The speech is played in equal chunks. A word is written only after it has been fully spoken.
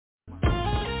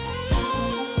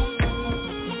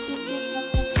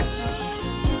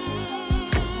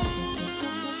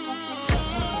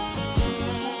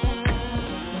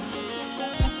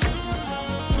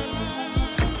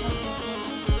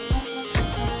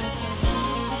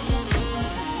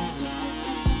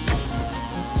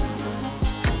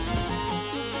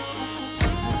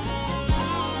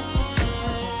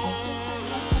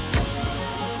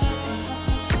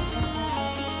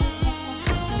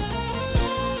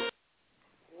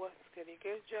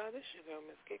good, y'all? This your girl,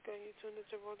 Miss Kiko, and you tuned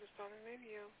into Road to Starting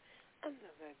Radio.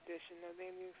 Another edition of the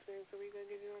New Experience that we're going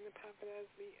to give you on the pop as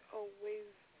we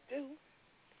always do.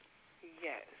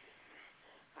 Yes,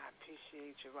 I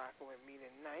appreciate you rocking with me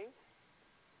tonight.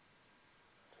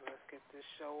 So let's get this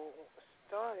show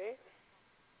started.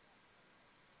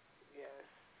 Yes,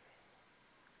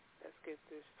 let's get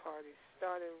this party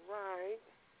started right.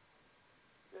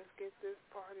 Let's get this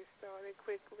party started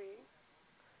quickly.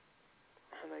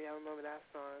 I know y'all remember that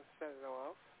song, Set It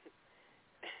Off.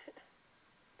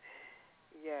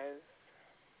 Yes,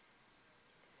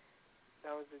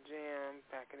 that was the jam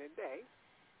back in the day.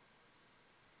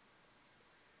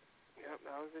 Yep,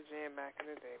 that was the jam back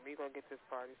in the day. We're going to get this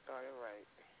party started right.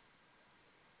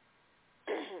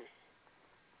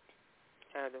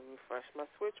 I had to refresh my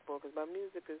switchboard because my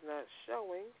music is not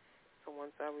showing. So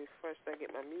once I refresh, I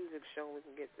get my music showing, we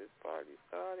can get this party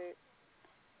started.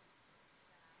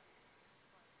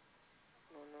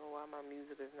 I don't know why my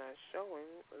music is not showing.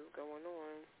 What's going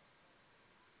on?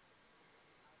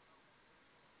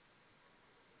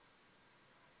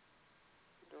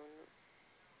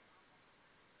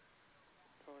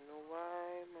 Don't know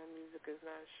why my music is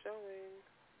not showing.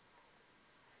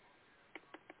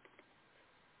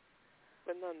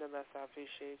 But nonetheless, I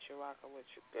appreciate you rocking with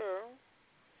your girl.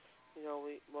 You know,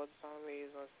 Road to Starting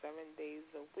Radio is on 7 days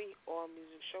a week. All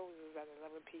music shows is at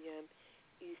 11 p.m.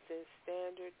 Eastern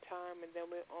Standard Time, and then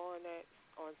we're on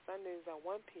Sundays at 1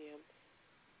 p.m.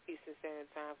 Eastern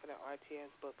Standard Time for the RTS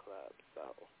Book Club.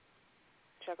 So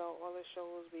check out all the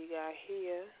shows we got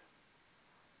here.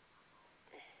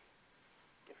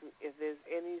 If there's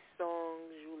any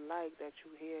songs you like that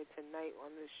you hear tonight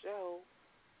on the show,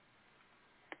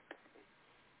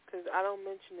 because I don't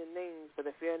mention the names, but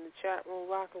if you're in the chat room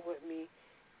rocking with me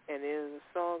and there's a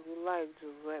song you like,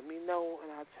 just let me know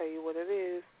and I'll tell you what it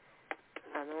is.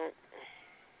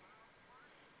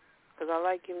 Because I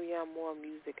like giving y'all more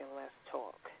music and less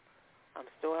talk. I'm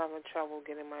still having trouble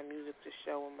getting my music to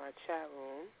show in my chat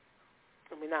room.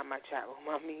 I mean, not my chat room,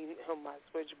 I mean on my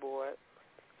switchboard.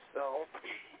 So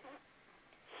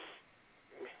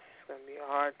it's going to be a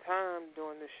hard time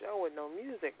doing the show with no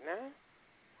music now.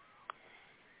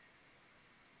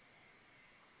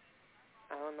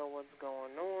 I don't know what's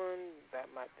going on,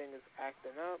 that my thing is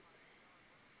acting up,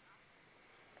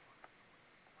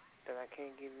 that I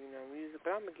can't give you no music,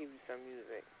 but I'm going to give you some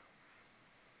music.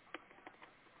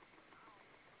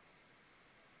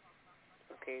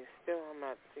 Okay, still I'm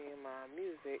not seeing my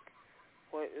music.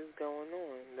 What is going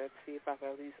on? Let's see if I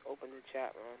can at least open the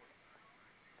chat room.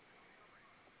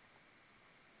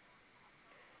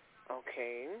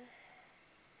 Okay.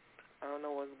 I don't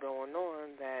know what's going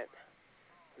on, that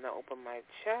when I open my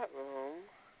chat room,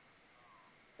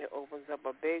 it opens up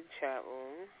a big chat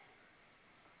room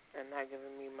and not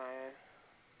giving me my...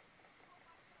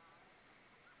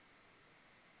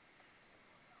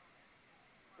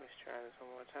 Let's try this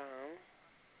one more time.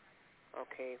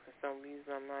 Okay, for some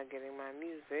reason I'm not getting my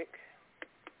music.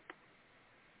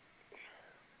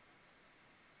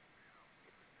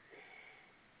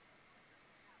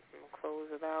 I'll close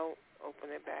it out,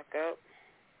 open it back up.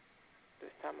 This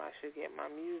time I should get my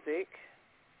music.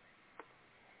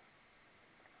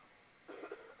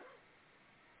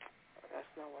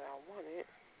 That's not what I wanted.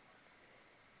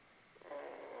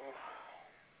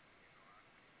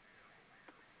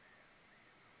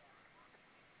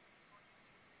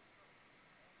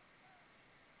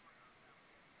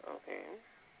 Okay,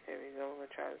 here we go. We're going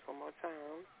to try this one more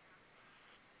time.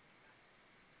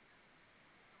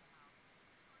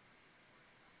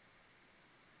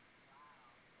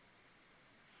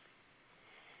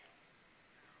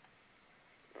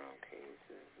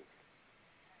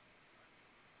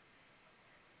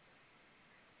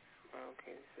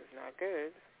 Okay, this is not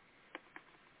good.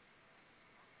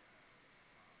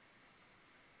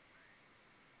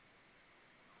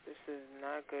 This is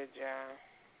not good, y'all.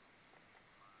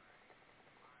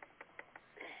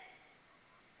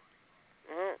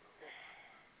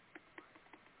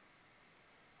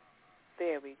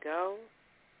 There we go.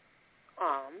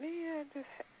 Oh man,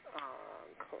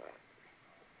 crap.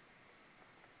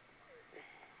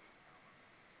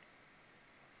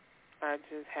 I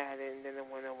just had it and then it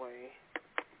went away.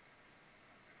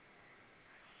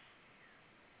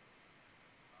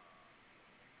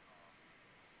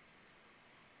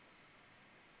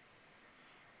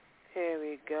 Here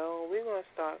we go. We're going to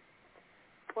start.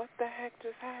 What the heck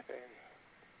just happened?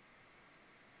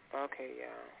 Okay,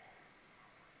 y'all.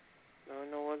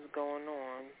 Don't know what's going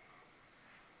on,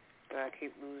 but I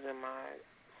keep losing my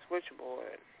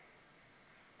switchboard.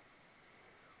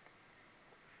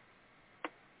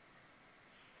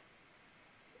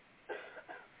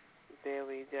 There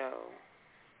we go.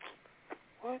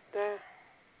 What the?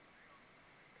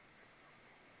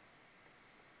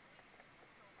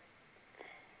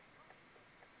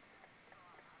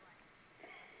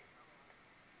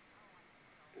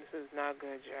 This is not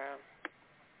good, y'all.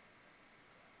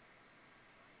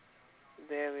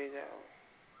 There we go.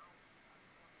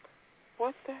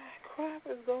 What the crap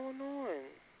is going on?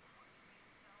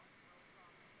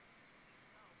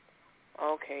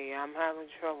 Okay, I'm having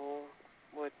trouble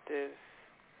with this.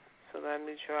 So let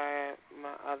me try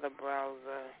my other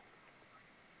browser.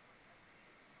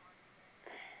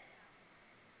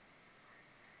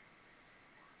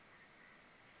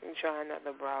 Let me try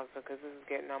another browser because this is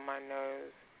getting on my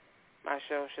nerves. My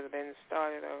show should have been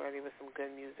started already with some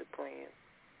good music playing.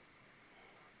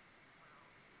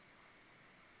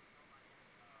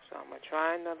 So I'm going to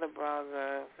try another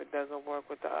browser. If it doesn't work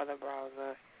with the other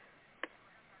browser,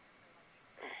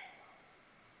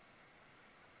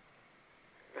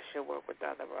 it should work with the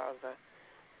other browser.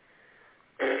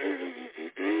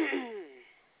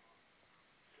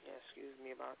 Yeah, excuse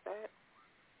me about that.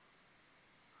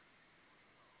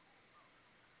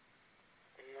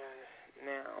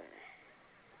 Now,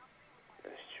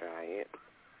 let's try it.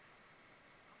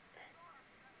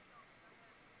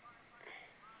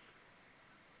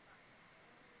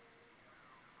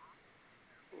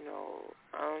 No,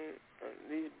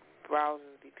 these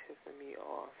browsers be pissing me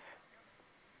off.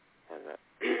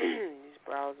 These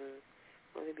browsers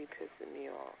really be pissing me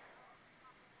off.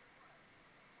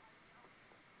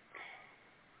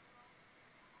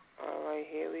 All right,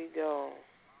 here we go.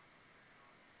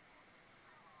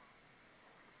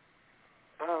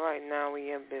 All right, now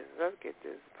we in business. Let's get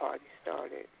this party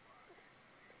started.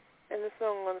 And the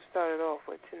song I'm going to start it off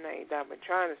with tonight, that I've been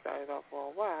trying to start it off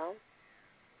for a while,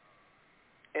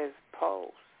 is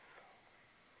Pulse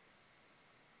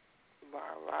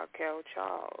by Raquel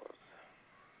Charles.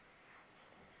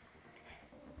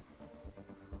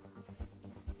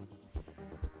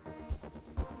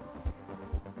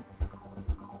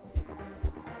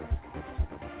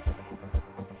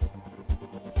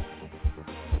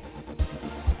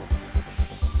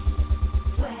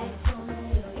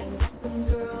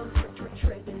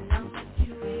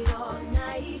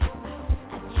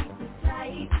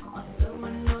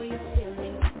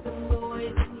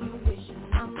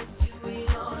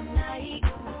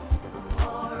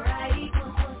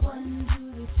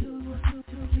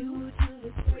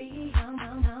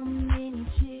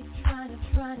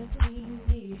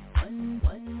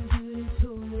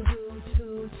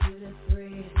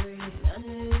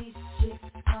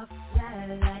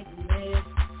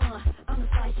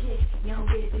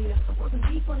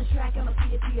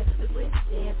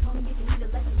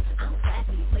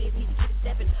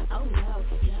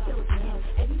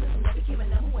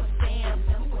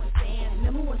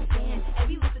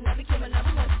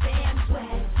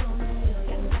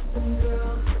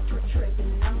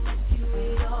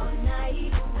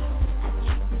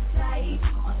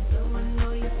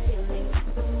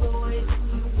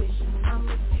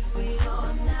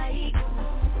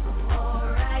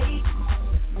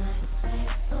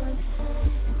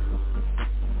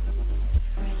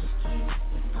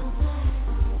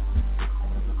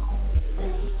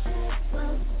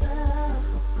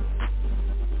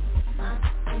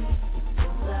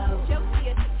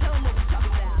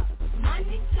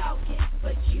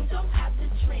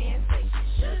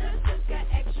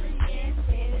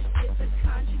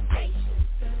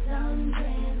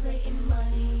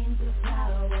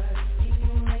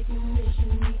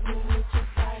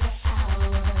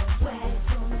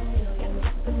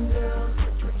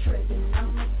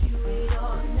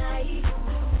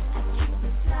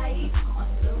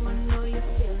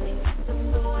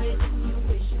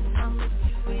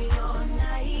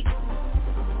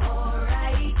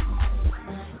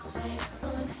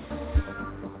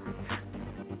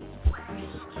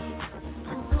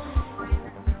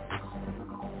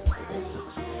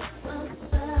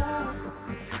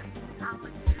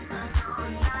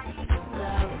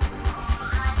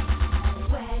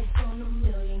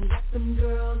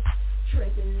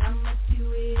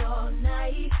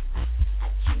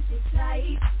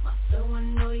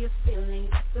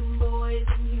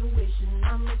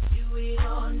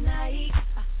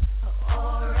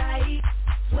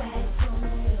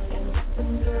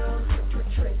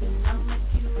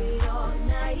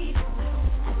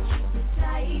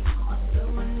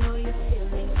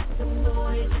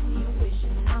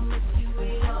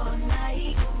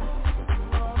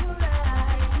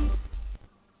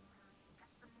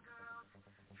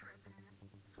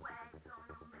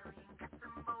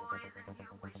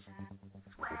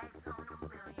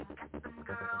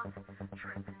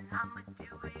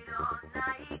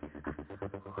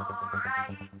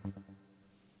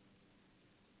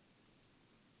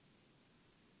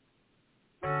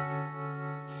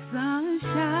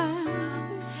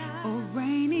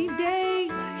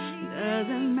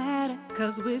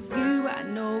 'cause with you I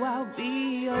know I'll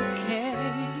be okay.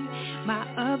 My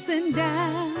ups and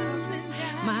downs,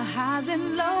 my highs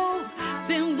and lows,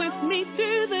 been with me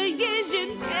through the years.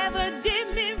 You never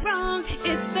did me wrong.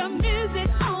 It's the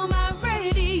music on my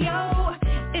radio.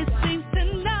 It seems to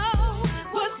know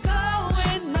what's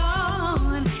going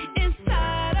on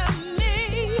inside of me.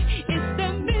 It's the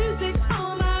music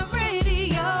on my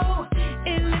radio.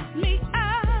 It lifts me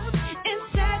up and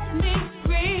sets me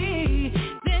free.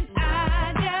 Then I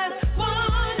just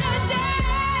wanna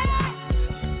dance.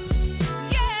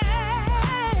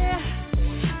 Yeah,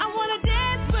 I wanna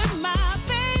dance with my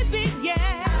baby.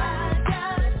 Yeah, I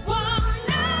just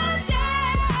wanna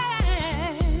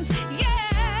dance.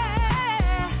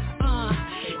 Yeah,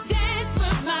 dance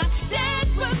with my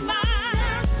baby.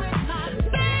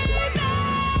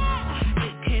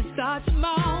 Can't start the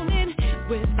morning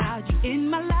without you in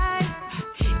my life.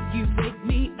 You wake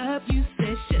me up, you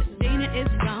said, Shadina,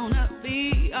 it's gonna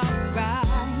be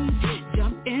alright.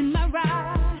 Jump in my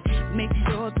ride, make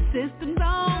sure the system's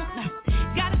on.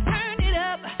 Gotta turn it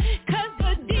up, 'cause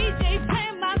the DJ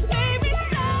playing my favorite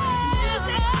song.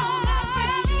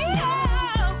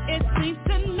 It seems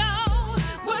to know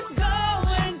what's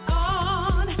going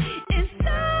on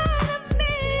inside of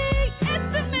me. It's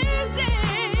the music.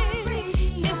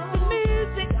 It's the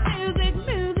music, music,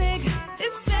 music.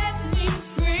 It sets me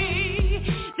free.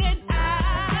 Then I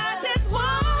just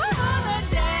wanna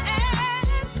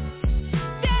dance,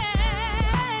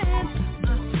 dance.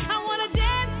 I wanna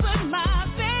dance with my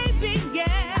baby,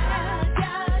 yeah. I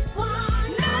just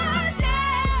wanna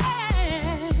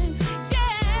dance,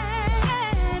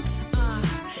 dance.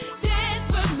 Dance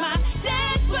with my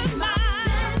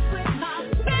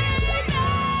baby.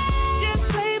 Just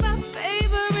play my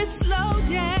favorite slow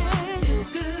jazz.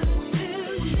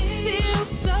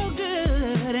 Feels so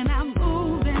good, and I'm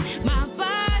moving my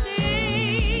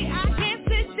body. I can't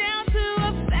sit down to a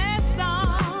fast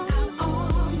song.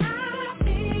 On my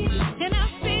feet, and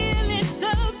I'm feeling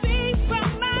the beat from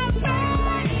my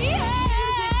radio.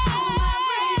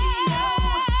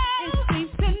 It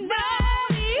seems to know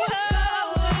what's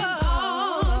going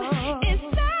on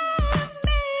inside of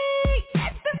me.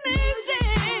 It's the music.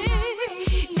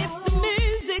 It's the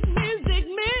music, music,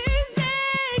 music.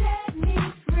 Set me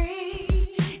free.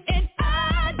 And I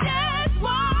just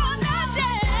wanna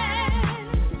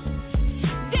dance,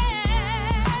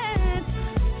 dance.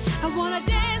 I wanna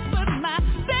dance with my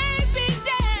baby,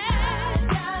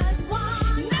 dance. I just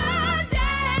wanna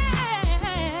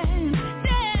dance,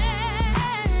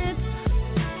 dance.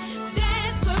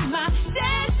 Dance with my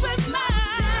baby.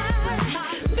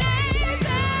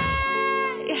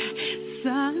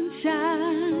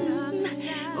 Sunshine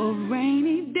or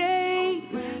rainy days,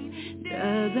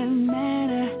 doesn't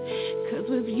matter, 'cause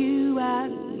with you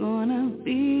I'm gonna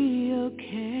be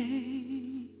okay.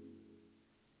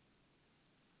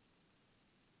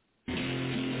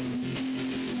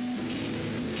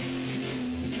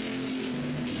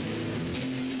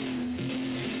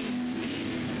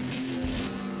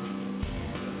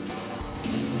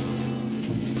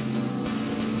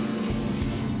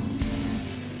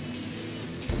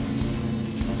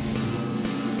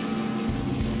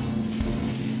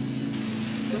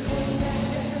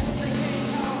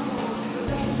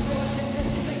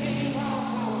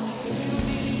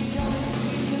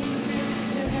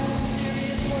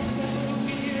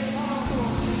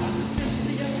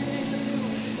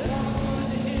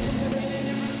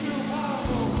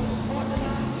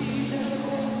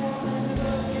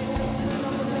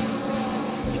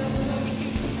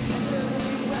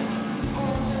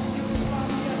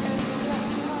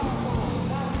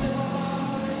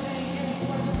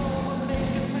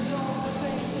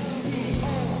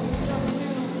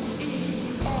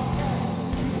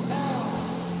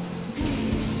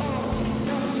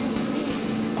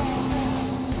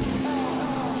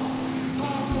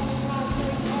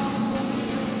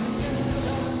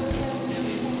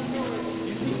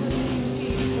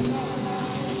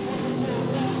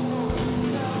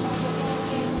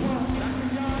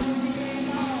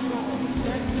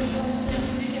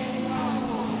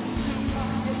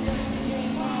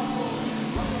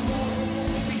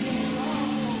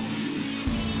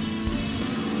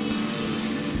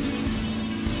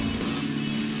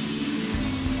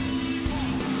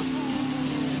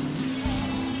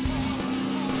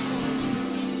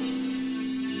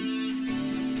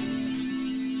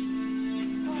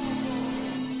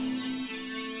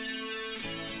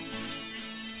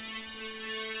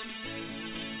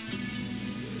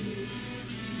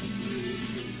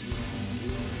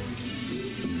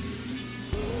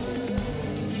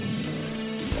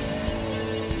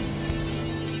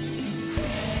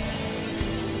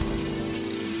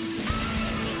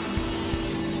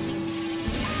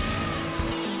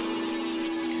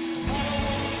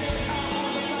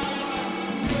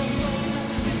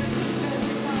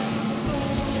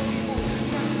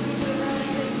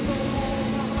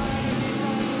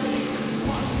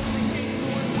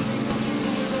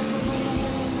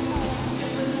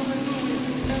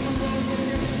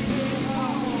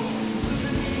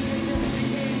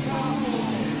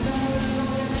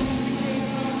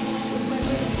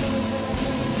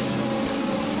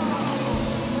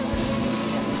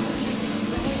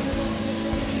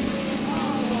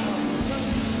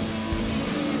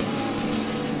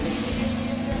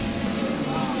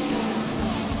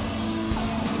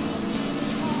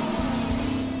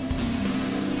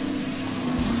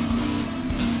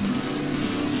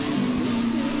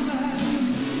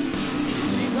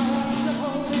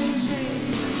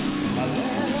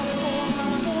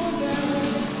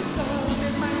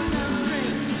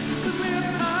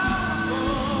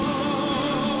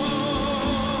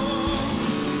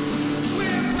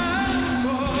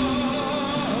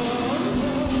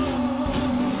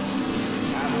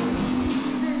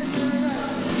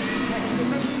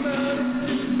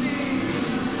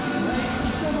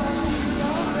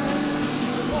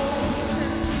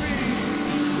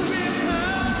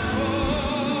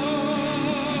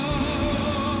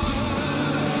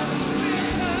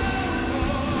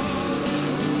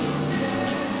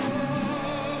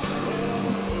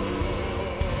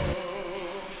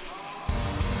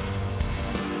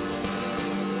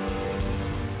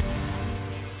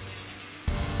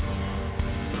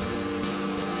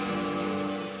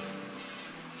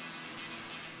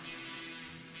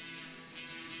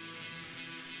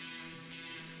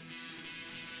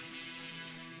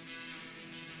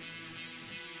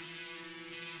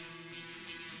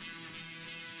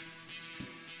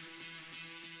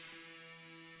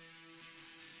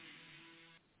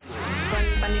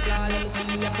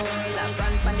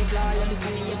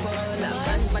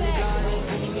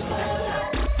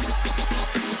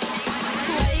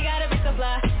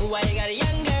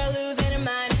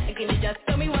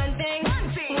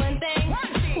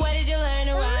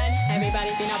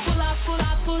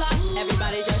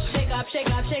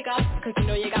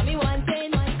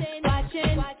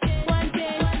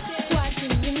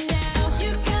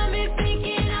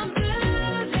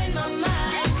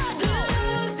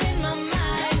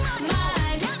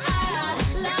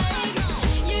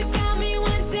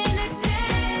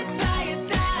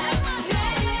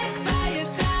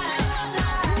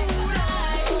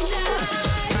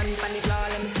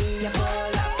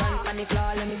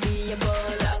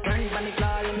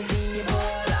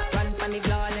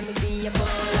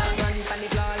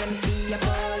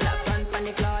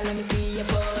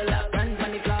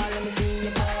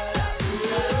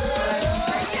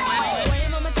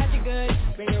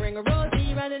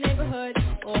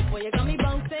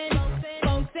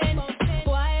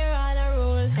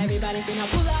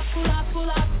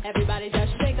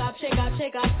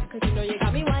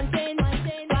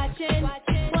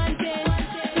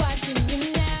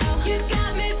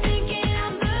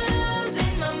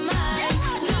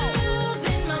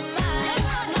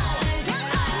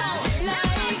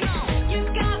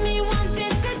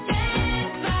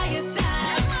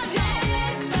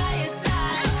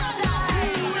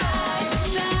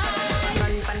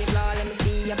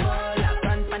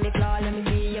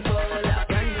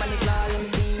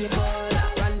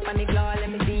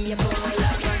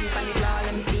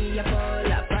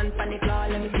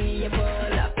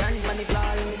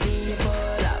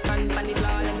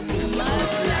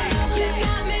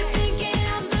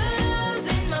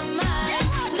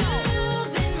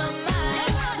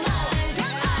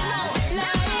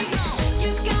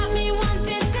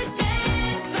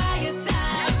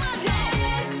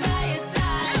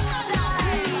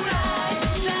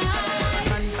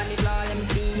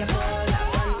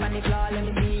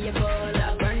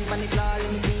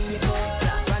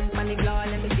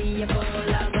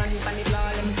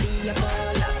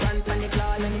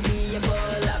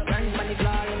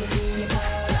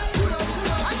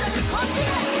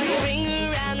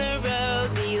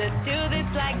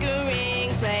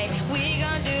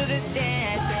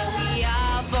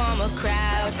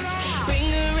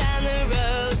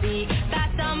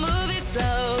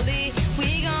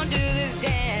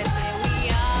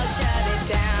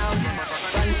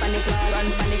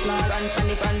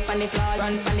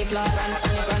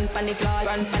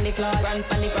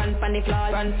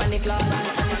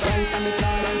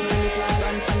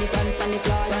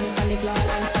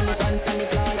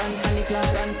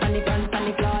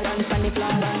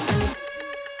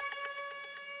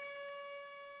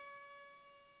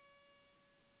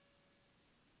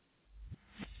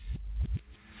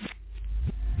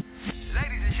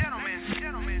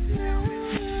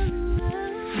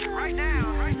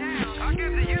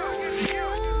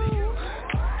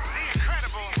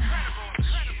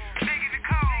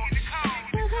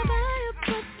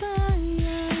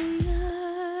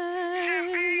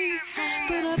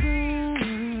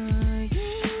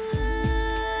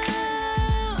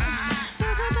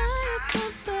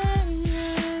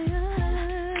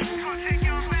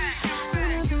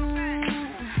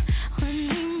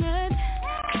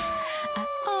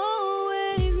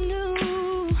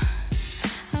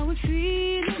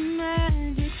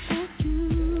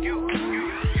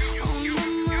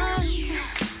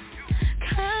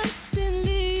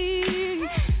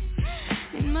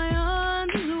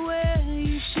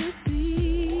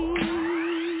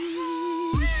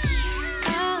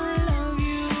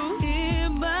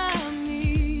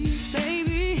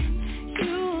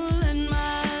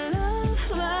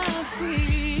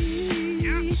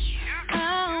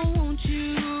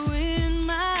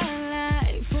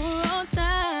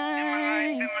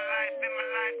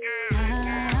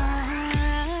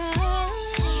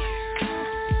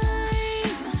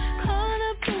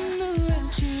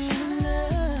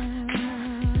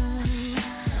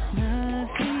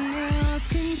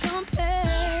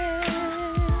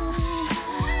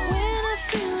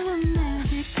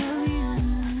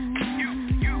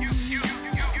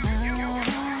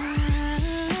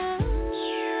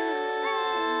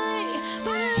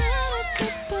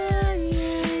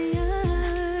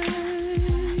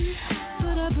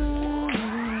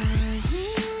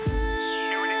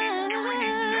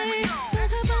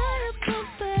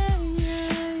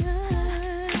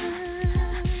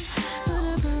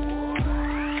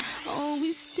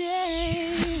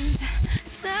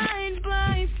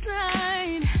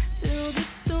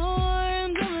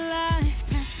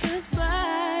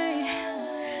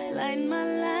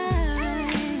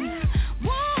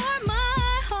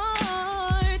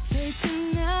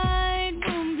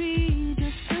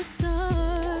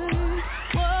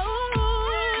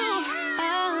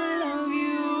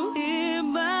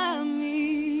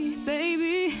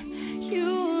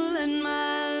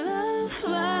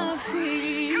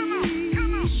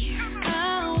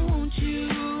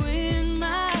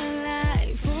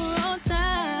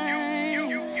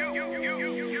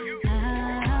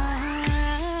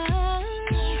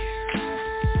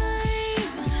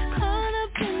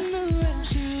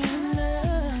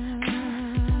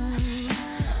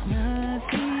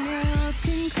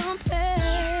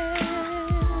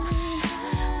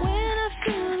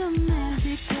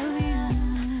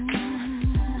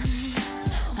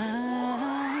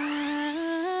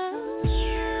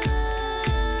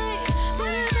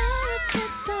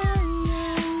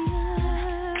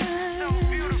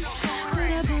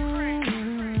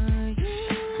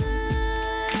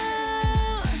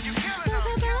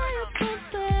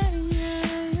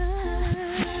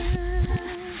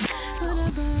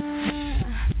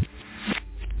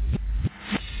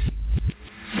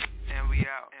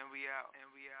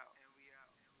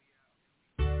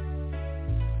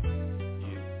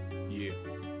 Yeah.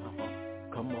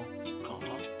 Come on.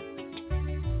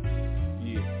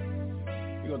 Yeah.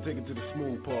 We're gonna take it to the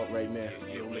smooth part right now.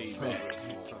 Yeah, laid back.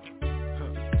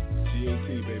 GAT,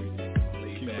 baby.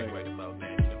 Laid back right about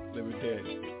now, Let me tell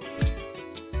you.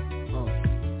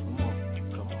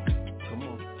 Come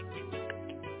on.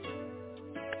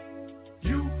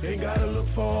 You ain't gotta look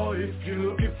far if you're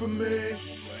looking for me.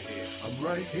 I'm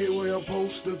right here where I'm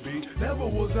supposed to be. Never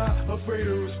was I afraid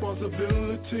of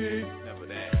responsibility. Never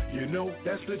that. You know,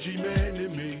 that's the G-man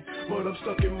in me. But I'm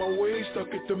stuck in my ways, stuck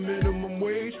at the minimum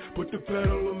wage. Put the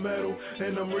pedal to metal,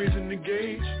 and I'm raising the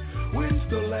gauge. When's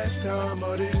the last time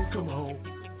I didn't come home?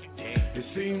 It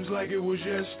seems like it was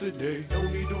yesterday. No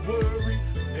need to worry,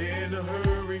 in a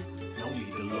hurry. No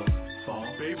need to look far.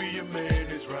 Baby, your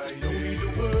man is right. No need to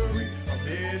worry, I'm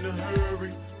in a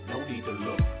hurry. No need to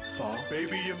look far.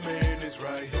 Baby, your man is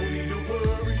right. No need to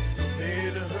worry, I'm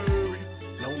in a hurry.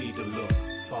 No need to look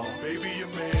far. Baby, your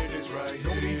man is right.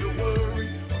 No need to worry,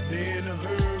 I'm in a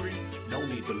hurry. No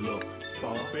need to look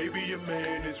far. Baby, your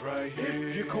man is right here.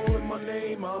 If you're calling my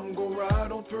name, I'm gon'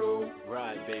 ride on through.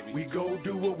 Ride, baby. We go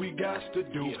do what we got to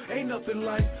do. Yeah. Ain't nothing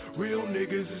like real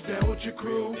niggas is down with your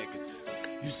crew.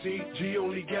 You see, G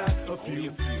only got a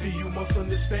few. See, you must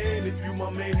understand, if you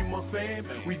my man, you my fam.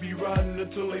 We be riding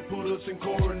until they put us in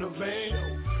core in the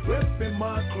van. Reppin'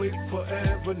 my clique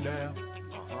forever now.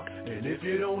 And if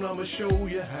you don't, I'ma show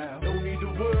you how. No need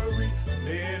to worry,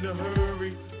 in a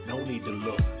hurry. No need to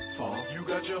look far. You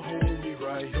got your homie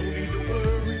right. No need to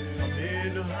worry, I'm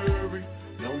in a hurry.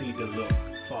 No need to look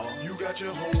far. You got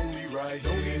your homie right.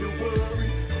 No need to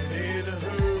worry, I'm in a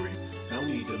hurry. No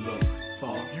need to look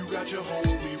far. You got your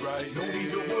homie right. No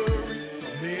need to worry,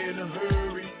 I'm in a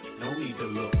hurry. No need to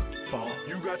look far.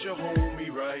 You got your homie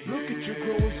right. Look at you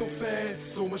growing so fast.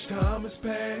 So much time has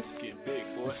passed. Getting big,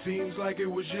 boy. It seems like it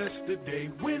was yesterday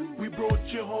when we brought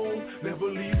you home. Never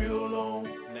leave you alone.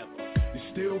 Never. You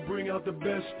still bring out the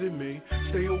best in me.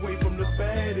 Stay away from the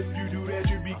bad. If you do that,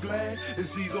 you be glad and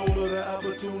seize all of the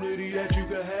opportunity that you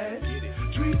could have.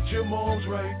 Treat your moms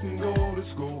right and go to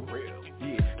school.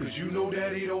 Yeah, cause you know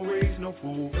daddy don't raise no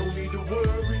fool. No need to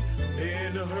worry,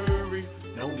 in a hurry.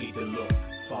 No need to look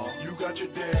far. You got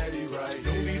your daddy right.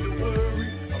 No need to worry,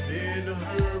 I'm in a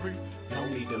hurry. No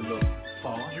need to look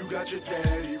far. You got your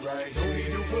daddy right. No need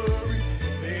to worry,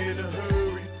 I'm in a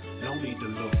hurry. No need to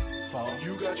look far.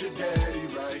 You got your daddy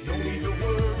right. No need to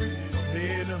worry, I'm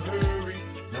in a hurry.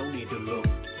 No need to look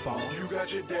far. You got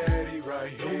your daddy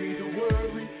right. No need to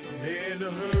worry, I'm in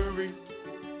a hurry.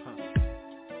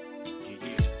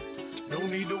 No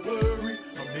need to worry,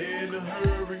 I'm in a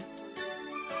hurry.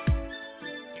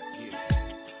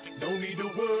 No need to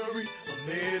worry, I'm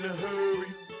in a hurry.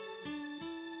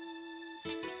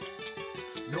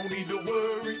 No need to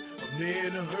worry, I'm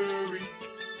in a hurry.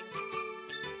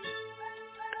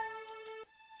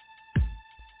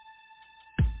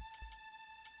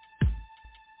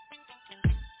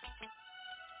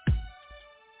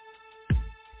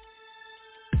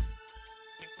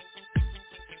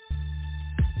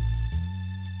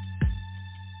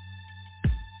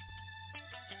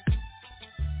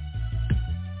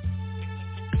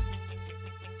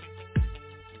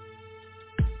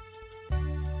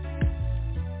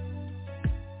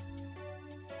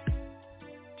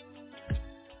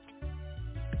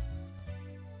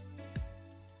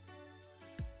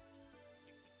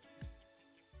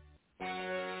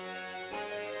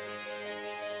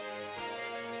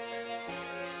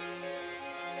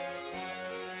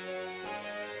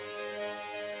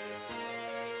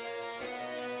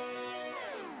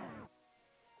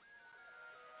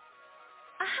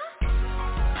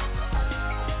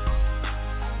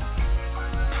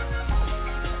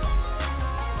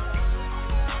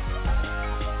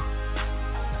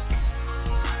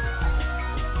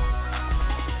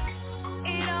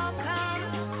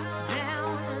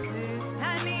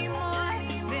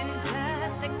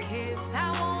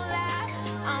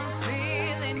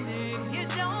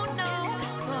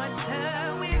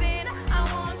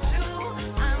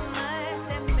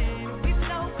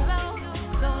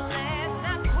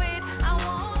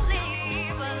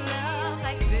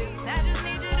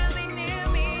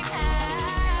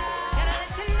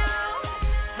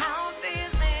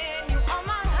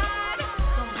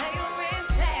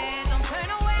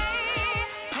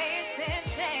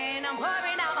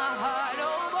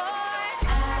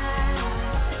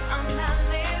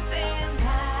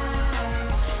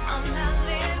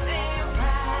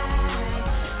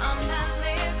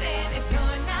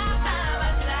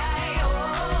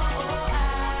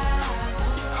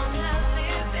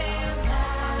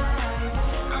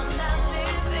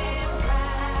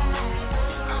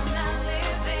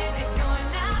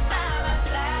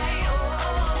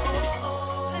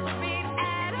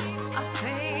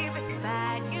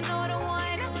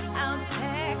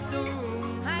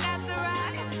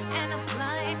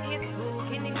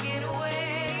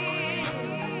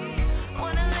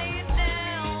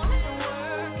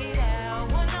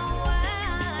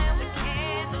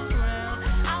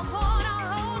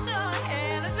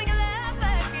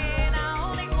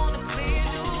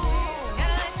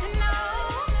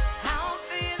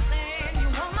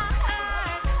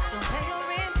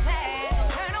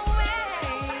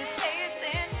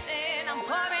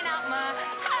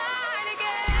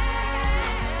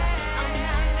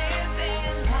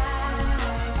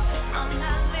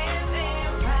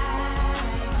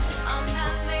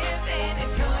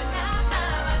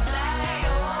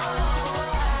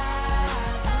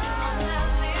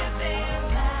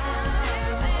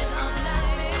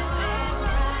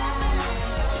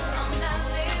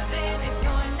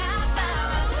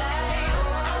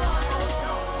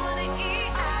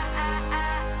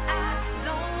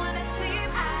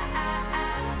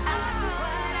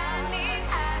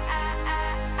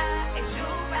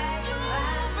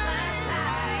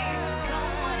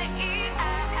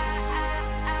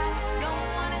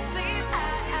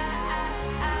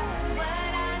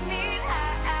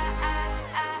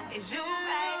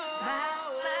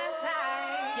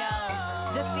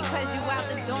 Just because you out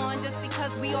the door, just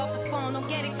because we off the phone, don't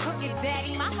get it crooked,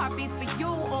 daddy. My heart beats for you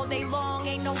all day long.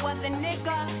 Ain't no other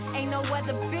nigga, ain't no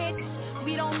other bitch.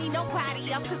 We don't need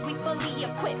nobody else cause we fully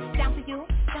equipped. Down for you,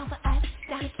 down for us,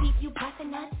 down to keep you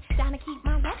bustin' nuts, down to keep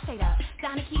my rep straight up,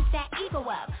 down to keep that ego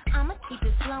up. I'ma keep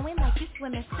it flowing like you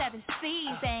swimming 7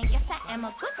 seas. And yes, I am a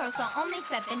good girl, so only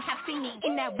 7 have seen me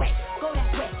in that way. Go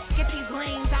that way, get these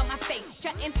lanes out my face.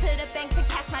 Strut into the bank to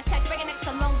cash my check, bringing next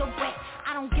along the way.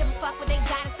 I don't give a fuck what they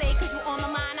gotta say, cause you on my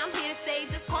mind, I'm here to stay.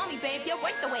 Just call me, babe, you're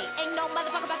worth the wait. Ain't no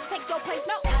motherfucker about to take your place,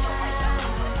 no.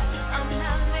 I'm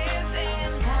not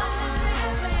living life.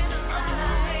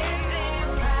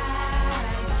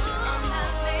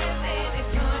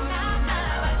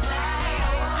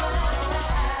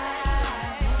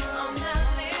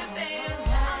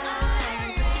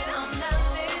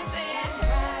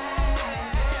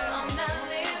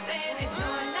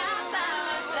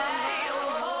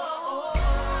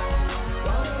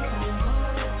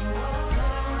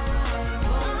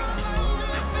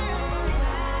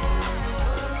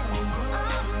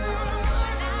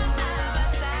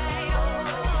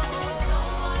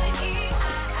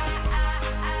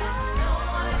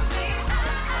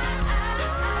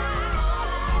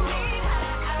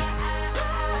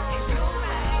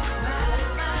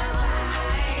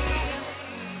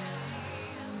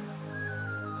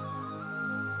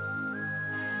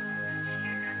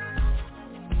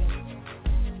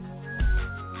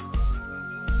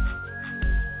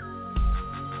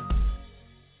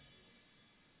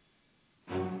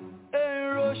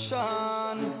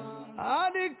 I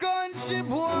the country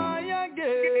boy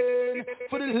again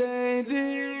for the lady.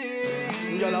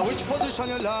 Y'all which position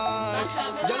you like?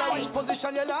 Y'all which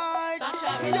position you like?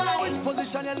 Y'all which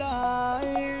position you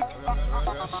like?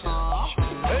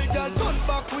 Hey girl, turn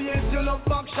back, we ain't still love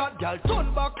back shot. Girl,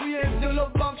 turn back, we ain't still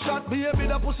love back shot. Baby,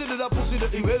 the pussy, the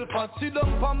well fat. Sit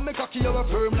down, pam, make a key over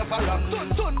firm like a rock.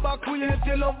 Turn back, we ain't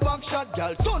still love back shot.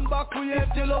 Girl, turn back, we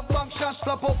ain't still love back shot.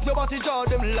 Slap up your body jaw,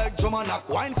 them like drum and knock.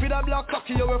 Wine for the black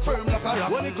cocky, you firm like a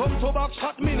rock. When it comes to back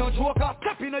shot, me no joker.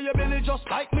 Step in your belly just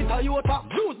like me Toyota.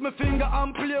 Use me finger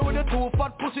and play with the 2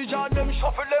 fat pussy jaw. Them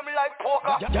shuffle them like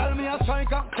poker. Tell me a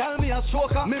striker, tell me a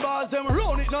stroker. Me balls them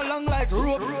round it no long like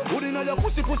rope. Put in your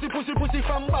pussy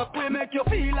from back. We make you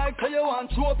feel like say you want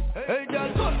trope. Hey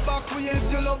girl, turn back, we ain't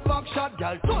still love back shot.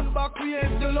 Girl, turn back, we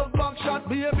ain't still love back shot.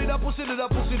 Baby, the pussy,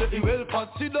 the well fat.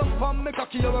 Sit down, pam, make a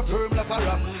key over firm like a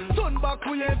rock. Turn back,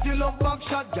 we ain't still love back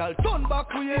shot. Girl, turn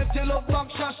back, we ain't still love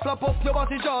back shot. Slap up your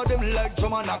body jaw, them like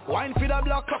drum and knock. Wine for the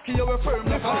black cocky, you firm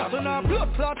like a rock. So now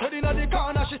blood clot head inna the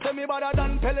corner. She say me better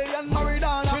than Pele and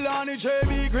Maradona. Trelawney,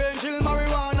 JB, Green, Jill,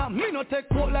 marijuana. Me no take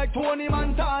quote like Tony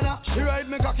Montana. She ride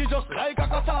me cocky just like a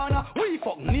katana. We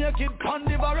fuck naked pon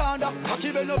the veranda.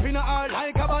 Cocky bend up in her heart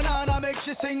like a banana. Make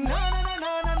she sing na na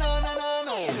na na na na na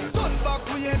na. Turn back,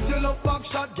 we ain't still love back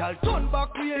shot. Girl, turn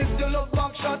back, we ain't still love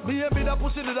back shot. Baby, the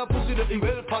pussy, the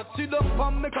well fat. Sit down,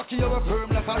 pam, make cocky you firm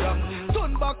like a rock.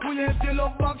 Turn back, we ain't still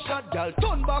love back shot. Girl,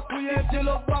 turn back, we ain't still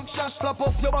love back shot. Slap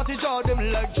up your body jaw,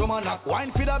 them like drum and knock.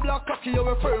 Wine for the black cocky,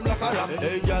 you firm like a rock.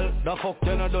 Hey girl, the fuck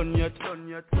you not done yet.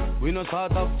 We no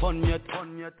start have fun yet.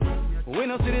 We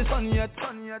no see the sun yet.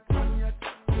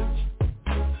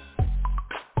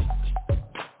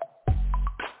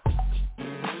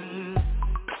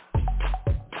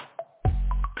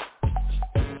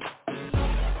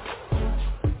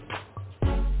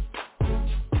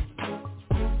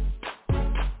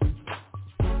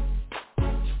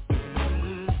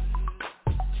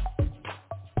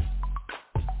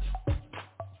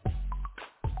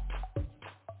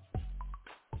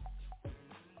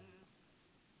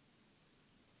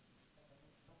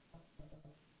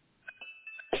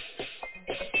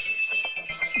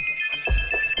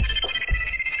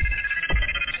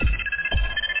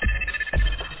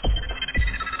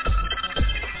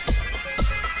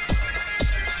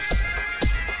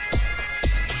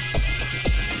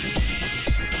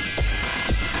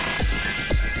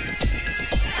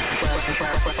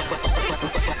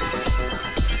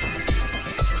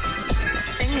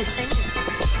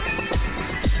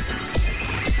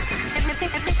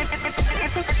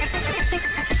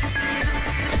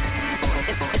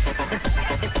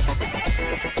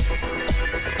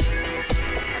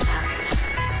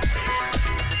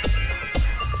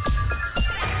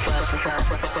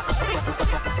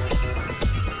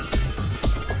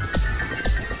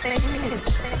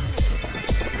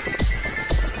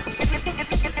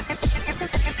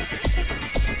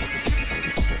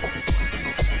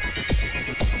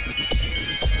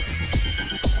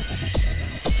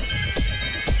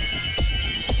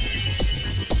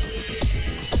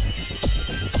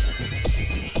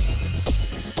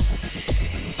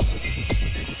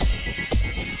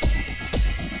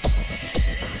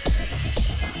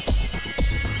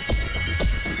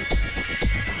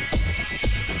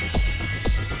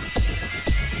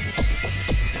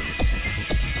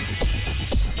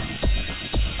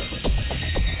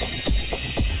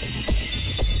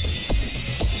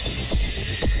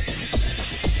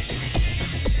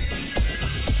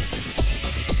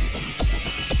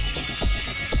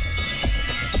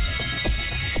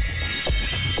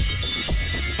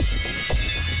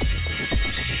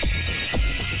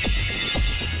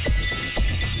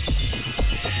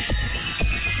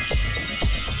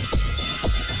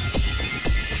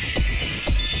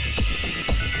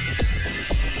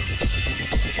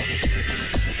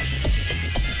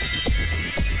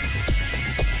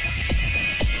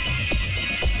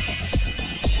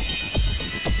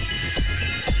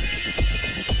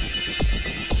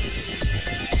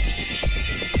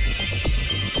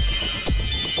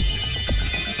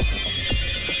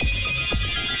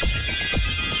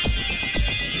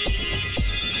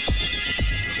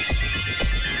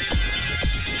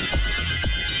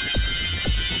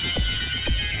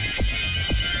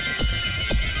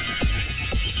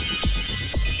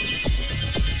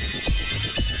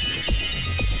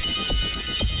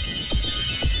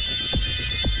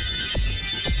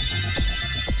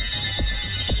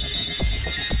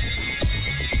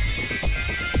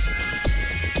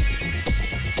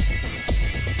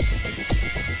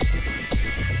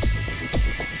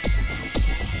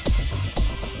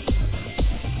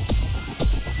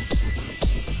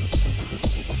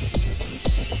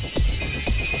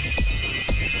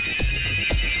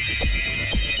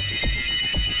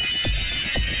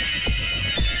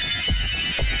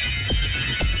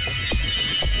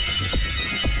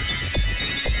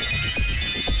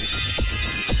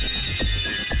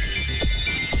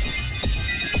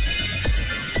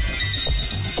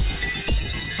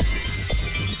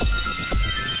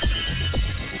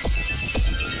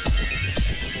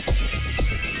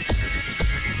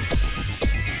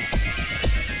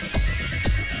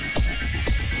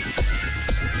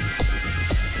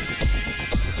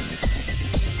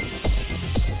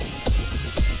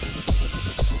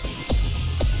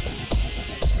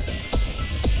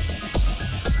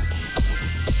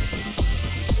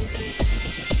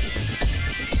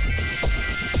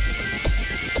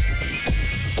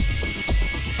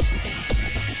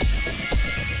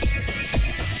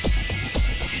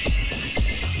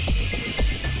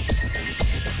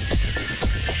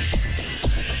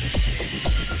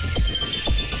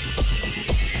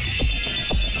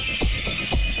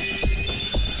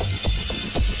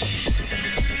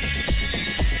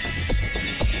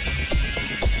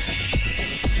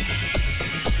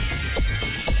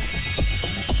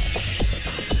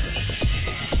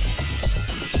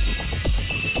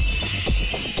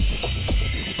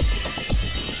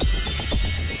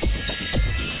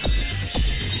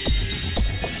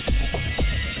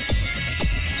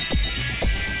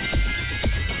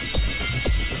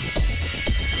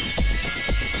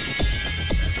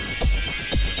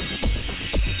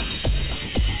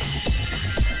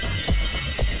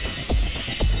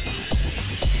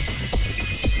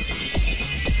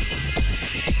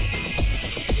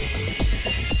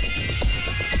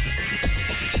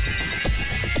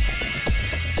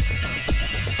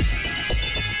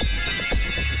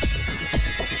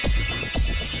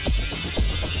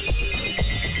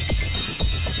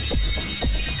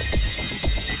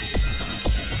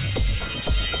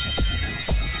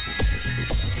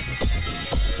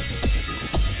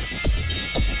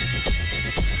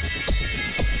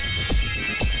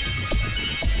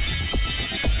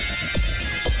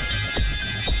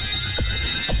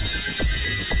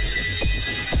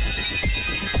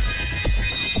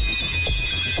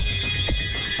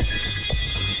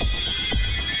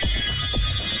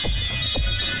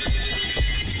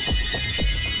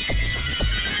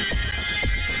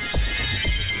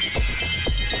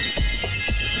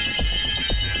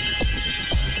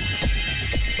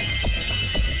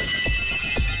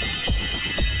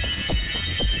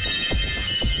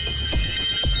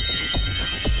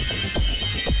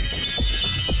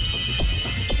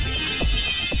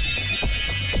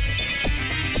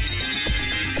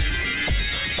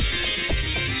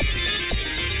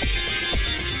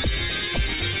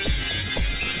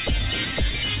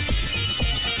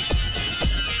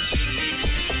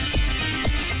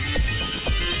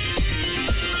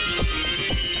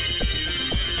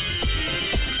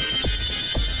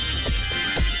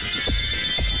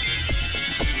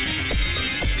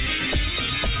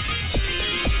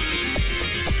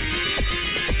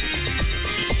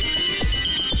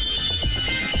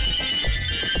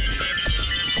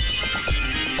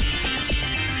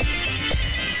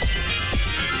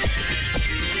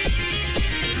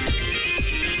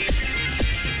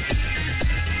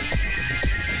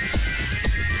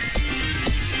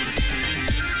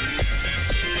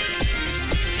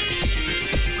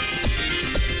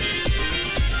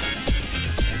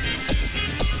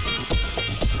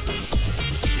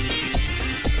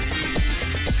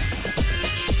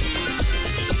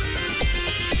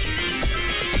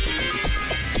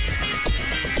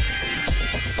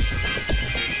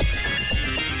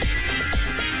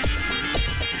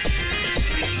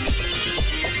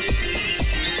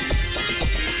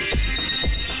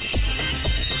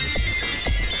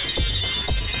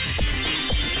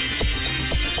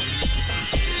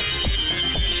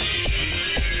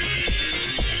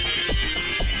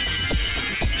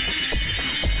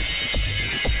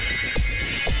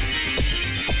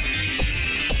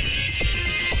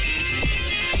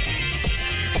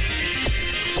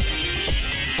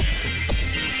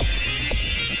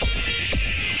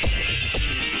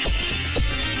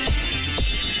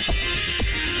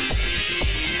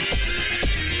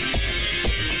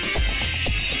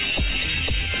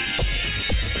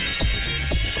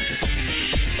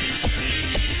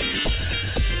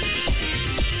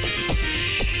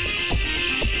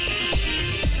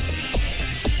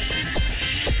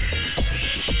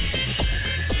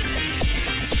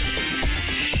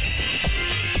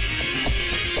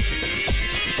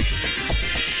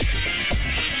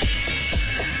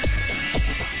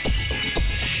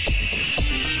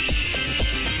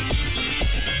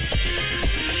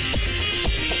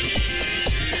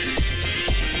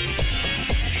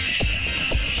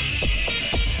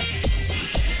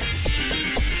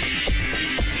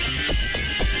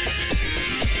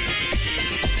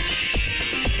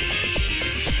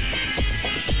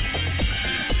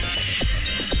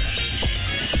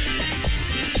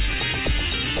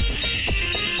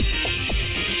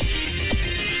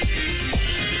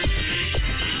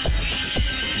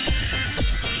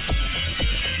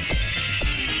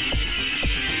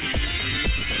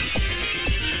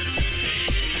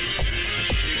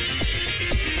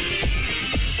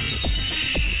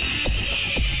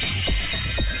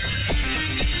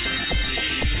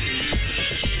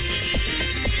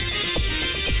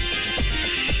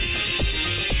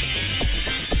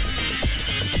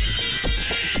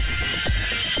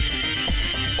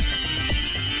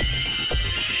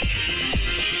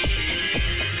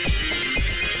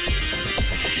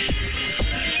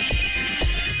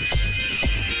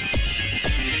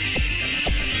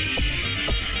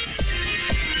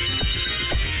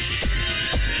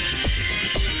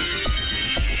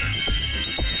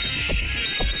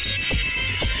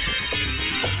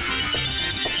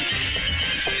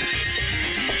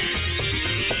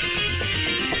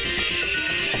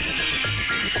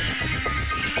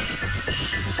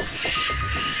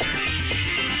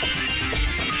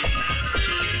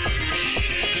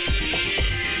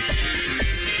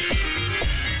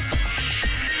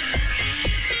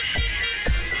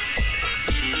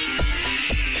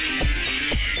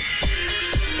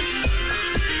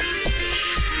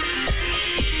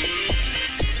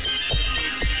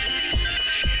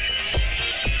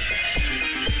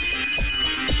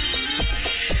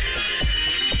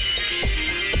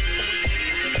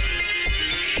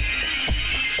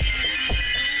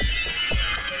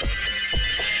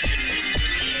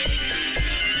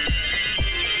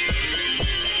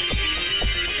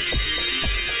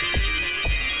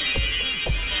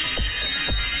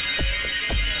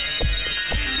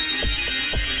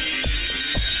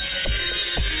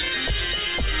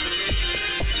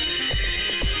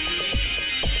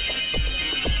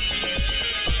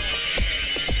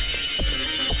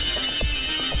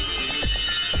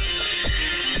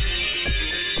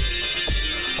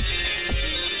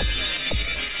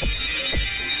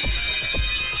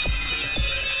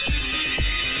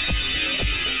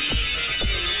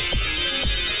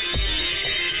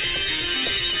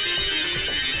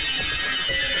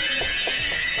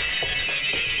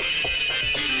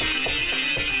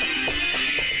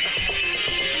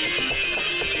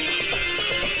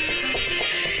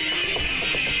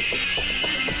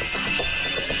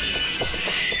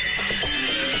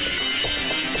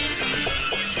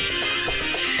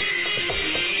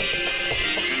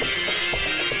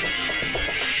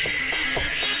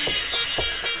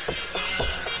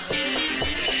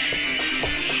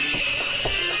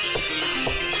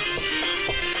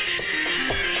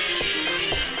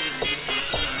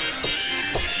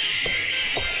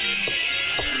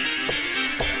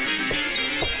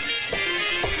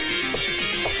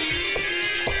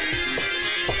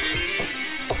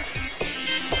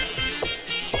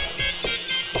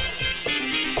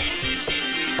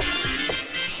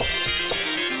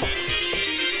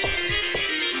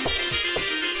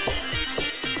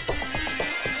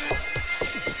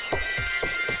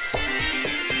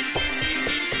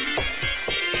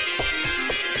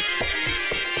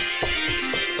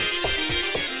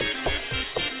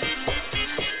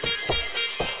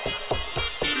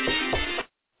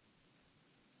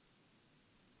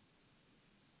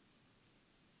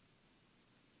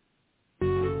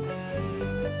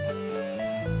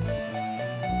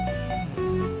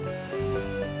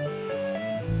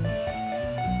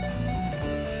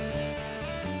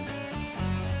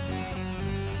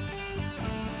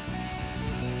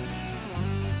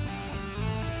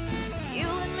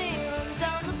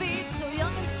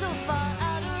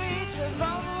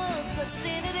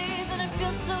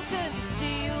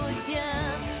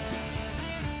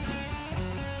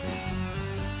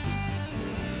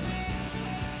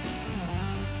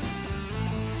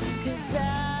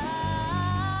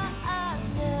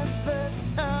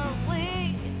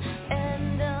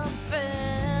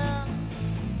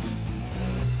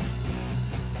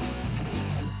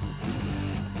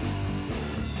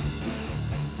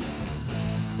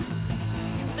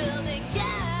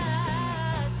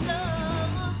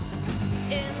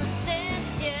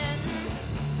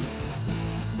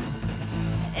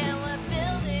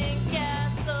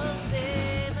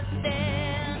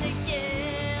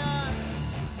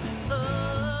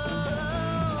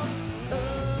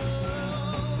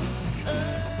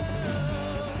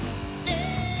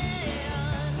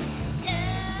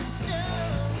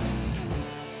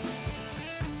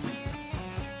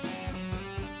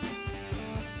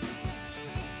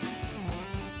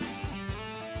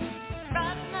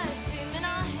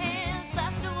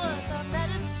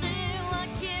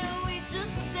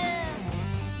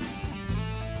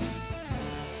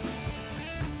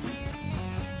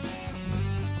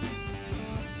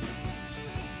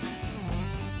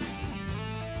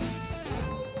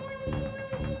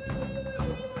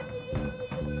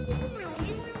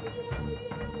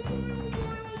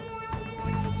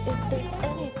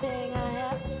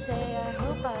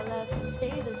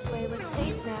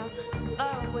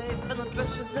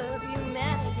 of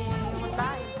humanity. We're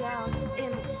lying down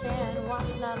in the sand,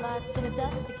 watching our lives in the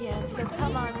dust again. So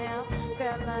come on now,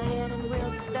 grab my hand and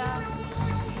we'll start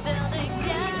building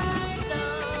castles.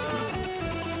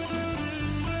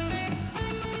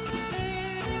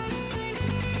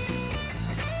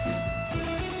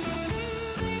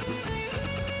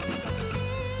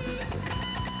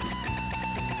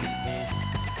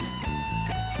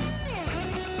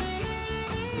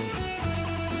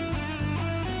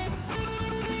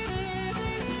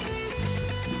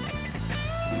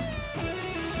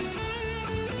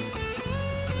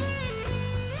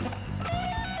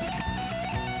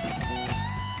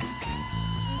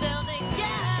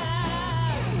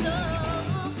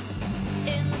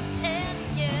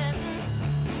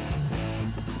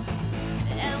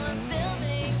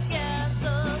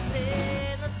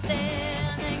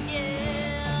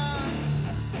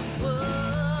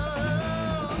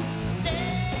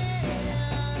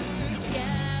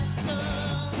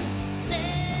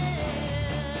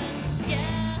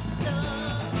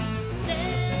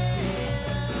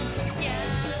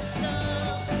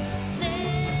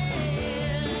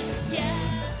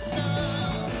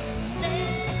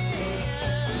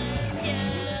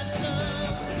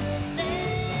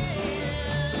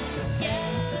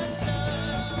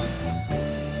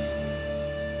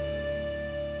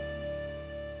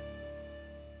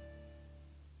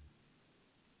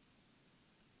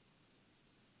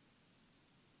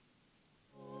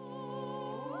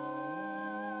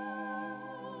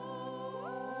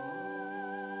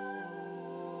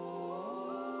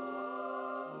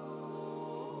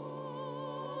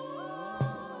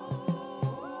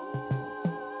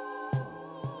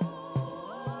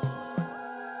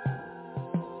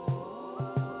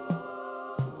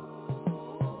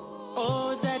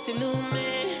 The new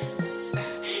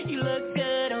man, you look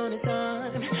good on his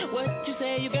arm. What you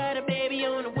say, you got a baby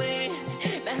on the way?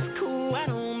 That's cool, I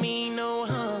don't mean no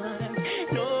harm.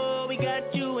 No, we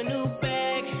got you a new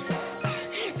bag,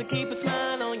 so keep a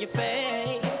smile on your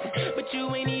face. But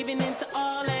you ain't even into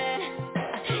all that.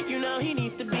 You know he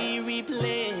needs to be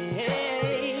replaced.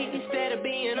 Instead of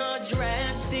being all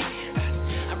drastic,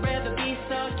 I'd rather be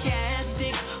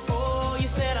sarcastic. Oh, you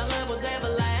said our love was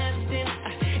everlasting.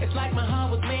 It's like my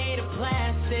heart was made of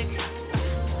plastic.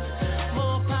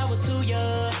 More power to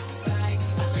ya.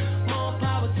 More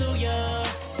power to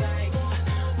ya.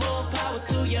 More power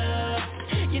to ya.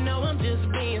 You know I'm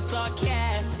just being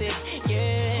sarcastic.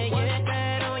 Yeah, yeah.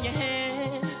 That on your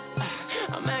hand,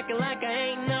 I'm acting like I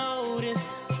ain't noticed.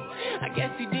 I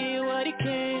guess he did what he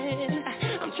can.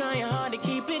 I'm trying hard to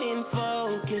keep it in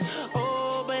focus.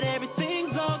 Oh, but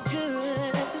everything's all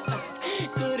good.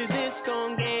 Good as it's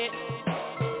gon' get.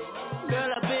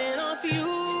 Girl, I've been on for you.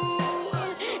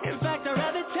 In fact, I'd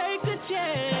rather take the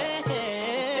chance.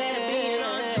 Instead of being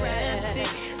all drastic,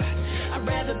 I'd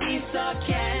rather be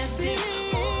sarcastic.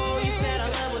 Oh, you said our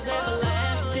love was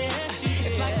everlasting.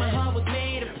 It's like my heart was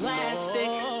made of plastic.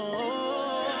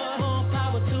 More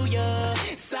power to ya.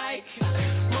 Psych.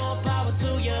 More power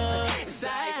to ya.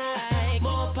 Psych.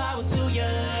 More power to ya.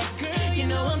 You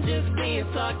know I'm just being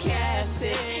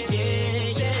sarcastic. Yeah,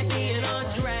 instead of being all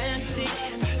drastic,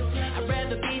 I'd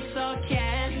rather be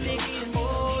sarcastic.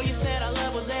 Oh, you said our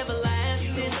love was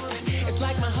everlasting. It's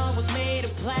like my heart was made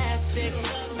of plastic.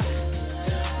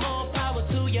 More power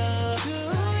to ya.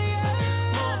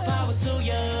 More power to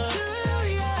ya.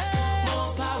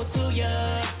 More power to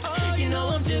ya. You know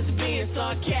I'm just being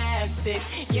sarcastic.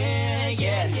 Yeah,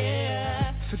 yeah,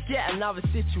 yeah. Forget another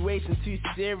situation too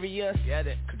serious.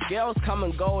 Cause girls come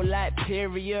and go like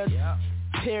period.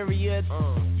 Period.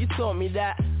 You taught me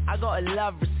that. I got a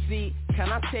love receipt. Can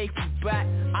I take you back?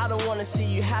 I don't wanna see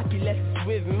you happy, let's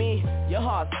with me. Your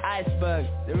heart's iceberg,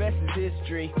 the rest is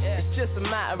history. It's just a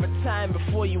matter of time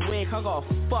before you wake. I got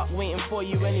a fuck waiting for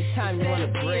you anytime you wanna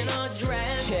break. I'd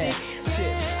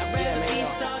rather be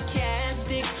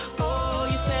sarcastic. Oh,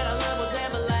 you said our love was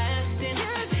everlasting.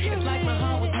 It's like my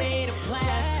heart was made of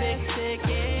plastic.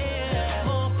 Yeah.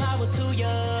 More power to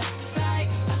ya.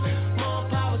 More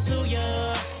power to ya.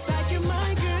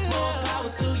 More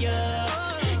power to ya.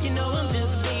 You know I'm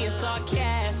just being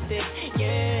sarcastic.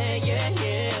 Yeah, yeah,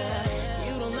 yeah.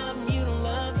 You don't love him, you don't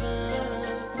love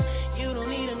him. You don't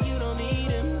need him, you don't need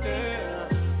him, girl.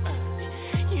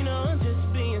 You know I'm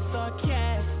just being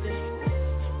sarcastic.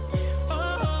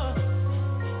 Oh,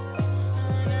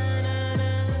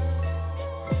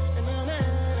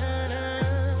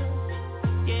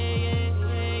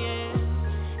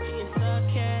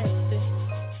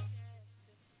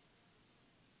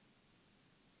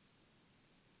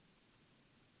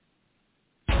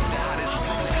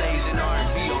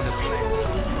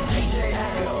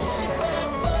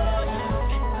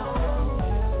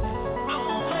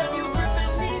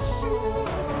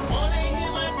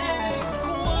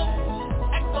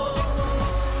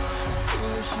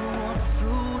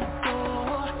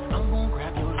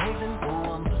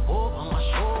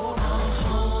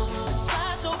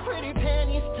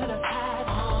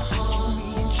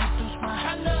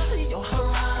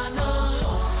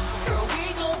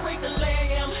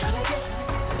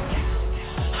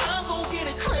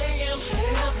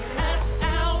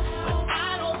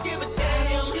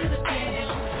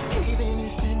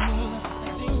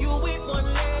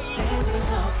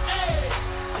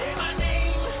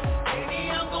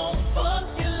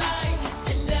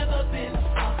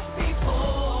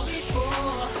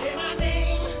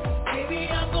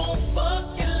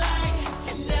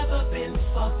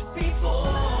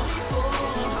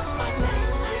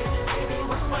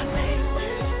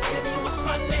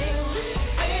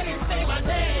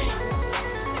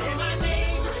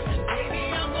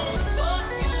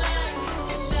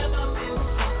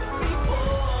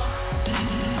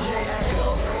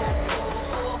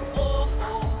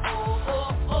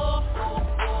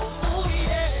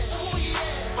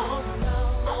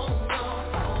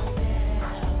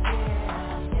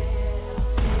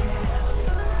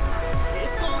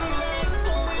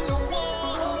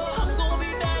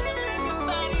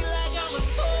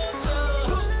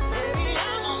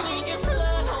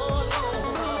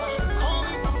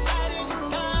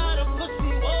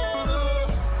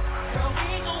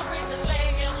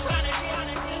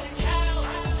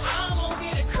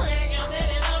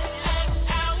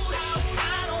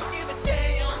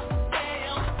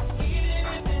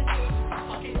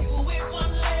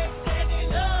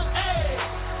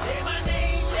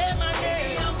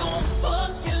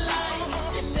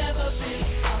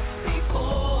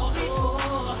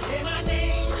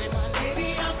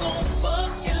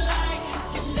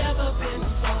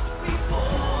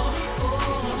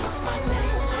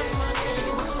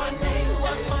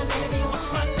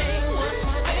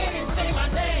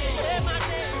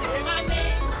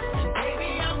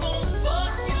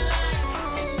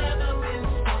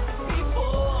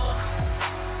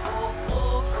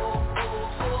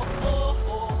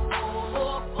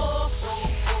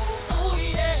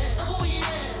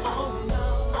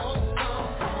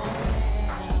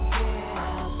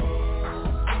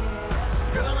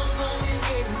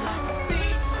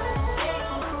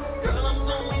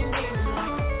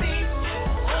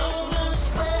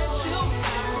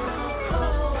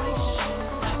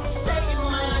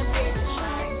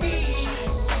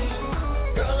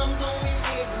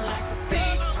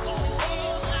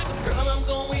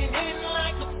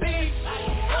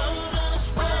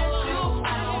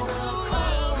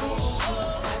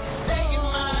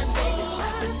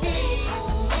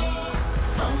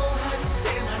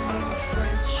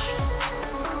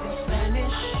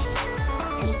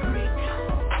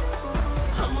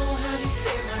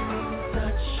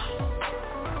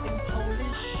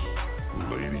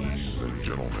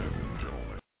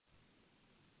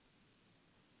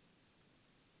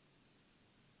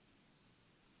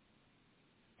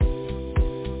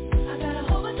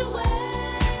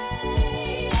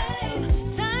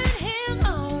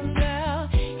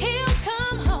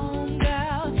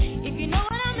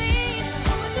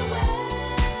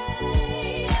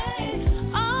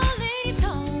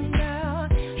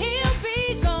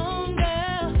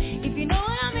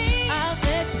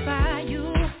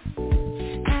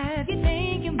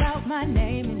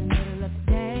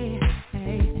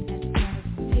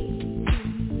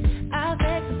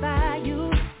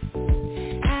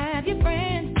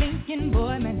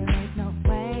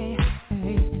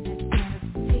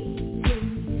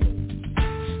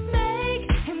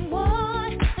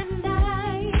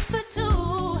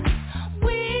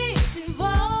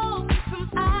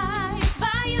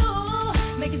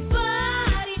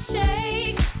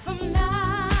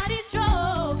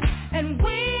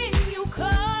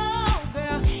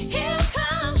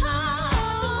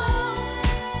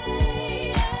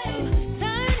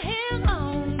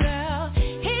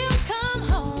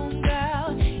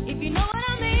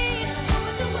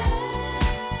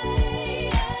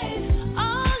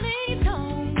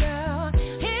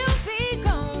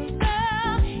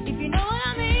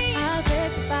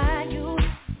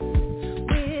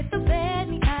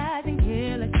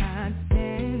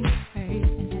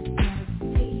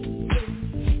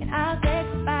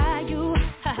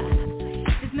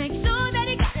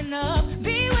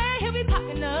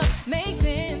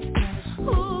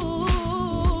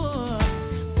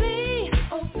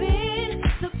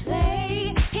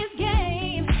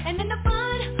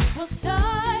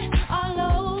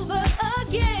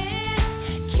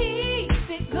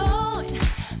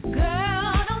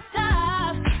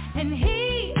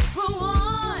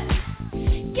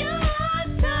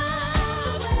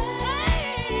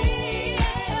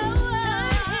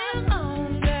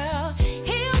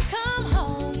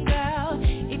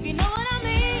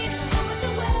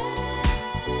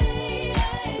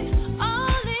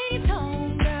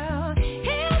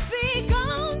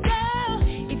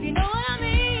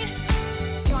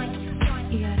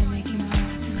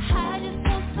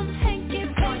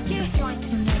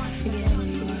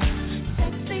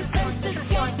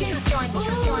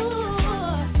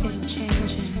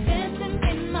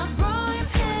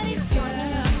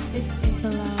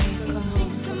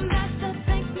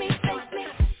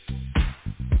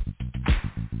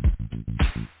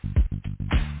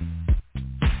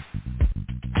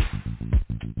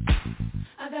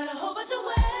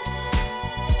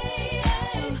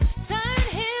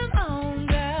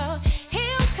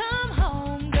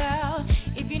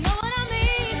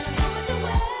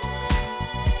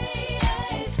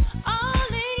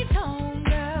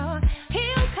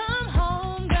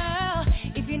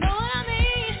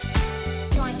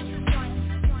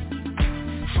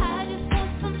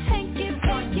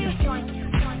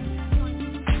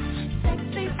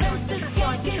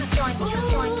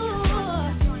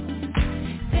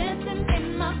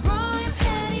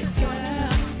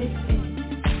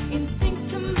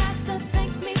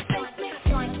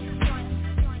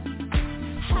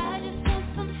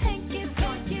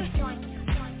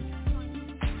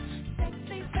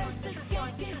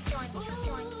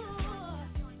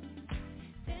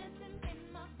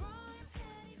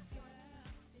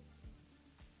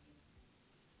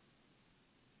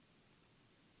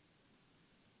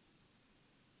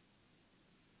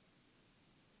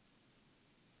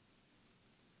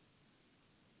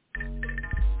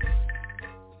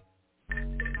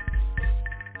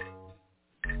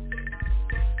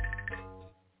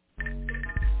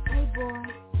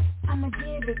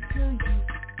 give it to you.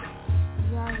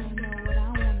 You already know what I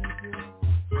wanna do.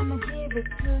 I'ma give it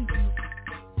to you.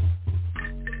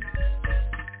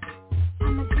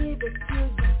 I'ma give it to you.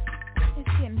 It's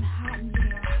getting hot in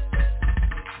here.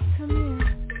 Come here.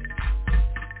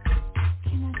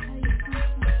 Can I tell you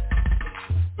something?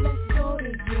 Let's go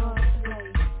to your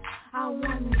place. I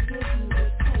wanna give you a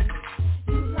taste.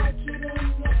 You like it in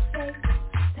your face?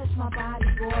 Touch my body,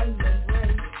 boy, you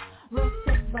embrace. Real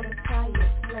sex, but a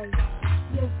fireplace.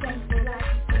 You're thankful like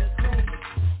you say great.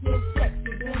 You're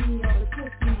sexy, bend me over,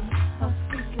 kiss me. I'll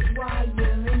speak it while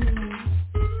you're in me.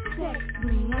 Sex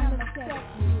me, I'ma sex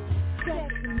you.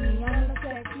 Sex me, I'ma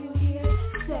sex you here.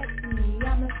 Sex me,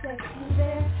 I'ma sex you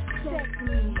there. Sex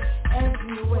me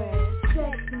everywhere.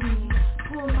 Sex me,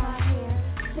 pull my hair.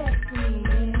 Sex me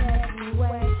in every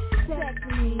way. Sex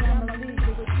me, I'ma leave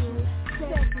it with you.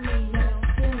 Sex me, I'm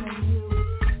feeling you.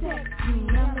 Sex me,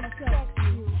 I'ma sex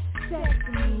you. Sex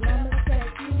me, I'ma sex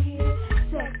you here.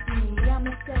 Sex me,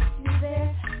 I'ma sex you there.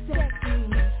 Sex me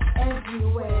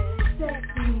everywhere. Sex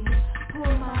me,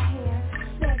 pull my hair.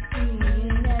 Sex me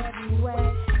in every way.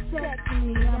 Sex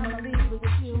me, I'ma leave it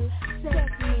with you. Sex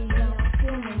me, I'm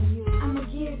feeling you. I'ma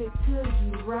give it to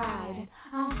you, ride.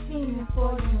 I'm feeling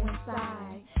for you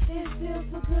inside. It feels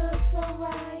so good, so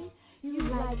right. You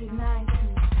like it nice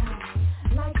and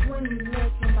tight. Like when you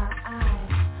look in my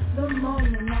eyes. The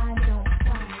moment I don't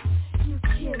fight. You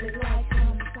kill it like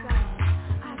homicide.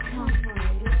 I come for it,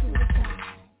 it's suicide.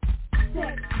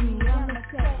 Sex me, I'ma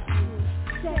sex you.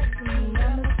 Sex me,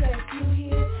 I'ma sex you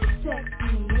here. Sex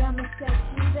me, I'ma sex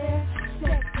you there.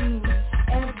 Sex me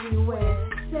everywhere.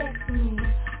 Sex me,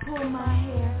 pull my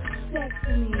hair. Sex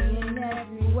me in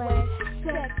every way.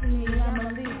 Sex me, I'ma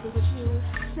leave it with you.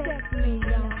 Sex me,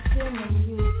 I'm feeling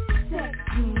you. Sex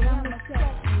me, I'ma sex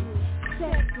you.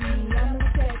 Sex me, I'ma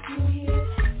sex you here.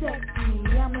 Sex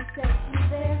me, I'ma sex you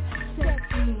there. Sex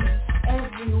me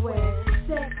everywhere.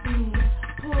 Sex me,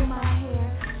 pull my hair.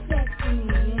 Sex me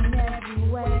in every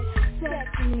way. Sex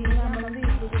me, I'ma leave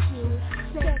it with you.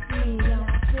 Sex me, I'm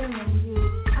feeling you.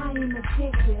 I am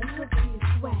addicted, look you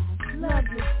swag. Love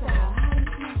your style, how you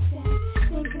catch that?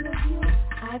 Thinking of you,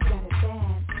 I've got it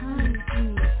bad. Honey,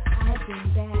 sweet, I've been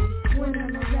bad. When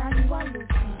I'm around you, I lose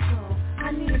control.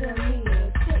 I need a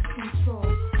leader, take control.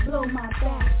 Blow my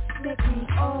back, make me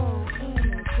all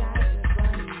energize and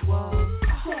run you all.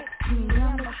 Sex me,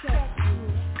 I'ma sex you.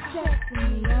 Sex me,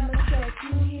 I'ma sex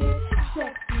you here.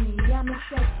 Sex me, I'ma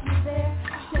sex you there.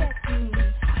 Sex me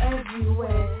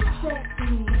everywhere. Sex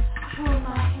me, pull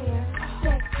my hair.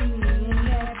 Sex me in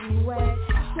every way.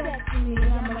 Sex me,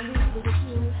 I'ma leave it with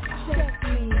you. Sex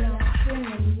me, I'm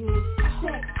feeling you.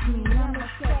 Sex me, I'ma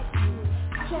sex you.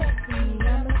 Sex me,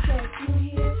 I'ma sex you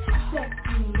here. Sex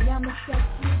me, I'ma sex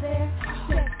you there.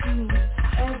 Sex me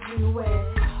everywhere.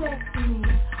 Sex me,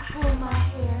 pull my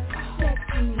hair. Sex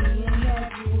me in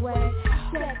every way.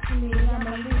 Sex me,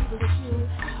 I'ma leave it with you.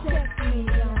 Sex me,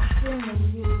 I'm feeling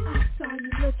you. I saw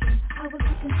you looking, I was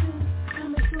looking too.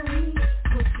 Coming through me,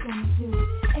 what you gonna do?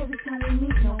 Every time we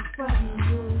meet, no frontin'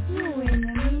 you. You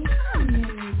into me, I'm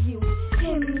into you.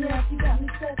 Hit me up, you got me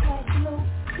stuck like glue.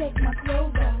 Take my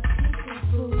clothes off, take it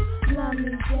blue. Love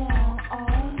me down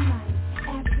all night.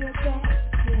 After that,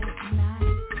 good night.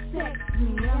 Sex me,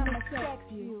 I'ma sex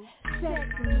you. Sex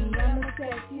me, I'ma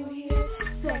sex you here.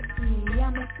 Sex me,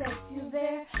 I'ma sex you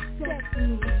there. Sex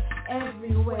me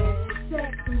everywhere.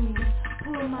 Sex me,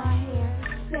 pull my hair.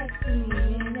 Sex me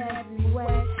in every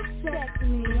way. Sex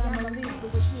me, I'ma leave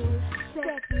it with you.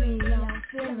 Sex me, I'm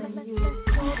feeling you.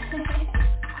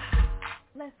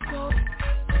 Let's go.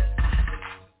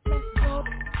 Let's go.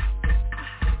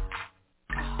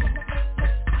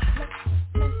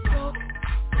 Let's go.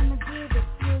 I'ma give it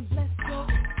to you. Let's go.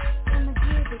 I'ma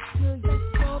give it to you. Let's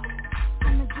go.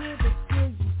 I'ma give it to you.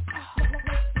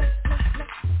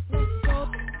 Let's go.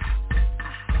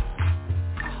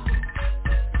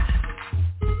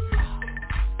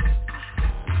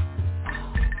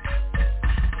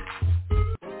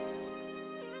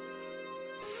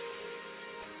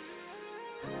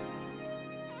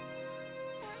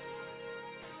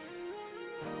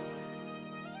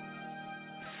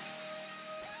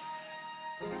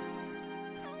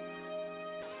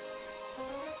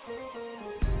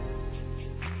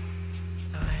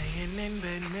 Laying in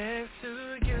bed next to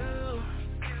you,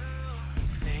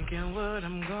 thinking what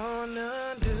I'm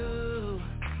gonna do.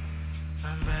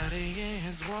 My body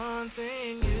is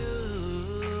wanting you,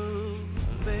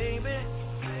 baby.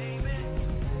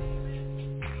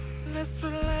 Let's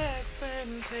relax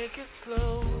and take it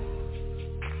slow.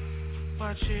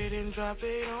 Watch it and drop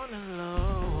it on the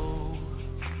low.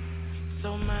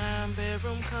 So my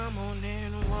bedroom, come on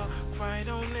in, walk right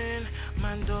on in. My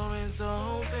my door is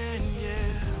open,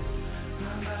 yeah.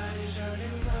 My body's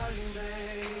yearning for you,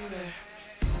 baby.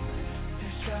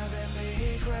 It's driving me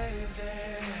crazy.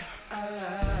 I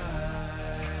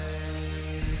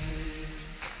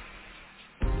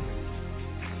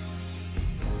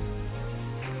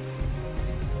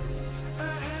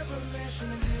have permission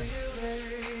to hear you,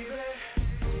 baby.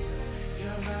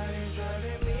 Your body's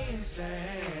driving me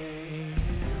insane.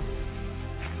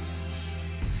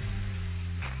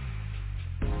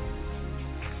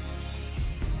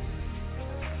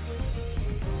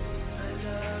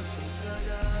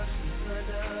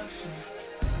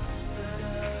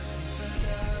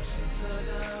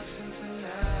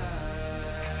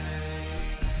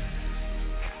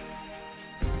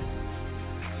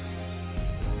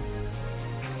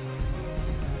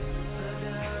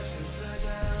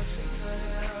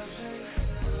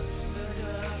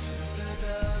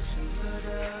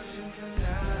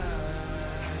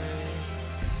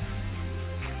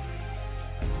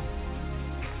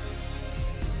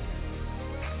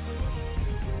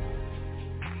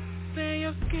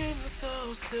 Your skin was so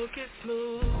silky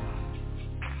smooth.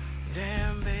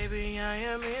 Damn, baby, I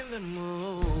am in the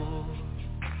mood.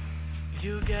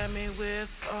 You got me with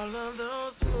all of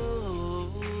those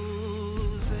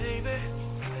moves, baby.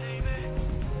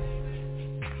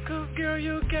 Cause girl,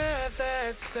 you got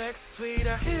that sex sweet.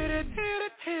 I hit it.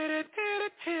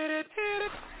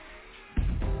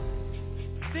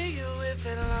 See you with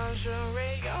that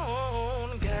lingerie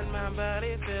on. Got my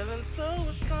body feeling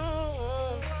so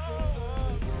strong.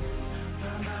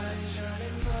 Somebody's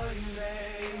yearning for you,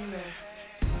 baby.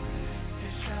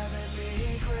 It's driving me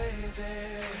crazy.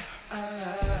 I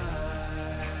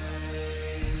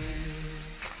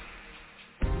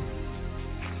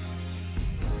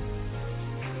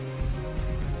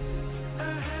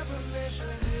have permission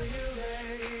to hear you,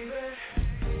 baby.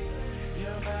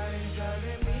 Your body's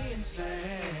driving me insane.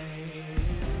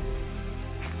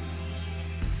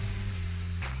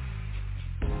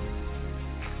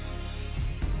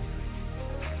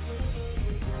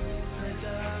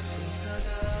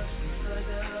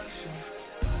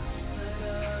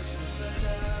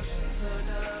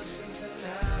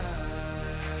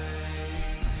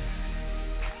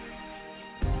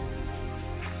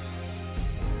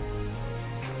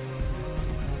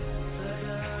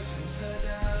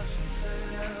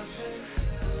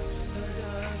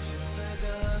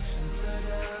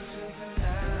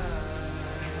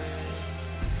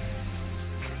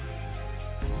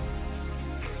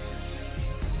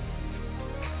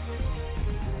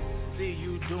 See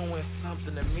you doing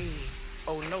something to me.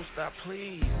 Oh no, stop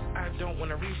please. I don't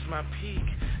wanna reach my peak.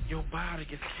 Your body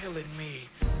is killing me.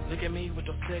 Look at me with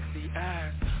your sexy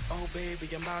eyes. Oh baby,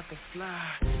 I'm about to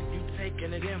fly. You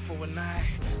taking it in for a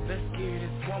night. Let's give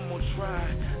this one more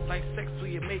try. Like sex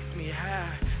sweet, it makes me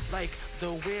high. Like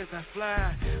the wiz I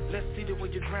fly. Let's see the way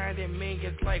you grinding me.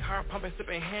 It's like heart pumping,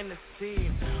 sipping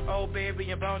Hennessy. Oh baby,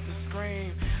 I'm about to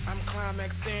scream. I'm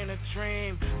climaxing a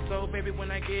dream. So baby, when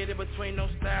I get in between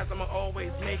those thighs, I'ma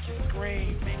always make you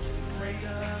scream. Make you scream.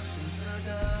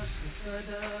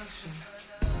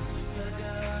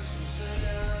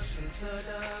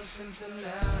 Seduction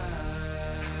tonight.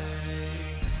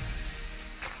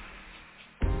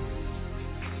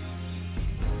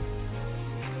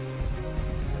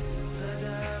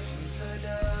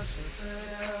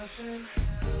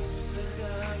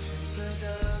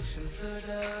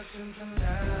 Seduction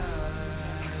tonight.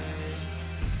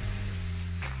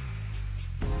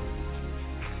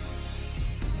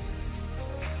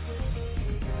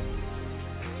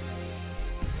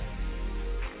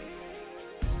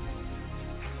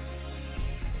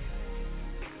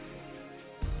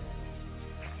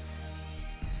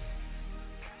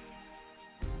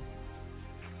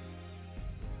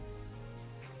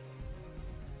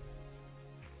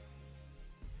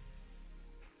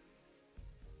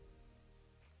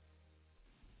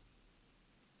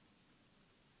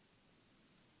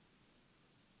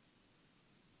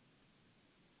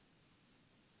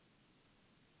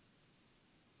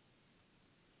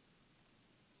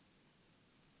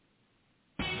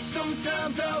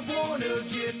 Sometimes I wanna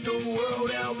get the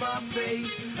world out my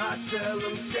face. I tell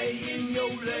them stay in your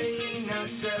lane. I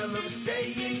tell them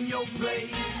stay in your place.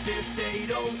 If they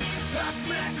don't, I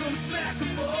smack them,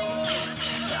 boy.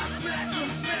 I smack them,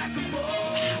 boy.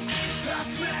 I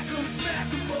smack them,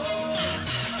 boy.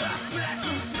 I smack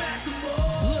them,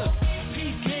 boy. Look,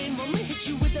 Pete game, I'ma hit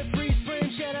you with that freeze frame.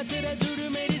 Shout out to that dude who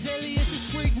made his alias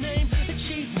his freak name. The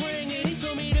chief rang and he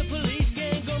told me the police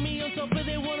gang got me on top of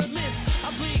they wanna live.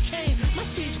 I bleed cane, my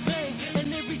speech bang,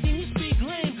 and everything you speak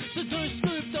lame. So don't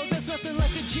Snoop Dogg, that's nothing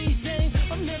like a G thing.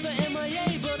 I'm never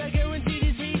MIA, but I guarantee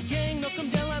this heat gang knock 'em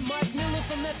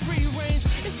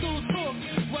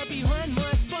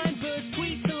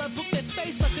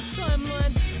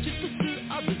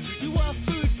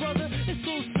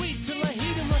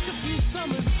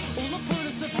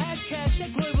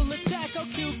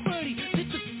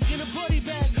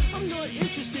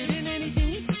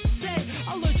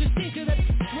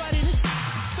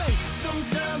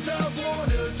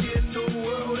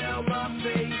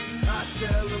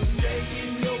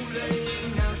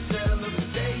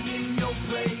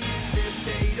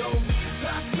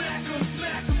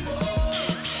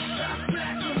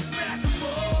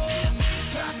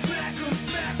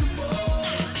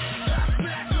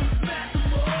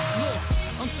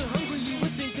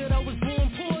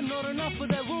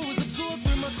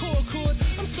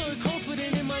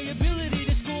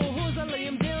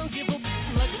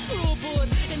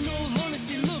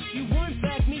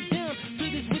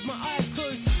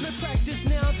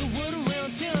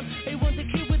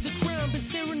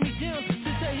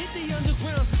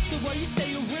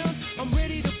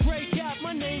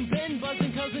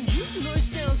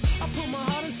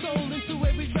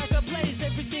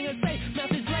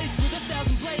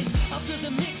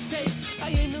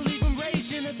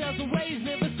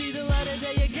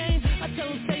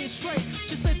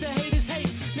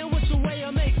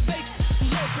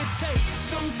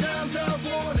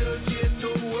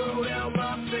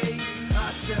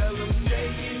them stay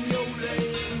in your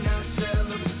lane. I tell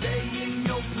them stay in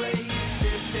your place.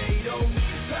 If they don't,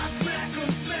 I smack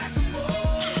them all.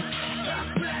 I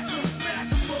smack them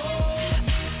all.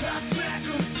 I smack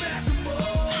them all. I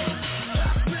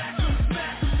smack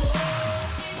them all.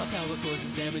 My power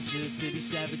causes damages to these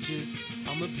savages.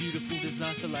 I'm a beautiful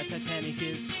disaster like Titanic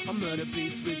is. I'm murder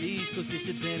beast with ease cause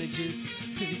disadvantages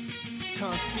to these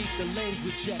can't speak the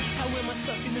language yet. How am I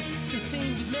stuck in this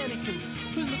scene with mannequins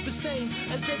who look the same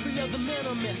as every other man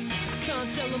I met? I can't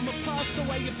tell them apart so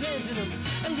I abandon them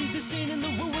and leave the scene in the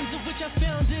ruins of which I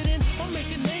found it in. I'll make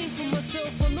a name for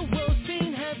myself on the world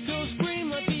scene. Have girls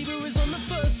scream like Bieber is on the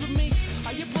verse with me.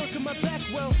 I have broken my back,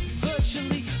 well,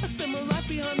 virtually. I spend my life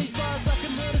behind these bars like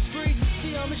a murder spree.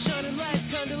 See, I'm a shining light,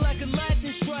 kinda like a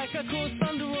lightning strike. I cause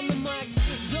thunder on the mic,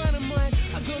 dynamite.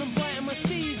 I got them biting my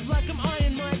steeds like I'm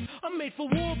Iron Mike. I'm made for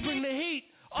war, bring the heat,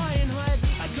 Ironhide.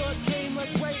 I got game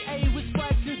like Ray A with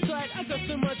spikes inside. I got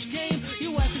so much game,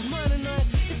 your wife is mine tonight.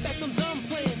 In fact, I'm done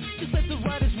playing, just let the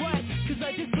writers write. Cause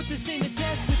I just put this in a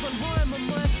test with one rhyme my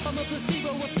mind. I'm a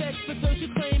placebo effect for those who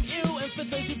claim ill. And for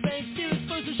those who bang still, it's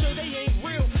supposed to show they ain't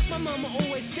real. My mama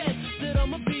always said that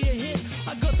I'ma be a hit.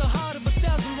 I got the heart of 1,000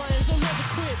 lions, I'll never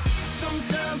quit.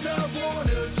 Sometimes I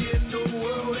wanna get the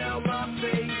world out my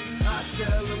face. I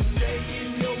tell them stay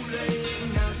in your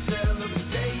lane. I tell them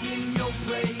stay in your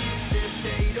place. If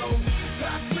they don't,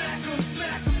 I smack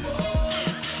them all.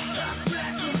 I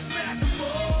smack them all. I smack them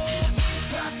all.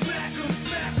 I smack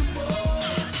them all.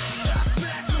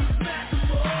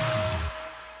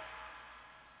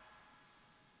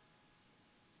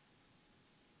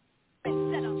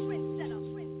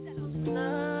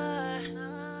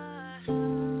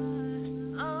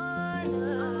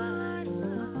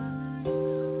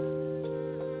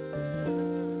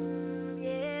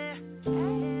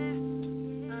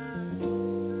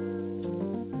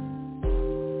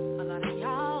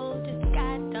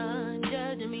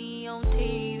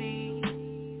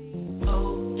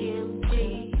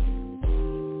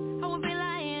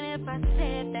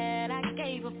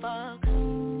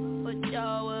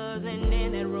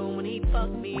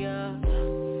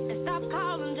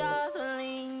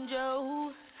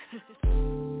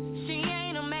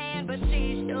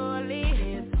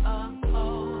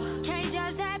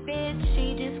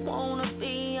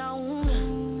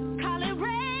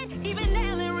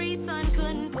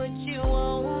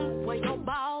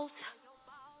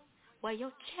 Where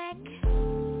your check?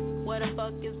 Where the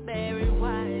fuck is Barry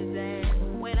Wise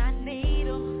at? When I need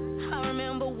him, I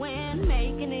remember when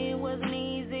making it wasn't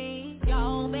easy.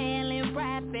 Y'all barely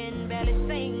rapping, barely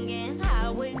singing. I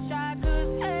wish I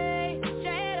could say,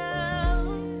 shut up.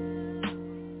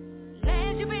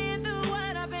 Let you been through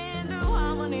what I've been through,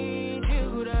 I'ma need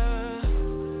you to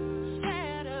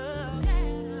shut up.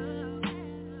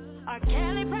 R.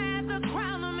 Kelly passed the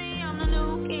crown on me, I'm the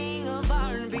new king of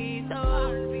R&B, so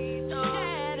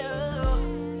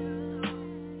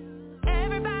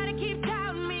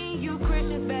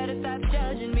better stop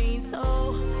judging me,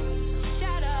 so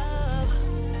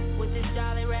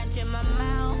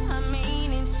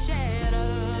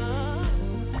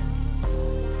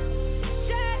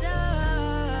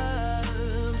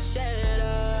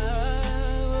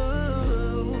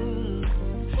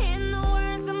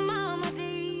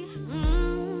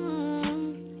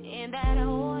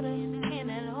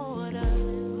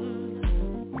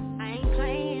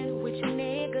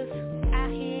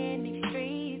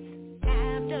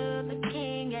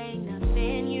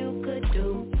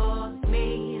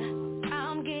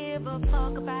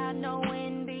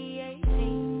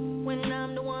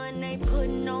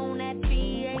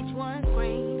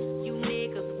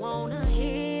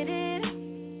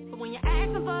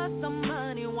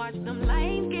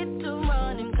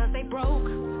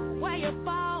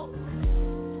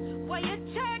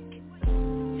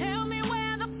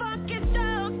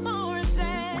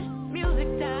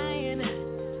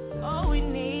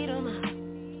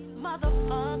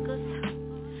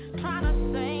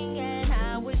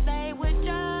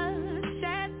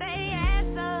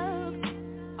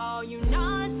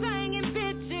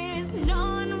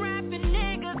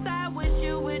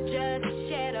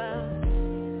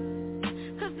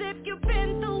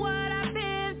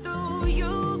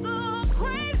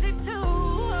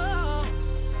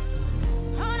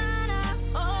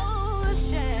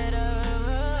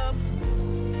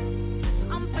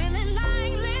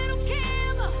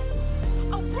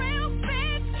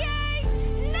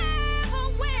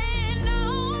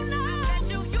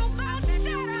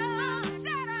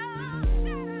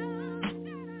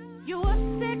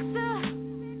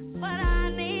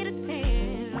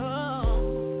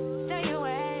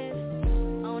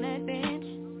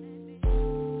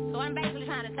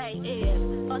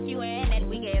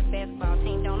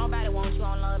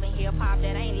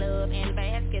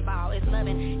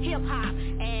loving hip-hop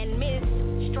and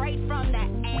Miss straight from the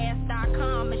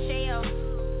ass.com. Michelle,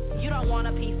 you don't want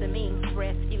a piece of me,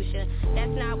 Respucia. That's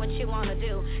not what you want to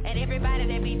do. And everybody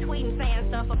that be tweeting saying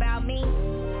stuff about me,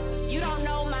 you don't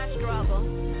know my struggle.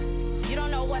 You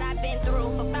don't know what I've been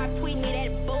through. So stop tweeting me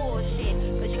that bullshit,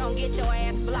 cause you gon' get your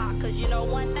ass blocked. Cause you know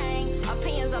one thing,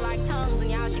 opinions are like tongues, and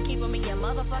y'all should keep them in your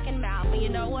motherfucking mouth. And you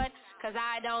know what? Cause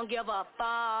I don't give a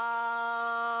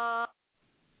fuck.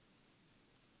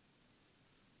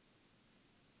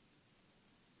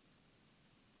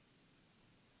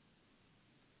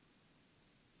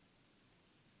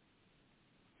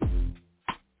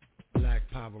 Black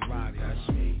Pavarotti, that's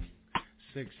me.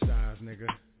 6 size, nigga.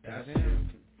 That's him.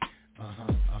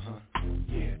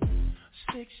 Yeah.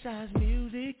 6 size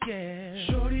music, yeah.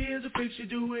 Shorty is a freak, she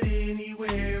do it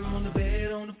anywhere. On the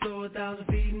bed, on the floor, 1,000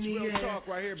 feet in the air. Talk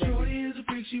right here, baby. Shorty is a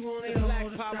freak, she want it all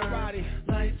the time.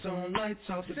 Lights on, lights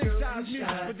off, the girl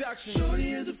inside.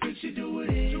 Shorty is a freak, she do it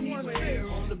anywhere.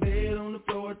 On the bed, on the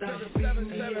floor, 1,000 feet in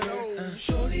the air.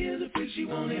 Shorty is a freak, she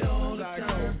want it all the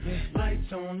time.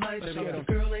 Lights on, lights off,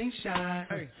 the girl ain't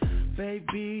shy.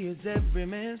 Baby, it's every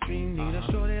man's dream. Need a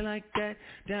shorty like that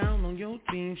down on your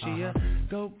team. She a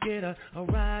go-getter, a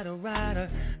rider.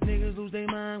 Niggas lose their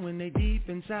mind when they deep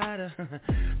inside her.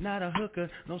 Not a hooker,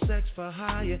 no sex for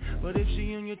hire. But if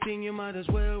she on your team, you might as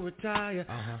well retire.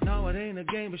 No, it ain't a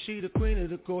game, but she the queen of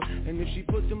the court. And if she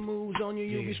put the moves on you,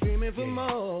 you'll be screaming for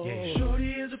more.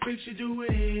 Shorty is a freak, she do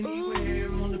it anywhere.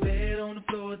 On the bed, on the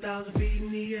floor, 1,000 feet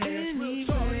in the air.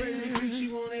 She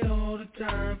want it all the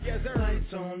time.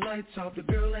 Lights on, lights off, the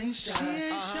girl ain't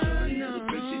shy. Shorty is a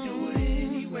freak, she do it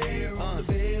anywhere. On the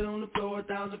bed, on the floor,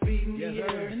 1,000 feet in the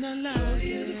air.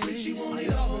 Shorty is a freak, she want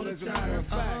it all the time.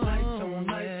 Lights on,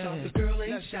 lights off, the girl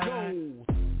ain't shy.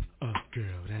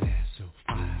 Girl, that ass so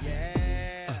fire.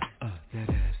 Yeah. That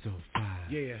ass so fire.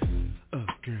 Yeah.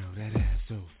 Girl, that ass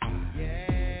so fire.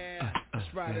 Yeah.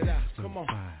 Let's ride it out. Come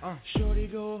on. Shorty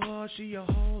go hard, she a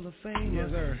Hall of Famer. Yes,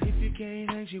 sir. If you can't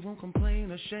hang, she won't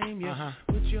complain or shame you.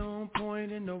 Put you on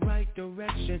point in the right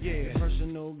direction. Yeah.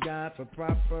 Personal guide for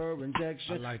proper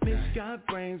injection. I like Miss that. got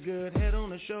brains, good head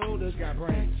on her shoulders. Got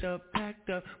brains. Packed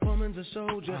up, woman's a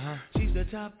soldier. She's the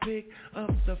top pick of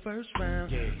the first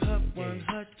round. Hut 1,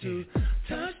 hut 2,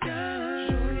 touchdown.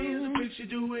 Shorty is a freak, she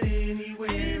do it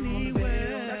anywhere.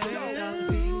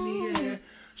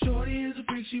 Shorty is a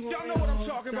freak, she want Y'all know what I'm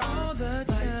talking about. All the lights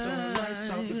on,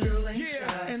 lights off, the girl ain't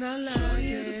shy. And I like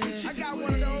Shorty is a it. freak, she I got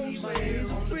one of those. anywhere.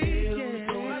 On the bed, on the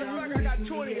floor, Matter of fact, I got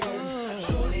 20 of them.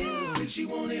 Shorty is a freak, she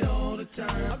want it all the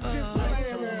time. I'm just Lights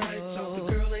saying, on, man. lights off, the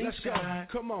girl ain't Let's go. shy.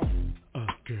 Come on.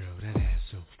 Girl, that ass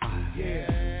so fire.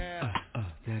 Yeah.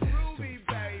 That ass so Ruby,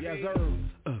 fire. baby. Yes, sir.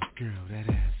 Girl, that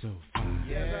ass so fire.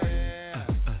 Yes, sir.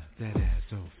 That ass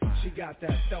so fire. She got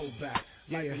that throwback.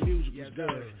 Like the music was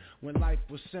good. When life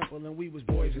was simple and we was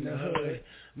boys in the hood.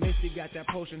 Missy got that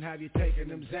potion, have you taking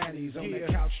them Xannies on the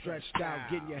couch stretched out,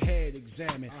 getting your head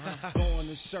examined. Going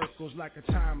in circles like a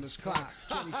timeless clock.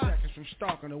 20 seconds from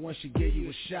stalking her when she give you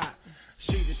a shot.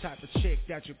 She the type of chick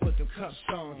that you put the cuffs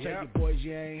on. Tell your boys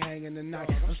you ain't hanging tonight,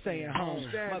 I'm staying home.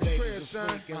 My baby's a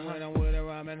freak and when I'm with her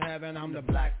I'm in heaven. I'm the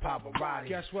Black Pavarotti.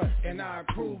 Guess what? And I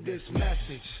approve this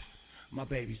message. My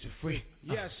baby's a freak.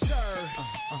 Yes, sir.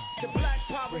 The Black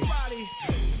Pavarotti.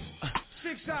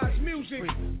 6 size music.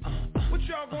 What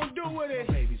y'all gonna do with it?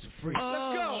 My baby's a freak.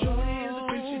 Let's go. Shorty is a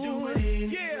freak, she do it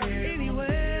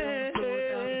anywhere.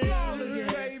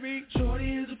 Flawless, baby. Shorty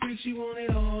is a freak, she want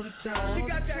it all the time. She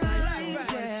got that clap back.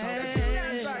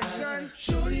 That's right, son.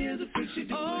 Shorty is a freak, she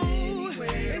do it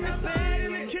anywhere. In the bed,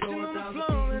 in the kitchen, on the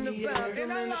floor, in the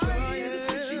bathroom, in the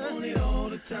light. She want it all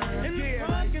the time. In the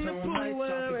park, in the pool,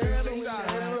 wherever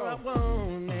I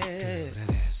want it. That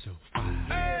ass so fire.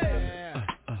 Hey.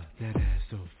 That ass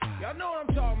so fire. Y'all know what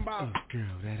I'm talking about.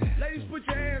 Girl, that ass Ladies, so put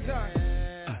your hands up.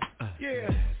 Yeah.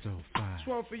 That ass so fire. This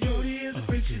one for you. Shorty is a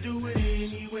freak, she do it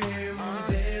anywhere. On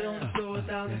the bed, on the floor,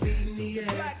 1,000 feet in the air.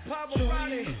 Black Shorty is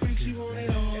Pavarotti. a freak, she want it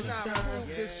all the And I time. approve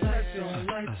this Lights message. on,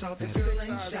 lights off, the girl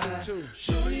ain't shy.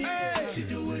 Shorty is a freak, she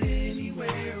do it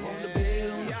anywhere. On the bed,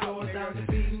 on the floor, 1,000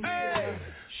 feet in the air.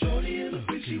 Shorty is a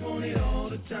freak, she want it all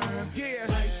the time. Yeah.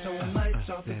 Lights on, lights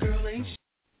off, the girl ain't shy.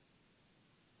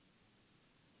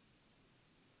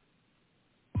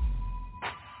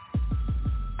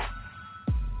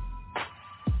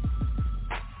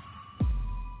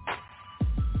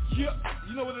 Yeah,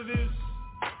 you know what it is.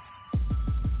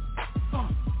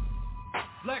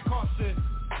 Black Heart said.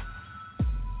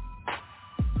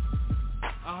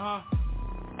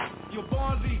 Yo,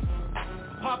 Bonzi,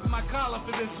 popping my collar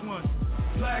for this one.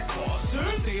 Black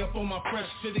Carson. Stay up on my fresh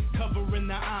fitted covering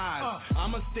the eyes.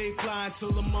 I'ma stay flying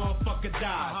till the motherfucker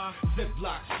dies.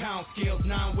 Ziplocs, pound scales,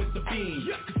 9 with the beam.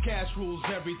 Cause cash rules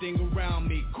everything around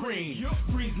me. Cream,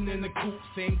 freezing in the coop,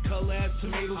 same color as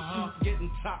tomato soup.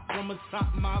 Getting top from a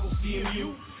top model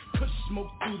CMU. Kush smoke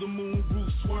through the moon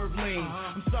roof, swerve lane.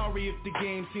 I'm sorry if the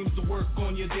game seems to work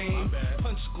on your dame.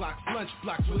 Punch clocks, lunch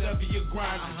blocks, whatever you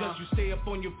grind. Suggest you stay up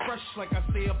on your fresh like I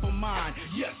stay up on mine.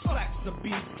 Yes, black's a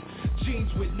beast. Jeans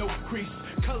with no crease,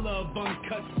 color of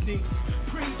uncut sneaks.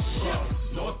 Preach. From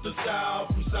north to south,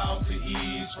 from south to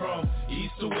east, from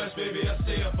east to west, baby, I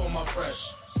stay up on my fresh.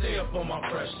 Stay up on my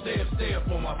fresh, stay up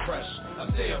on my fresh.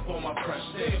 I stay up on my fresh,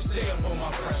 stay up on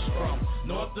my fresh. From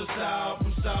north to south,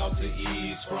 from south to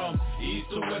east, from east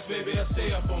to west, baby, I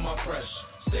stay up on my fresh.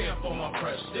 Stay up on my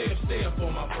fresh, stay up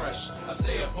on my fresh. I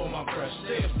stay up on my fresh,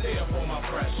 stay up on my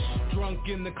fresh. Drunk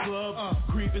in the club,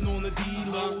 creeping on the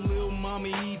D-Lo. Lil' mama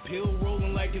E-pill,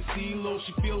 rolling like a CeeLo.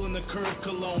 She feeling the curve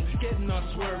cologne, getting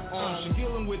her swerve on. She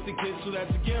dealing with the kids, so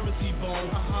that's a guarantee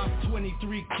bone.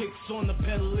 23 kicks on the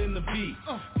pedal in the beat.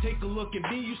 Take a look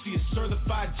at me, you see a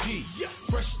certified G.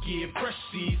 Fresh gear, fresh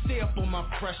seed, stay up on my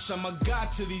fresh. I'm a god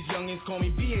to these youngins, call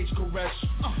me BH Koresh.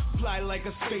 Fly like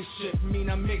a spaceship, mean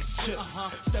I mix chips.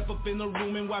 Step up in the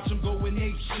room and watch them go and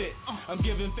hate shit. I'm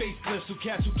giving facelifts to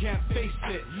cats who can't face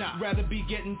it. Rather be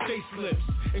getting facelifts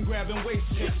and grabbing waist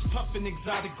hips. Puffing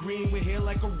exotic green with hair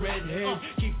like a redhead.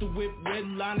 Keep the whip red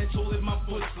line and hold it my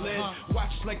foot sled.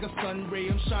 Watch like a sun ray,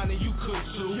 I'm shining, you could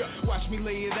too. Watch me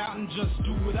lay it out and just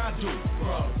do what I do.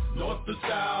 From north to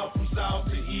south, from south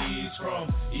to east,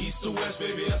 from east to west,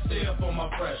 baby, I stay up on my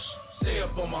fresh. Stay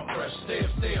up on my fresh,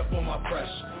 stay up on my fresh.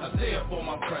 I stay up on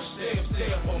my fresh,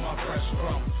 stay up on my fresh.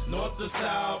 From north to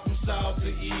south, from south to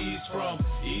east, from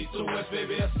east to west,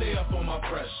 baby, I stay up on my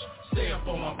fresh. Stay up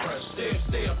on my fresh,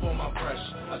 stay up on my fresh.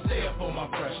 I stay up on my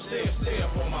fresh, stay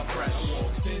up on my fresh. I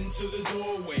walked into the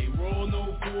doorway, raw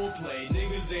no foreplay.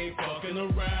 Niggas ain't fucking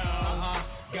around.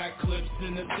 Got clips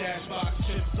in the stash box,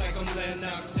 chips like I'm letting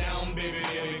knock down, baby,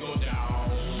 here we go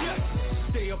down. Yes.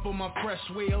 Stay up on my fresh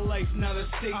way of life, not a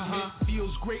statement.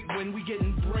 Feels great when we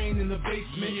getting brain in the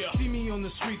basement. See me on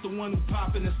the street, the one who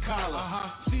popping his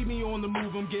collar. See me on the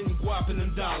move, I'm getting guap in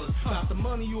them dollars. Not the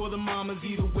money or the mamas,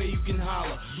 either way you can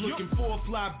holler. Looking for a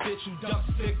fly bitch who duck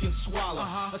sick and swallow.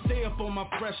 I stay up on my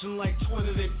fresh and like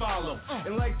Twitter they follow.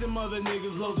 And like them other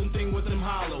niggas, loading thing with them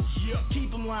hollows.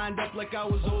 Keep them lined up like I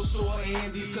was also a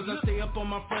Andy. Cause I stay up on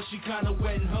my fresh, she kinda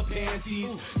wet in her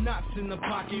panties. Knots in the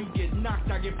pocket, you get knocked,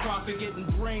 I get profit. Getting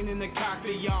brain in the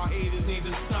cockpit, y'all haters need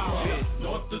to stop it.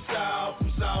 North to south,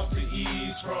 from south to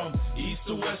east, from east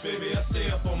to west, baby, I stay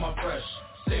up on my fresh.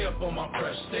 Stay up on my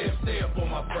fresh, stay up on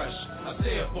my fresh. I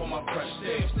stay up on my fresh,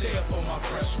 stay up on my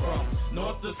fresh. From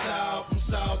north to south, from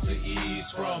south to east,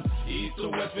 from east to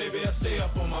west, baby, I stay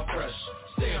up on my fresh.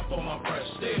 Stay up on my fresh,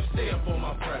 stay up on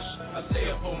my fresh. I stay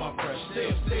up on my fresh,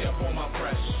 stay up on my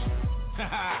fresh.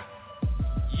 Haha,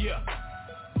 yeah,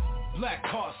 Black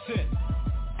Carson.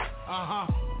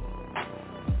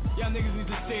 Y'all niggas need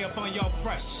to stay up on y'all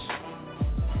fresh.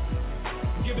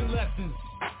 Giving lessons,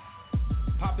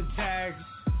 popping tags,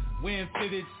 wearing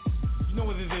fitteds. You know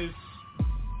what it is.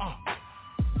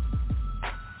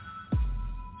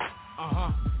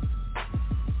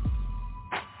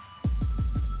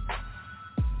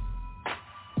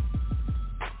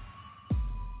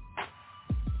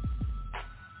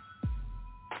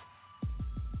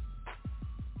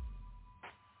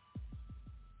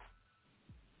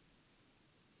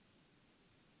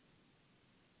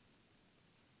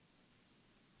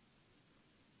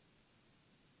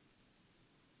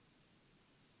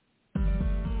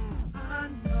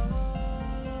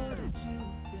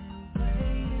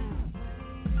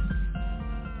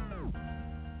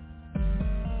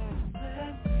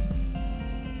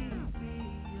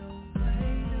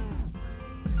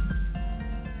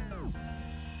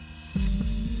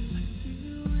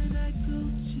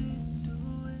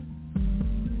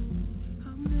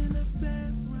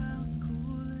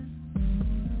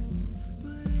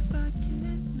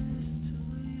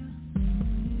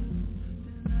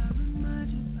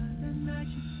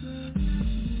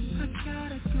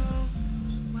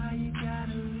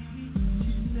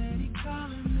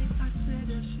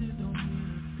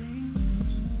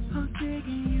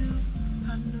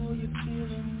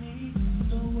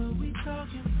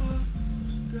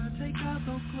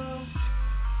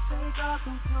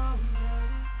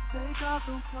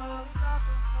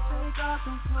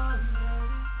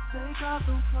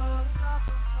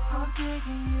 I'm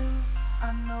digging you,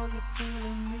 I know you're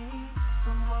feeling me.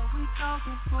 So what we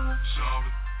talking for? Shout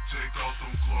it, take off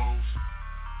them clothes.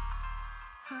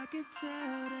 I can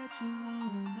tell that you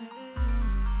want it.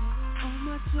 On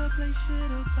my tour, play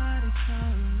shit about it,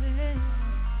 calling.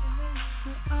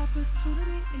 The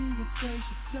opportunity in your face,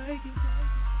 you take it.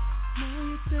 Know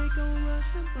you think I'm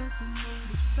rushing, but I'm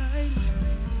motivated.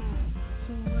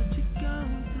 So what you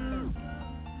gon' do?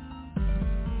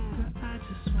 Girl, I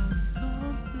just wanna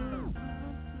come through.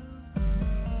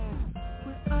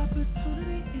 With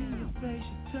opportunity in your face,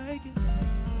 you take it.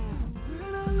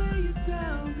 When I lay you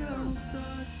down, girl, don't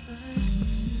start saying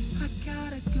I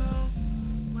gotta go,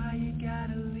 why you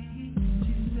gotta leave?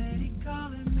 She said he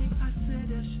calling me, I said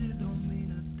that shit don't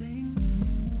mean a thing.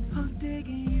 I'm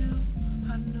digging you,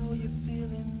 I know you're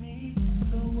feeling me.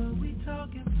 So what we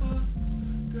talking for?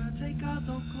 Girl, take off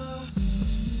them clothes.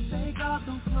 Take off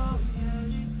them clothes,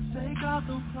 yeah. Take off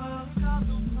them clothes.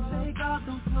 Take off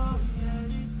them clothes,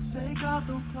 yeah. Take off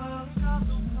them clothes.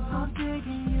 I'm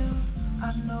digging you,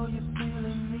 I know you're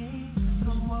feeling me.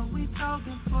 So what we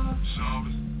talking for? Shout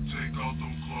it, take off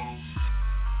them clothes.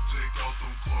 Take off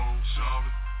them clothes. Shout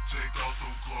it, take off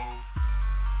them clothes.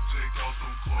 Take off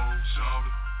them clothes. Shout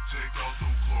it, take off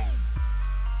them clothes.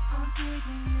 I'm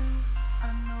digging you,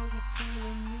 I know you're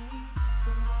feeling me.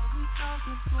 So what we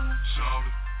talking for? Shout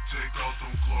it, take off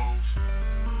them clothes.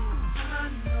 I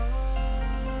know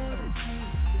you've been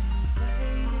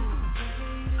waiting.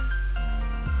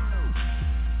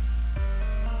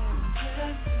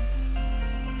 Let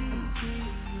me be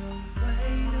your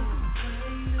waiter.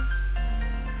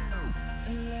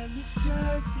 And let me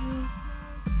serve you.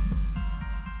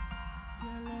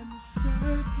 Yeah, let me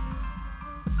serve you.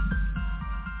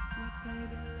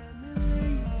 Baby, let me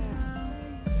lay you down.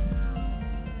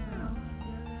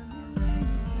 Yeah, let me lay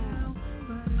you down.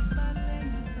 But if I lay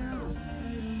you down,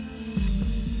 say to me,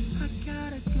 I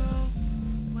gotta go,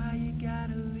 why you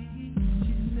gotta leave?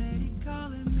 She said he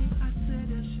calling me, I said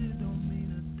that shit don't mean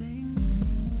a thing.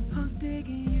 I'm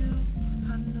digging you,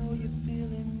 I know you're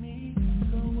feeling me.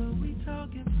 So what we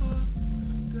talking for?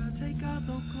 Girl, take off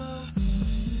them clothes.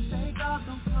 Take off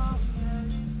them clothes, yeah.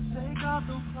 Take off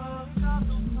them clothes.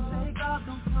 Take off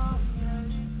them clothes, yeah.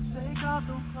 Take off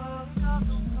them clothes.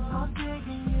 I'm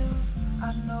digging you,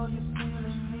 I know you're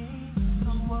feeling me.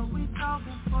 So what we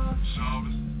talking for? Shout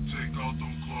it, take off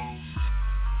them clothes.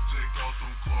 Take off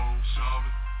them clothes. Shout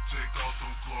it, take off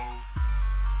them clothes.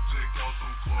 Take off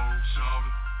them clothes. Shout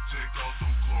it, take off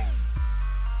them clothes.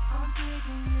 I'm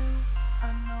digging you,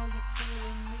 I know you're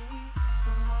feeling me.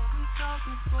 So what we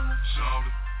talking for? Shout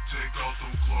it, take off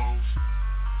them clothes.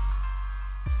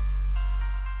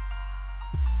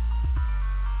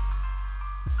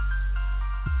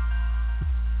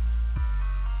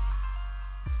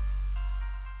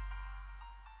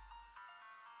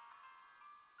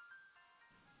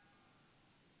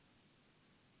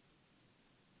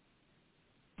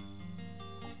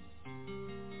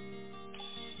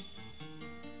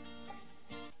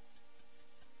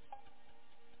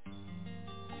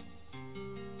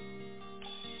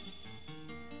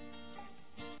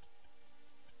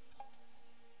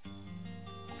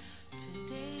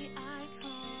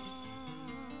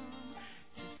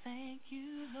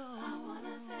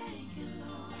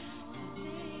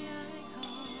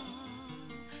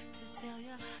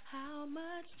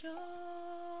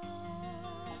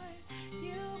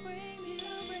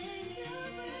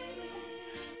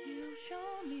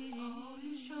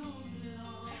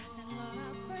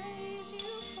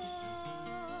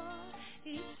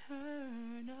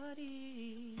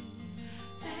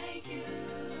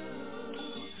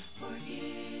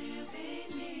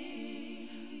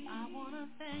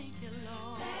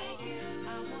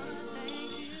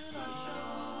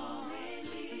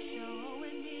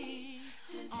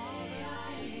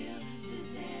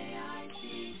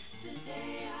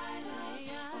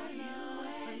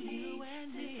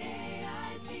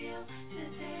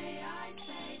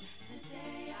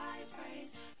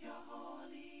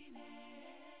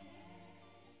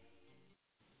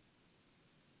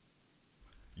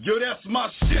 Yo, that's my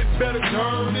shit, better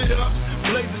turn it up.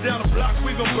 Blazing down the block,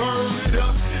 we gon' burn it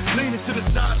up. Leaning to the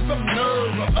side, some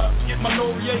nerve up. Get my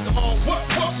Noriega on, what?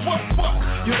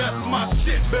 Yo, that's my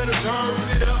shit, better turn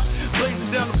it up.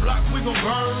 Blazing down the block, we gon'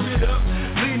 burn it up.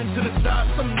 Leaning to the side,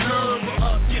 some nerve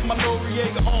up. Get my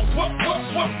Noriega on, what?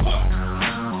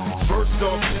 First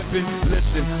off,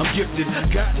 listen, I'm gifted.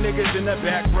 Got niggas in the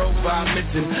back row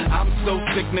vomiting. I'm so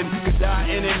sickening, could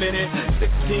die in a minute.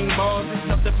 16 balls is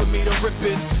nothing for me to rip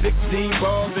it. 16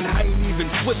 balls and I ain't even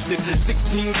twisted.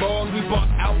 16 balls, we bought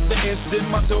out the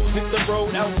instant. My toes hit the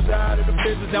road outside of the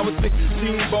business. Now it's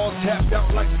 16 balls tapped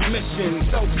out like submission.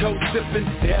 So cold sipping,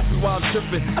 they asked me why I'm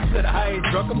tripping. I said I ain't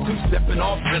drunk, I'm two-stepping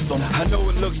off rhythm. I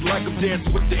know it looks like I'm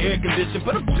dancing with the air condition,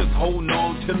 but I'm just holding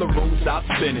on till the road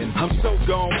stops spinning. I'm so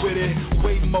gone with it.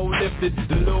 way more lifted.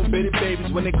 The little bitty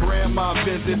babies when their grandma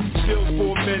visits. Chill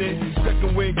for a minute,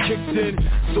 second wave kicked in,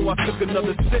 so I took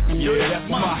another sip. Yeah, that's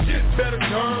my shit. Better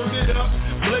turn it up.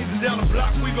 Blazing down the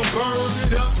block, we gon' burn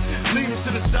it up. Leaning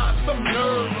to the side, some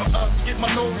nerve for us. Get my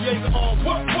Noriega on.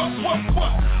 What?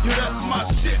 Yeah, that's my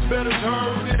shit. Better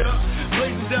turn it up.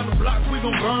 Blazing down the block, we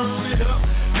gon' burn it up.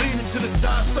 Leaning to the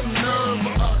side, some nerve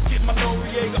for us. Get my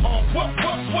Noriega on. What?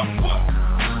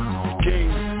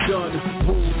 Game done,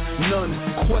 rules none,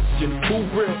 question, who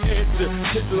real answer,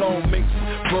 shit long makes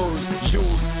birds,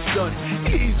 use, son,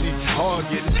 easy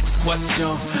target, next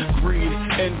question, greed,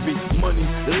 envy, money,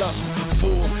 lust,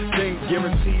 full, things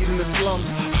guaranteed in the slums,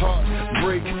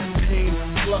 heartbreak, pain,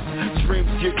 plus, dreams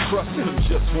get crushed and I'm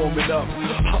just warming up,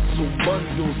 hustle,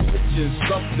 bundles, bitches,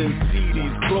 something,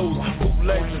 CDs, clothes,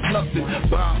 bootlegs is nothing,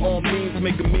 by all means,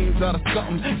 make a means out of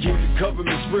something, yeah, the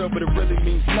government's real, but it really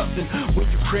means nothing, when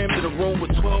you crammed in a room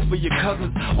with 12 of your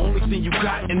cousins, only thing you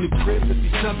got in the crib is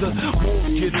each other,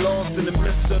 won't get lost in the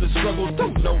midst of the struggle,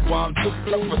 don't know why I'm just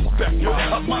no respect,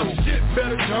 my shit,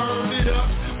 better turn it up,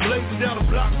 blazing down the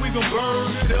block, we gon'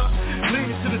 burn it up,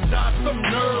 leaning to the side, some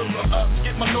nerve for us,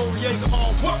 get my Noriega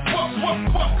on, what,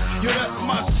 yeah, that's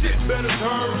my shit, better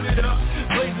turn it up,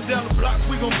 blazing down the block,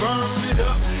 we gon' burn it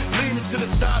up, leaning to the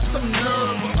side, some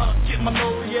nerve for us, get my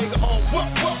Noriega on,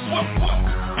 what?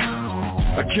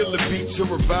 I kill a beat to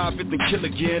revive it, then kill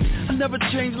again. I never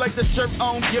change like the chirp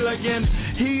on Gilligan.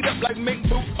 Heat up like make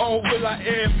boots on Will I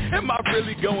Am I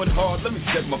really going hard? Let me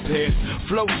check my pants.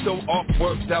 Flow so off,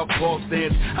 worked out, ball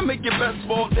stance. I make your best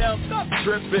fall down, stop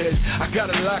tripping. I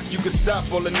got a lock, you can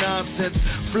stop all the nonsense.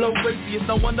 Flow racy, it's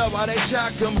no wonder why they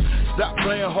shock them. Stop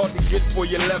playing hard to get for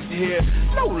your left here.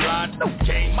 No line, no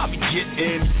game, I be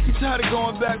getting. You tired of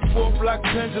going back and forth like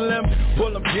pendulum?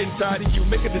 Well, I'm getting tired of you,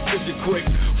 make a decision quick.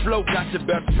 Flow got your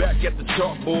back at the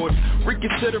chalkboard,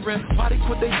 reconsidering why they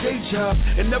quit their day job.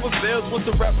 It never fails once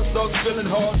the rapper starts feeling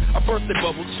hard. I burst their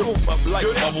bubble, show them up like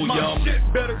bubble yum. Shit,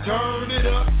 better turn it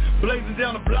up. Blazing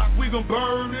down the block, we gon'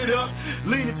 burn it up.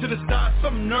 Leaning to the side,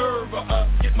 some nerve for us.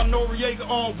 Get my Noriega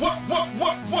on. What?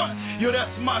 Yo,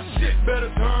 that's my shit, better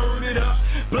turn it up.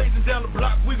 Blazing down the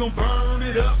block, we gon' burn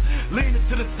it up. Leaning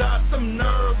to the side, some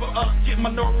nerve for us. Get my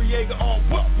Noriega on.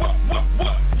 What?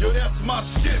 Yo, that's my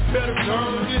shit, better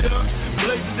turn it up.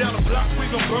 Blazing down the block, we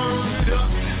gon' burn it up.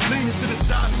 Leaning to the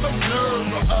side, some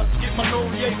nerve for us. Get my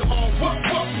Noriega on. What?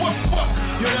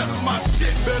 Yo, that's my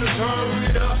shit, better turn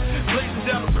it up. Blazing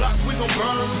down the block, we gon'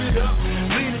 burn it up.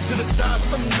 Leaning to the side,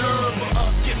 some nerve for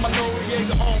us. Get my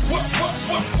Noriega on. What?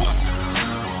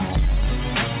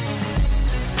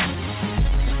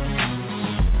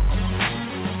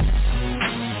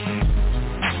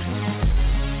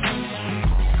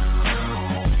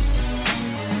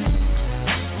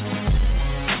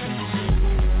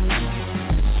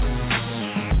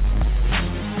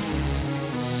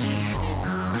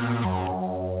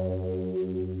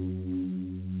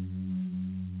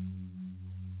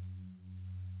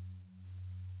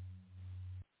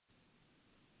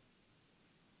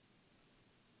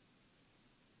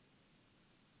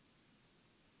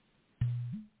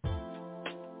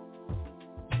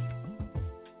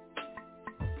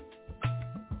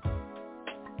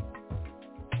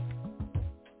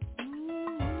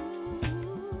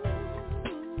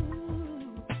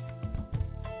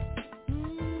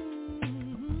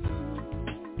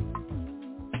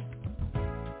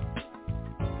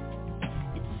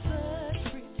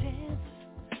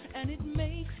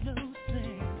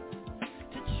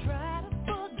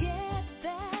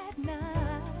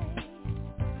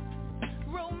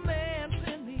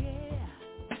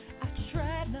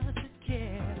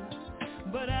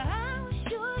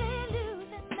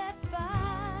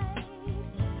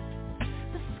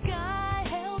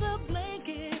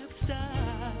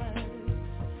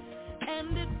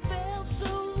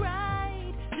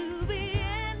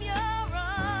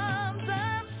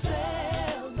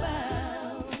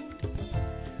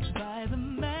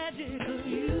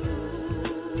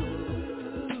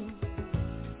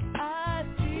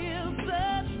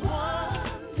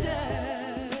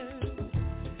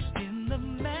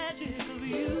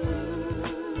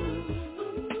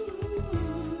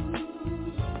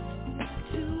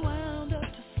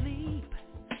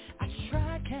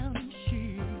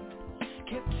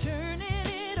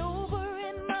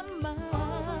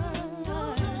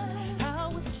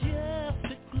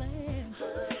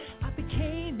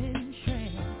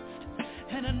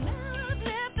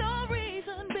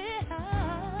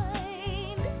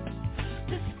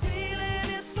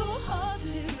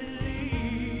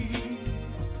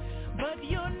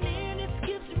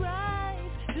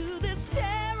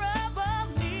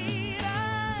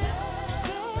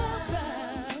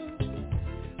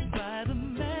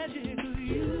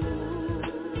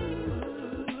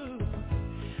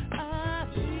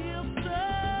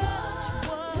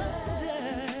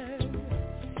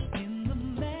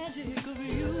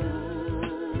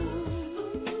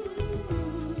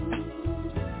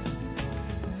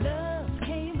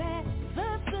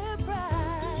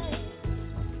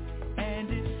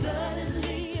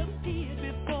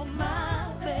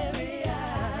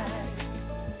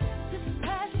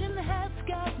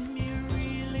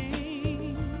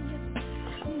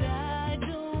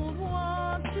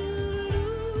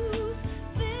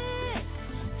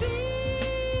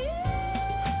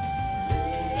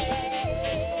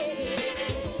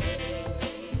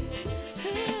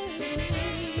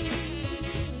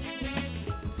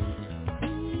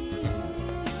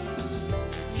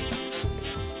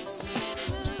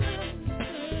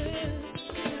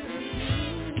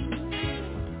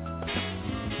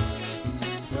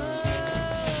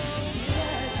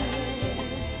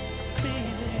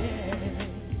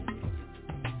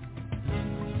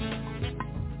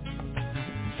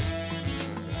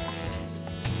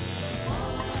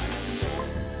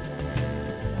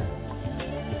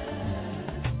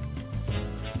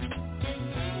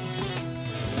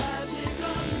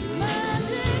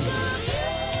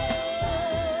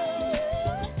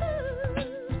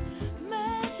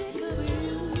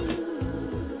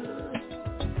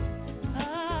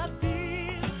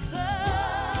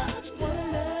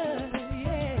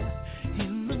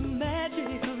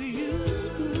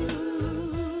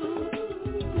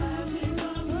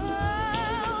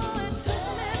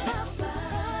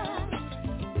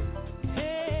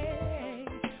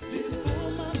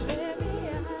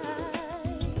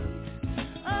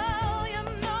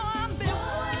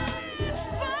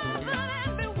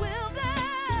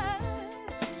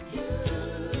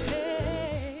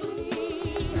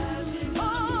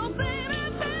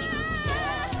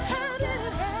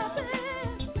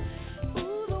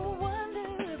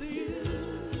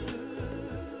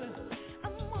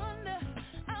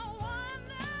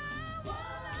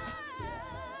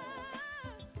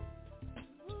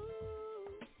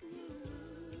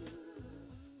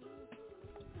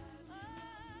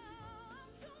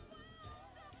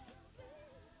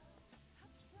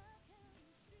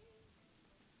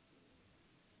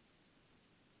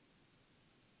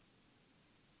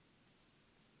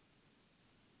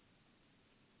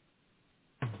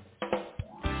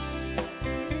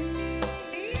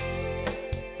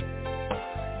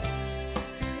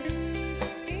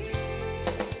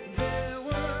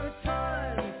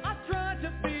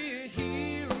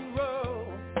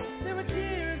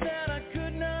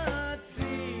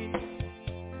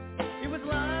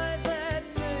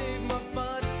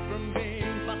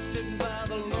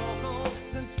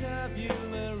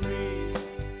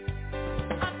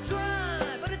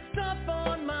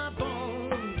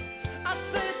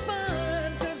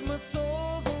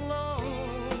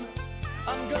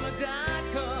 gonna die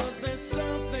 'cause there's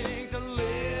something to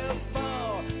live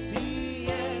for.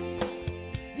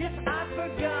 Yes, I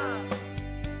forgot.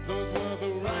 Those were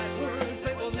the right words,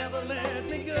 they will never let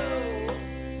me go.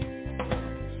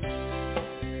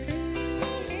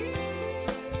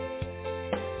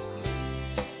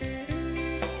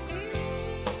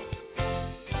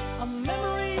 A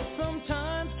memory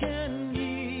sometimes can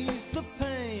ease the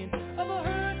pain of a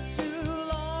hurt too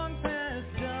long past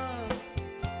done.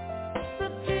 The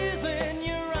tears in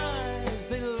your eyes,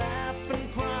 they laugh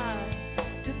and cry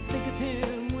to think of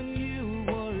him when you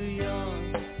were young.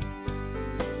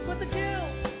 But the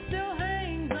guilt still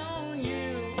hangs on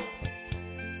you,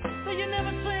 so you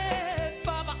never said,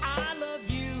 Baba, I love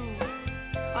you.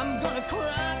 I'm gonna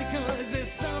cry because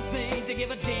there's something to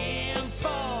give a damn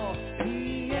for.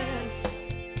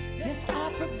 Yes, I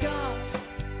forgot.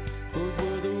 Those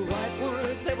were the right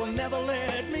words, they will never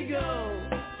let me go.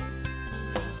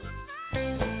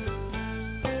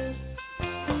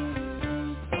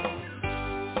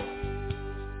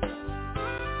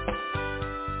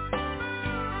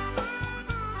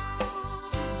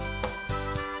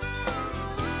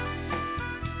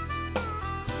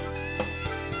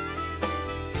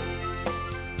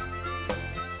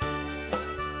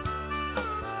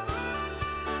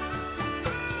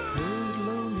 Those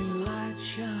lonely lights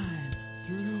shine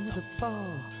through the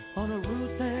fall on a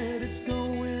route that is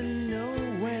going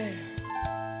nowhere.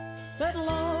 That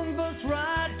long bus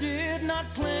ride did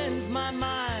not cleanse my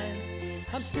mind.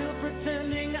 I'm still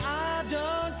pretending I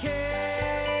don't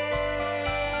care.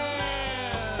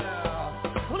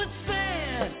 Well, it's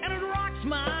sad and it rocks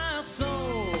my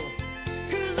soul,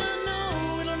 'cause I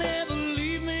know it'll never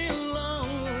leave me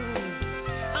alone.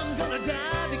 I'm gonna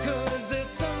die because there's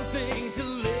something to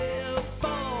live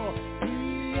for.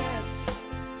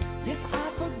 Yes,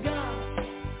 I forgot.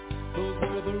 Those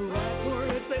were the right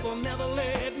words, they will never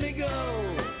let me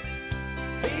go.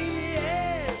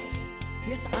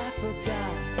 Yes, I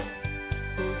forgot.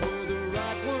 Those were the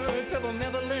right words, they will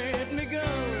never let me go.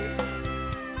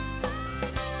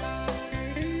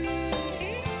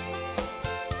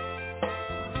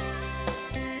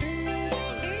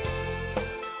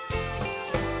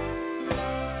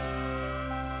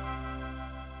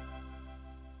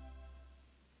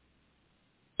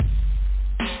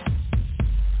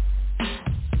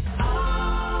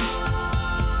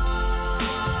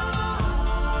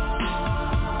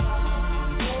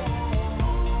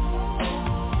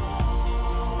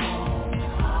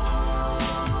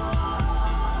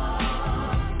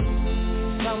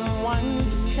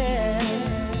 Someone to care,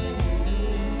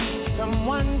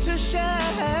 someone to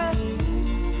share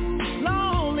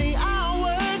lonely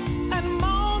hours and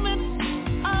moments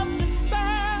of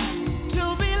despair. To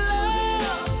be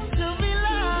loved,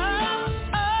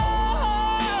 oh,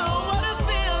 what a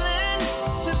feeling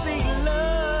to be loved.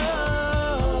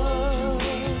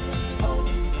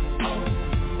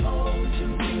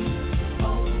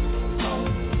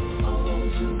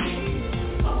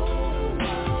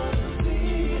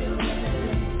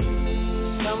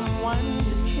 Someone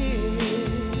to kiss,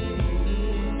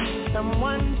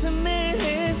 someone to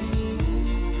miss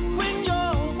when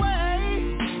you're away.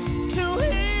 To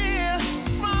hear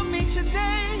from me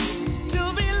today, to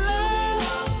be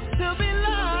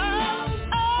loved,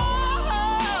 oh,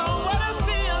 what a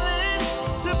feeling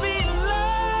to be loved.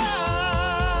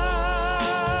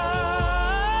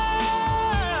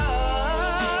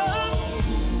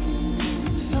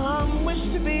 Some wish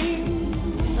to be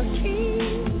a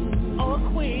king or a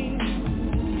queen.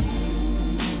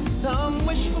 Some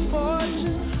wish for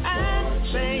fortune and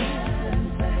fame,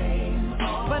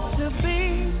 but to be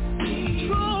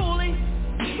truly,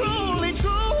 truly,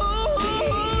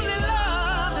 truly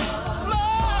loved is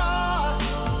more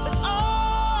than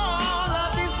all of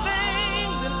these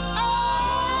things.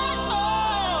 And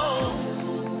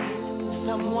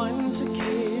someone to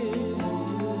kiss,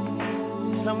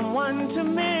 someone to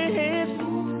miss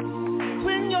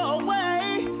when you're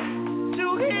away. To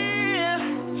hear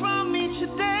from me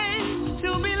today, to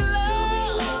be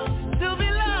loved,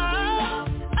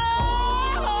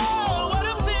 oh, what a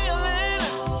feeling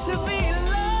to be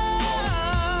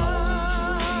loved,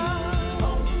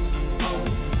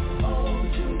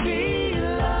 to be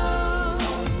loved,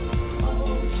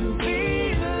 to be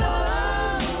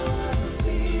loved,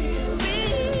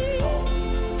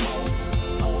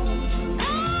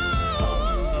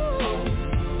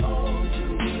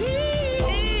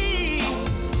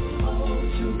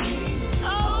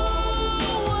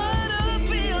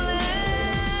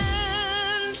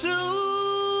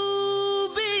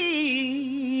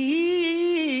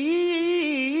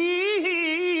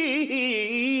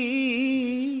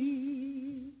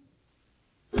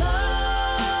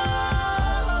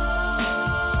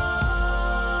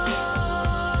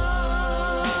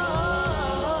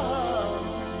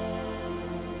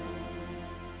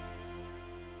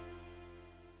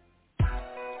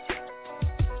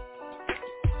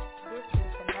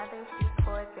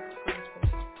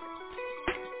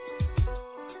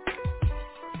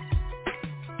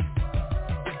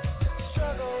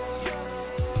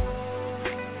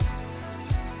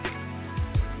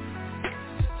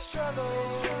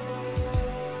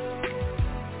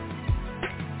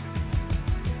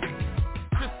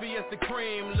 Crispy as the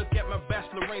cream, look at my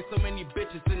bachelor ring. So many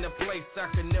bitches in the place I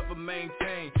can never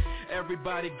maintain.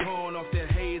 Everybody gone off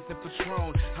that haze and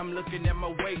Patron. I'm looking at my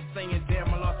waist saying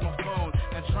damn I lost my phone.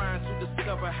 And trying to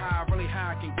discover how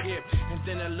high I can get. And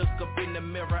then I look up in the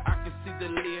mirror, I can see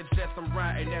the lid jets I'm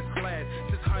riding, that's class.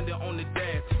 600 on the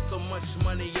dash, so much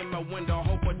money in my window,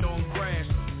 hope I don't crash.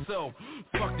 So,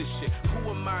 fuck this shit, who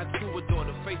am I to adore?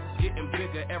 The face is getting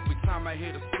bigger every time I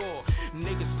hit a score.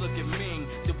 Niggas looking mean,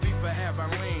 the beef I have I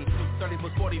lean. 30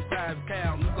 for 45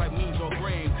 cal, look like Mean Joe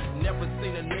Green. Never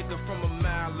seen a nigga from a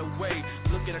mile away.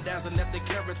 Looking at dazzling at the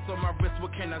carrots on my wrist,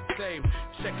 what can I say?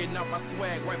 Checking out my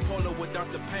swag, white polo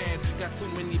without the pants. Got too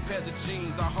many pairs of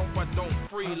jeans, I hope I don't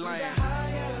freelance.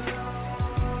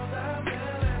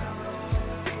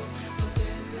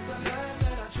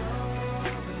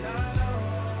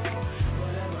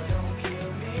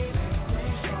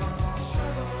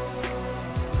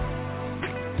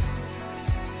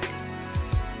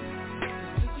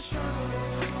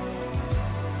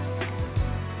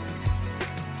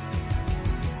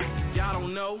 Y'all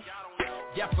don't know?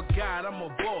 Y'all forgot I'm a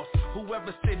boss.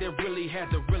 Whoever said it really had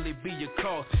to really be your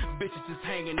cause. Bitches just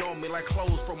hanging on me like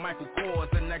clothes from Michael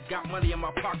Kors. And I got money in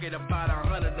my pocket, about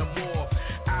 100 or more.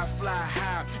 I fly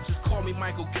high, just call me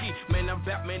Michael Key. Man, I'm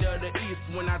Batman of the East.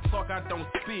 When I talk, I don't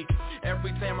speak.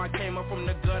 Every time I came up from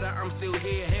the gutter, I'm still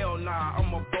here. Hell nah,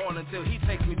 I'm a ball until he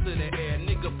takes me to the air.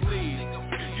 Nigga, please.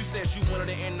 You said you wanted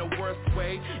it in the worst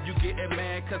way. You getting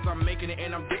mad cause I'm making it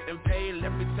and I'm getting paid.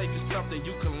 Let me tell you something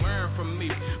you can learn from me.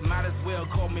 Might as well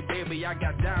call me baby, I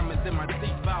got diamonds in my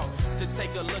teeth out. To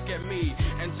take a look at me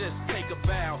and just take a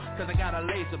bow. Cause I got a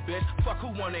laser, bitch. Fuck who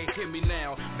wanna hit me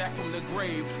now. Back from the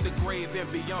grave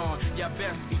and beyond. Y'all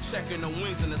best be checking the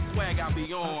wings and the swag I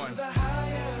be on.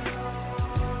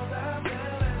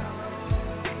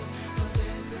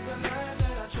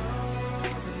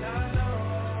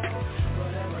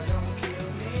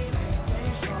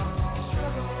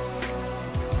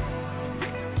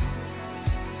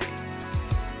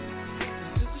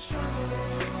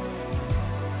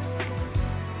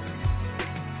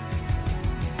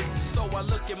 I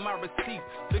look at my receipt,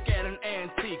 look at an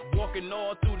antique. Walking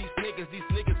all through these niggas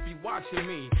be watching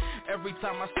me. Every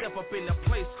time I step up in the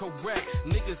place, correct.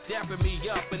 Niggas dapping me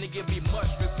up and they give me much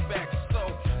respect. So,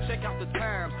 check out the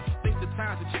times, think the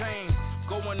times have changed.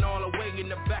 Going all the way in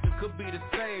the back, it could be the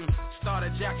same.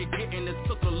 Started jacket getting this,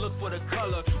 took a look for the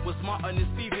color. Was Martin and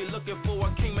Stevie looking for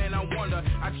a king, man, I wonder.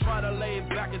 I try to lay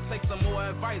back and take some more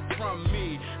advice from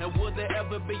me. And will there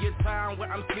ever be a time where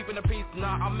I'm sleeping in peace?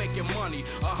 Nah, I'm making money,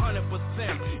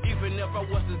 100%. Even if I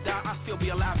was to die, I'd still be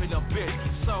alive in a bit.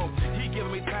 So, he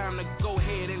giving me time to go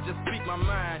ahead and just speak my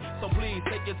mind. So please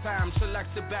take your time,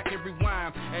 chillax, sit back and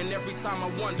rewind. And every time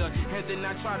I wonder, and then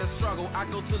I try to struggle, I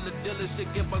go to the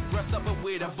dealership, get my dressed up and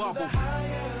with a bubble.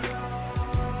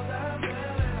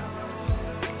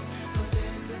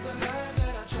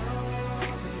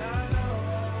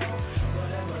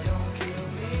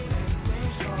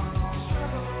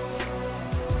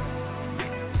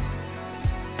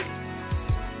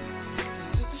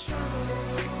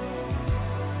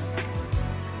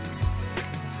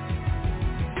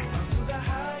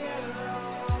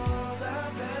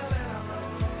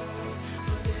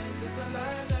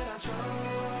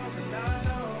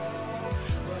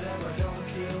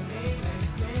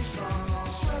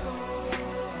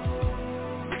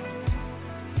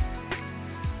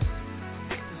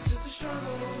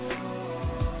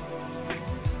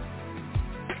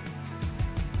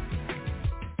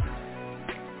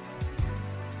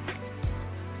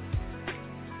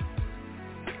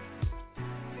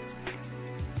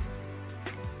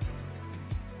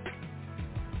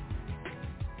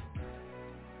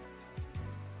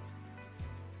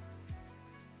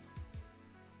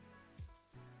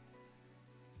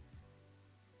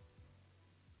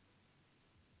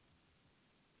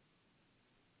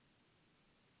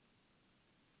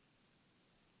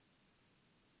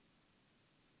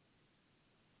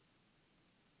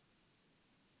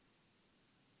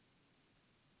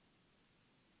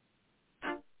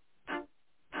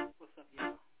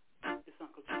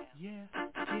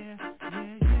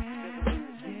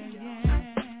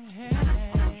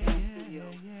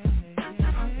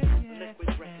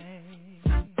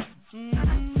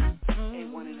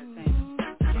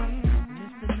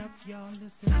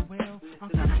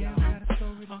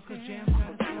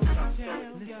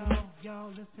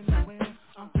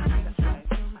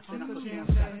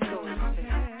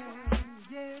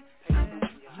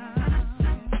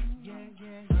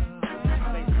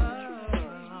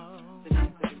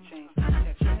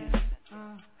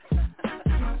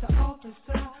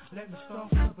 Let me start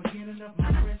from the beginning of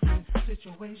my present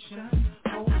situation.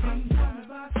 Whole thing caught me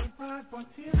by surprise, brought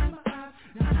tears in my eyes.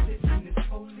 Now I'm sitting in this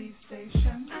police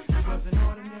station. It was an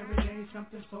ordinary day,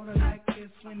 something sorta like this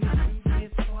when the truth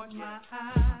hits on my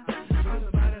eyes. Was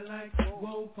about it like,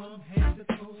 whoa, from head to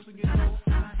toe, so you know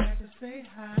I had to say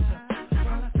hi.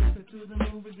 While I took her to the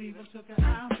movies, even took her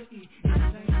out to eat.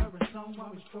 Even sang her a song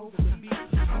while we strove to the beat.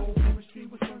 Whole chemistry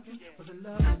was working, was the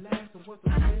love that lasted, was the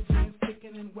red jeans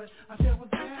sticking and wet. I said, was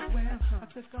that well? I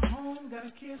took her home, got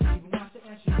a kiss, even watched her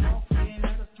as she walked in.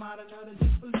 As a smile, another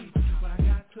disbelief. When I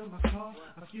got to my car,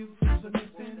 a few things were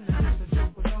missing, and the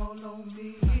joke was all on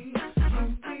me.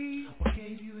 What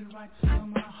gave you the right to steal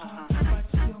my heart, right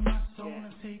to steal my soul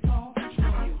and take all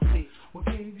control? What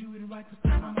gave you the right to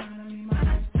steal my mind and leave my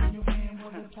life in your hand?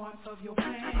 Was it part of your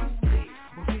plan?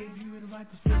 What gave you the right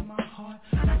to steal my heart,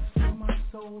 right to steal my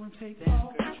soul and take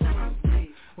all control?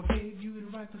 What gave you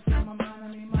the right to steal my mind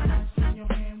and leave my life in your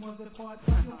hand? Was it part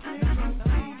of your plan?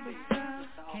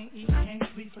 Can't eat, can't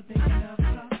sleep for thinking of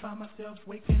her. Find myself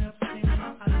waking up saying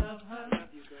I love her.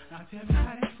 Now tell me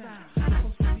how that sounds.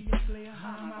 Supposed to be a player,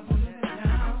 how am I gonna let it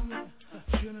down?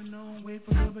 Should've known way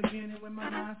from the beginning when my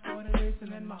mind started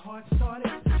racing and my heart started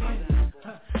spinning.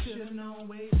 Should've known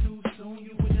way too soon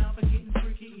you were down for getting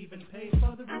freaky, even paid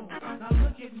for the room. Now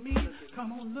look at me,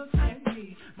 come on look at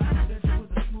me. My said you was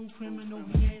a smooth criminal,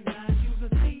 he ain't lying, you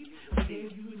was a thief. I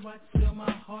gave you the right to steal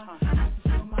my heart, right to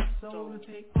steal my soul and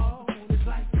take all. It's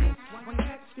like this, when you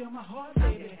had to steal my heart,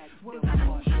 baby. What a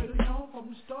fool, should've known from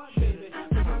the start, baby.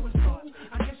 The way was cool,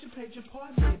 I guess you played your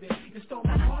part, baby. You stole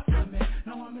my heart from me,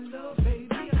 now I'm in love, baby.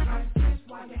 It's like this,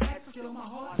 why you had to steal my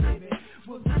heart, baby.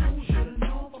 Was a fool, should've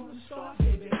known from the start,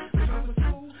 baby. The way was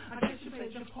cool, I guess you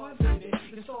played your part, baby.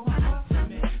 You stole my heart from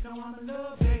me, now I'm in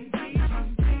love, baby.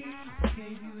 What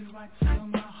gave you the right to steal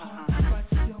my heart, right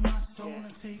to steal my soul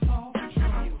and take all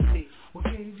control? What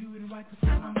gave you the right to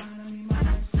steal my mind and leave my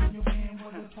life in your hand?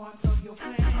 Was it part of your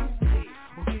plan?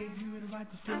 What gave you the right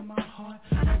to steal my heart,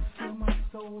 right to steal my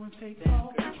soul and take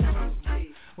all control?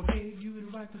 What gave you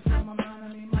the right to steal my mind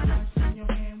and leave my life in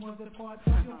your hand? Was it part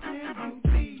of your plan?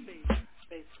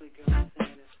 Basically, girl, I'm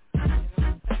saying this.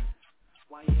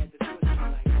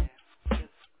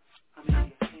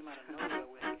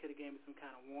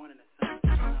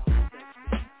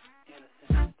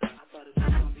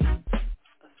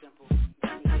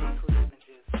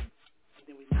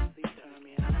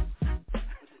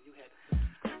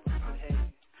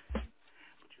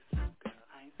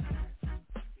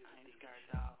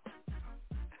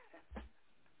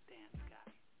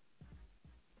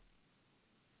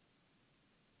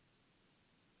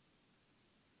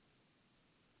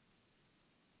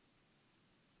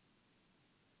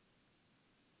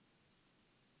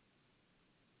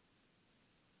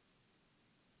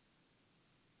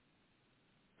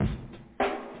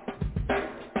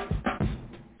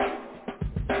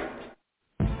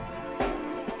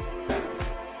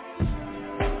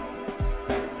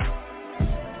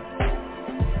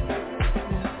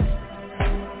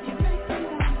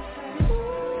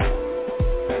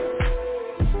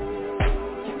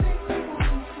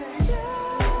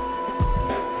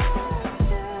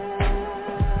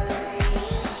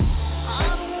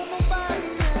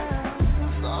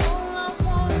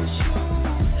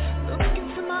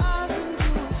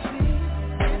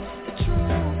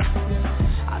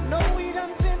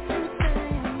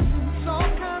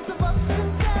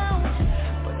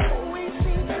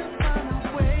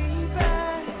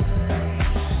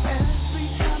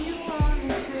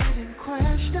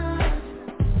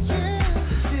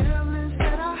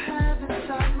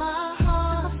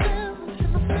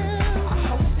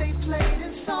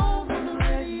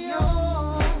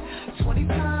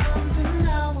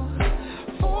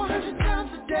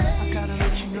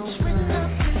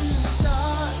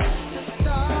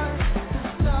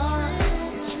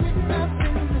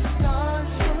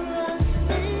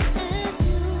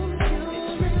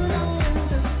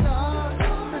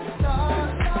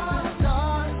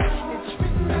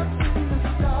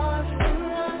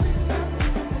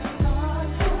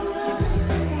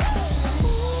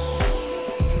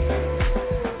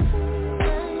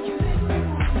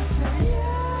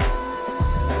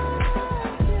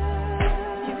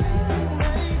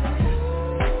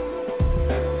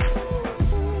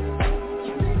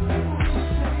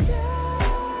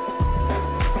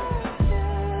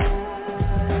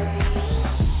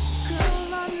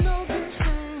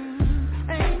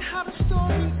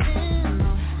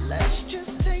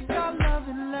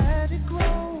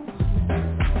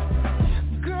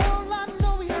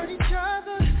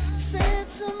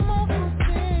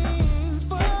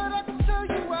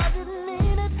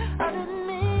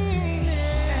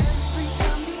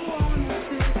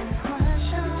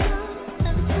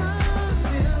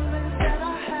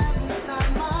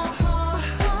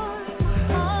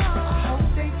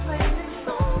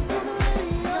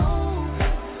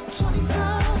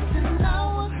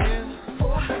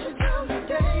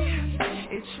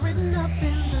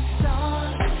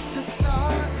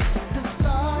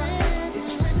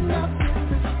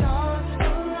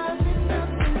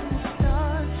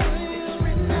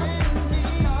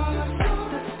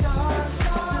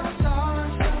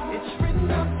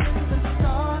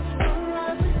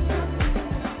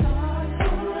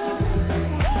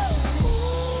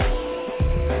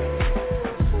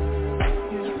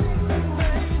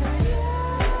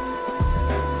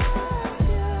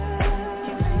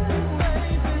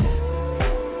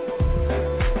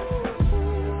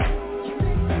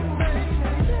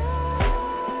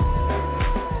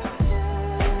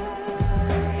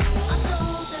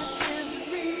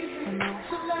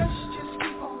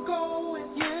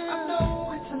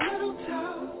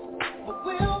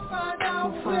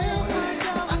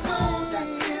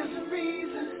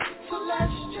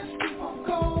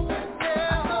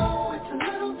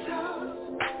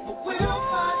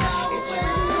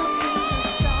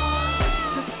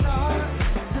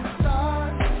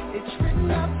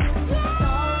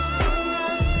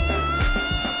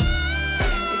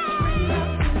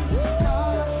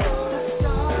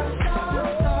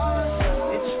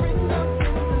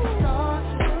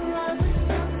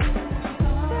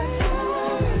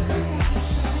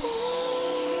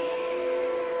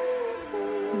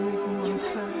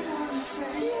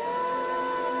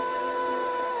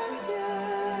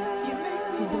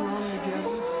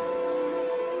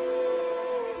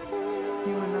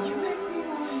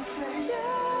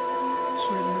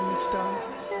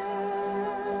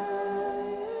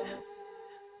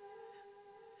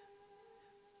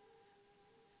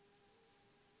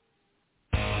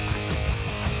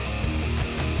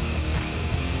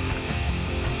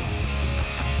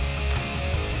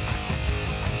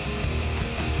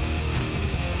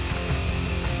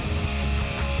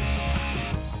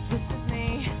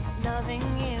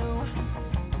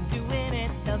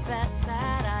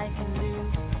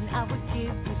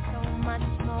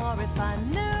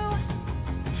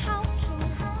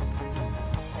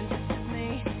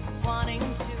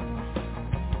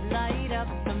 up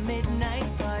the midnight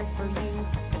flight for you.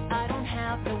 I don't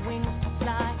have the wings to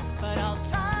fly, but I'll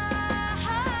try.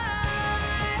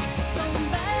 So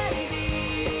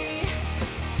baby,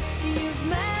 you've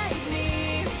made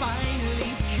me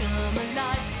finally come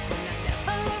alive. And I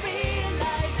never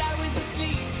realized I was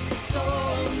asleep so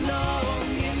long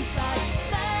inside.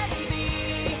 Baby,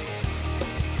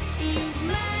 you've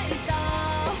made the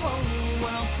whole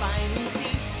world finally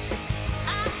see I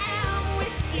am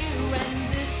with you, and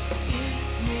this is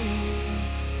me.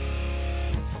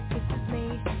 This is me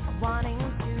wanting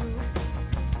to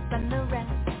spend the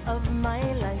rest of my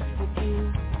life with you.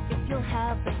 If you'll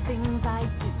have the things I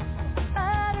do,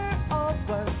 better or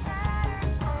worse.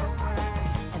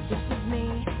 And this is me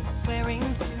swearing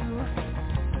to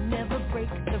never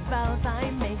break the vows I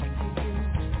make to you.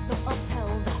 So I'll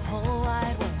tell the whole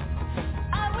wide world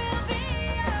I will be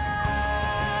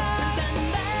yours. And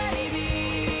baby,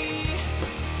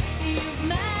 you've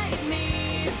made me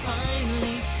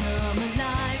finally come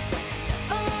alive.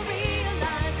 Never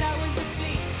realized I was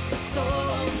asleep so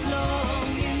long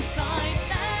inside.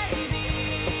 Baby,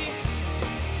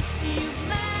 you've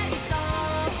made the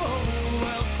whole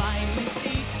world finally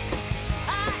see I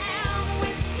am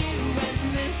with you, and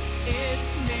this is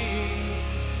me.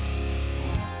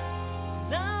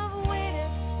 Love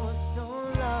waited for so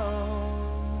long,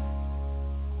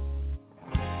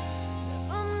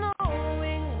 never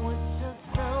knowing what just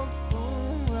felt so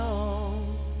wrong.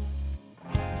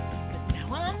 But now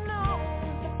I know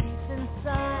the peace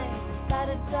inside that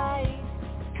had died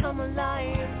has come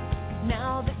alive.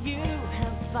 Now that you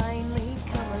have finally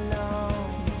come along.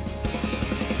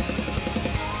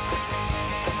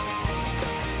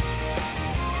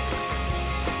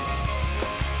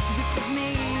 This is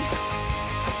me.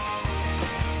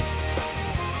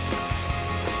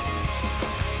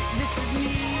 This is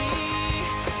me.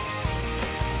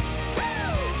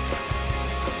 Woo!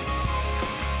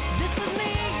 This is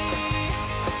me.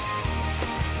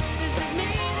 This is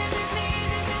me. This is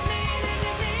me.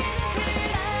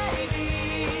 Baby,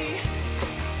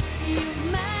 you've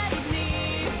made me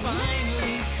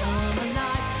finally come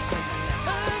alive.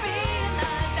 Never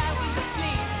realized I was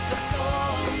asleep for so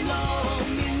long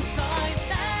inside.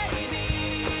 Baby,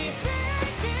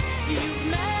 you've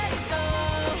made the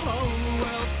whole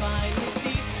world finally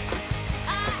see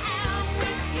I am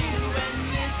with you, and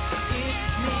this is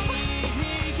me.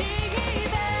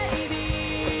 Baby,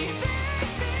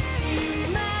 you've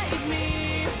made me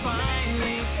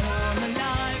finally come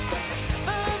alive.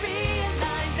 Never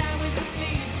realized I was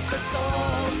asleep for so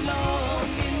long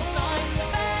inside.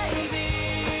 Baby,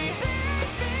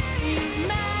 you've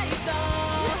made the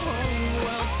whole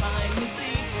world finally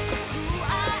see who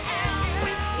I am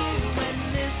with you, and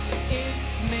this is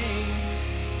me.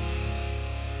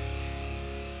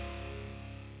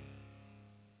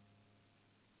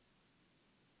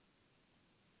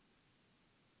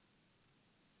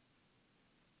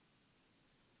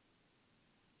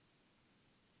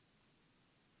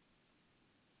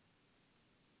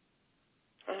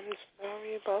 I'm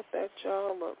sorry about that,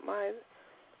 y'all, but my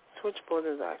switchboard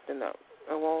is acting up.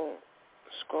 It won't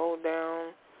scroll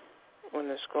down. When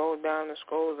it scrolls down, it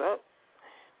scrolls up,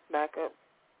 back up.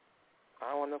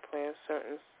 I want to play a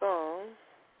certain song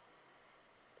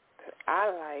that I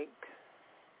like,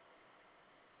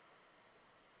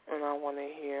 and I want to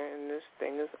hear, and this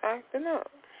thing is acting up.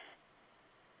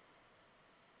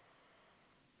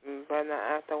 But not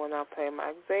after when I play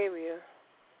my Xavier.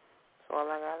 That's all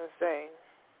I gotta say.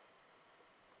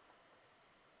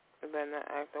 But not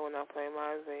after when I play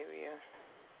my Xavier.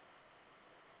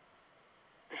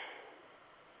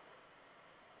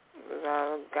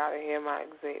 I gotta hear my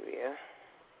Xavier.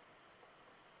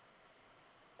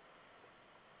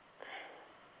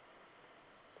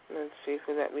 Let's see if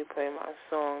they let me play my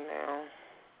song now.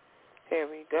 Here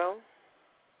we go.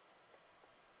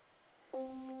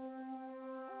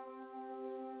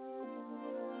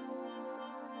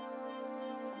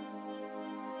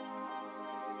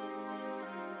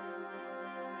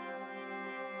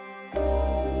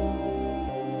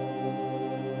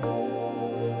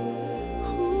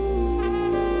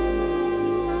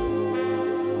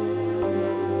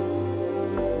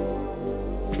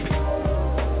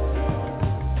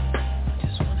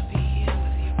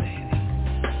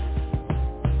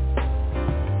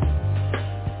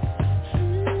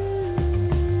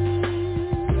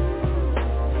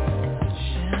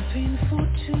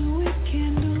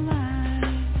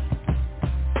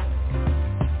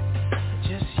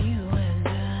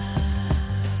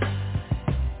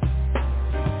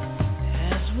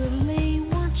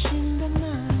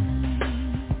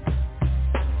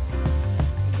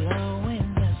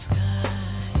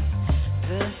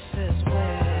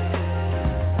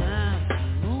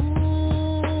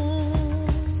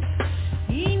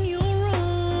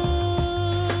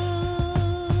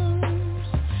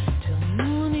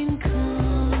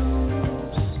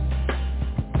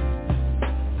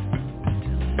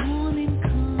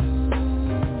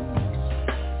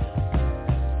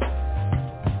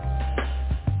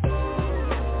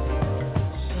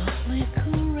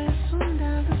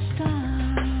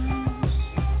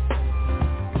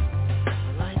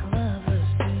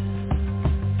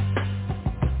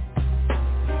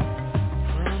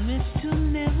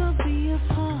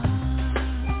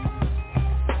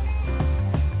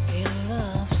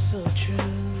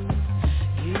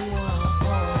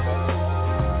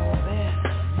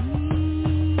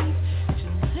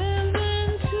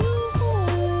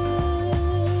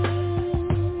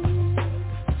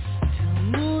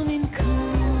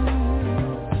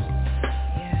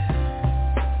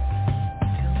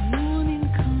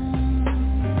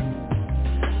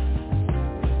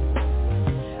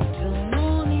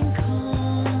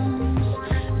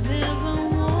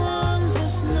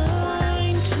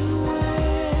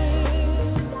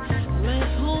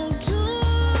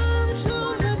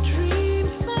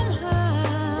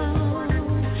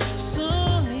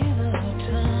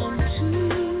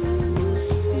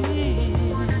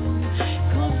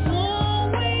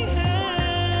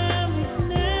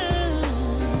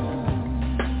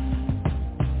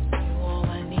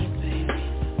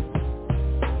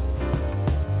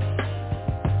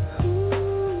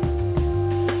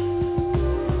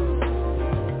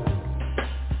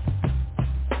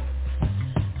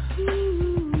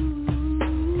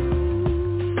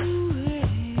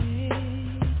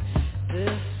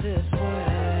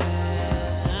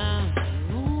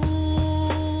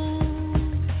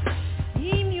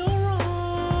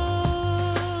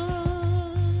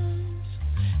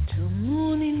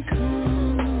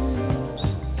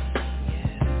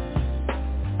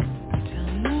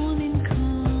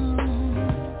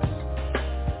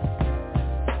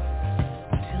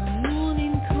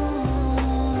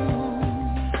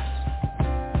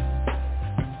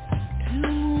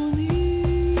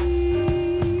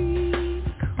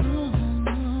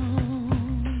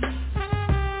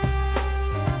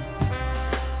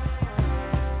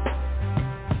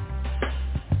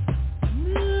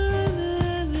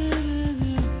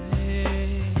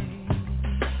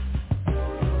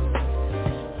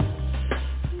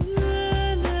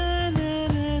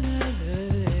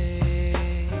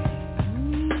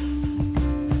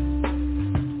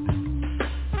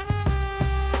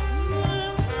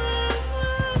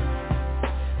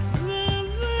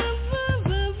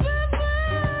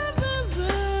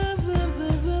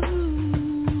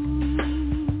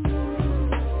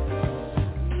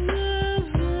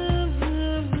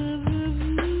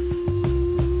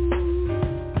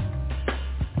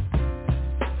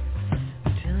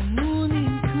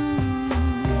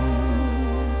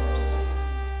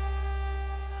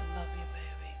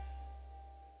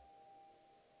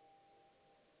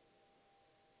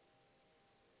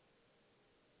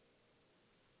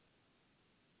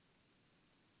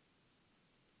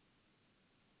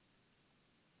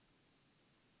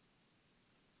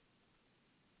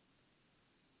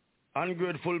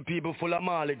 Ungrateful people full of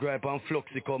Marley gripe and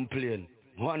Fluxy complain.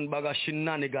 One bag of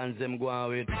shenanigans them go on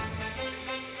with.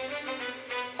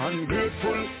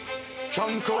 Ungrateful,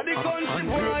 chunk of the country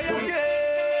boy again.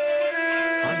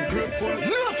 Ungrateful,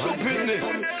 not stupid.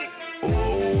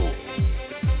 Oh,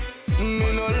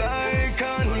 me no like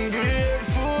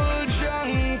ungrateful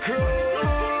chunk.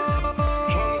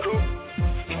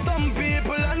 Some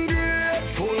people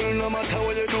ungrateful, no matter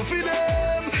what you do for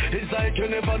them. It's like you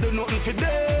never do nothing for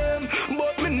them.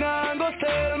 But me nah go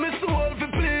sell me soul for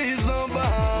please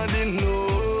nobody,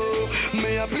 no.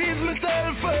 May I please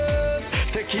myself first,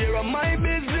 take care of my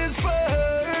business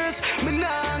first. Me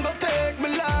nah go take me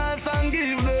last and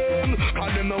give them,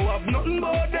 cause them no have nothing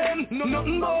about them,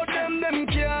 nothing about them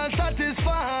can't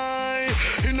satisfy.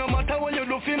 It no matter what you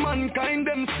do for mankind,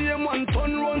 them same one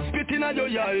ton run spit in a your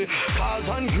eye. Cause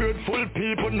ungrateful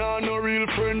people nah no real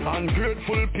friend.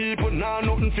 Ungrateful people nah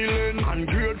nothing feeling.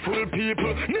 Ungrateful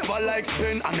people never like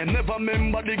spend, and they never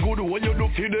remember the good what you do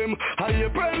for them. I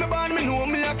pray me ban me know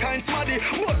me a kind smarty,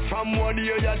 but from what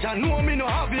you just know me no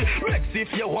have it. Rex if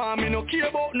you want me no care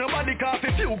about nobody, cause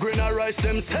if you grain of rice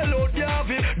them sell out the have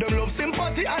it. Them love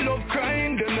sympathy, I love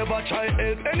crying. They never try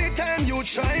help anytime you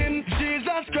shine.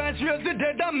 Jesus Christ raise the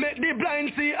dead and make the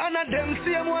blind see, and a them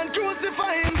same one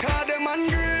crucify him. Cause them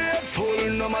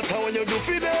ungrateful, no matter what you do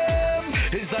for them.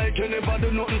 It's like you never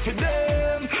do nothing for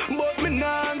them. But me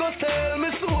nah go sell me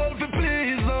soul for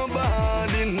please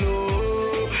nobody,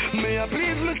 no. May I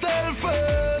please myself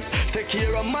first, take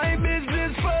care of my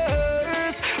business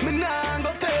first. Me nah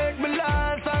go take me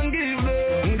last and give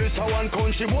them. This a one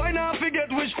country boy, now forget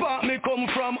which part me come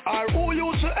from, or who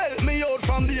used to help me out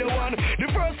from day one. The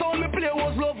first song me play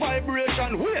was Love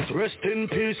Vibration. Wait, rest in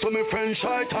peace to me friend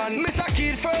Shaitan. Mr.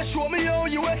 Kid first show me how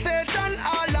you a Satan.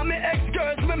 All of me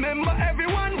ex-girls remember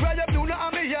everyone. Rather do not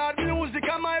have me yard music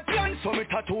on my plan. So me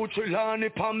tattoo Trelawney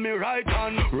on me right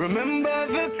hand. Remember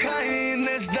the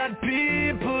kindness that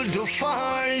people do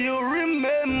for you.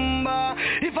 Remember,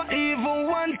 if I even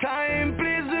one time,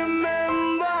 please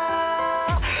remember.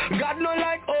 God no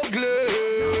like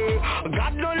ugly.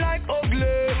 God no like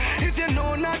ugly. If you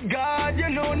know not God, you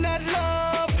know not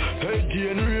love.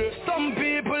 Again, some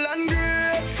people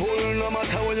ungrateful, no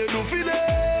matter what you do for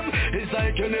them. It's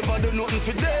like you never do nothing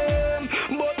for them.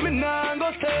 But me nah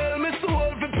go sell me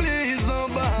soul for please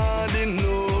nobody,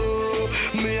 no.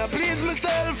 May I please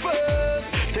myself first,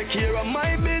 take care of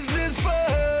my business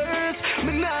first.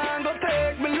 Me nah go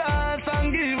take me last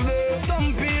and give them.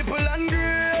 Some people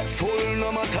ungrateful,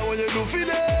 no matter what you do for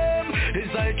them.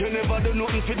 It's like you never do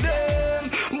nothing for them.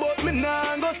 But me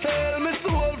nah go sell me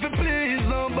soul for please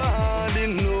nobody,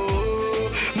 no.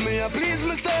 May I please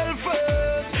myself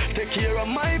first, take care of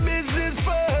my business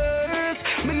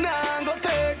first. Me nah go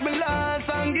take me last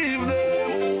and give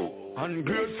them.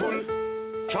 Ungrateful,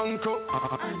 chunko,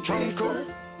 chunko,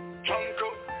 chunko.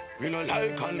 We no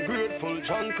like ungrateful,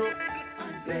 chunko.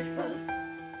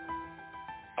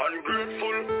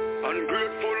 Ungrateful,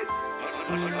 ungrateful,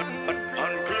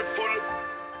 ungrateful,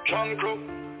 chunko.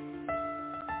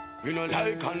 We no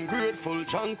like ungrateful,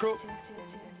 chunko.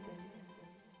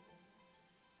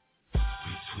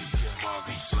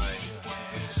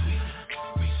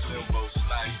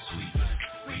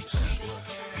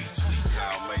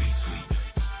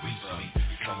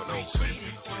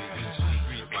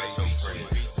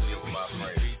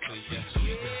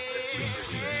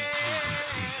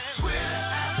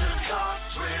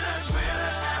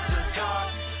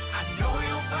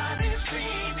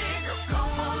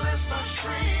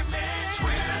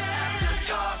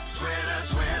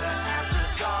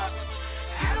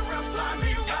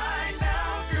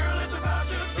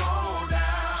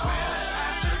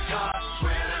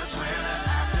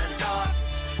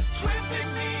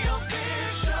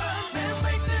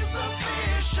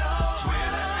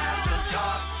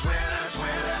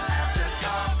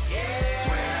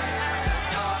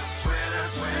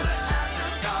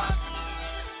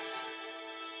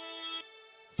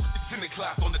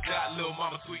 On the dot, little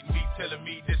mama tweeting me, telling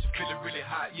me that she feeling really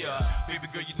hot, yeah. Baby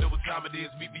girl, you know what time it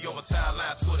is. Meet me on my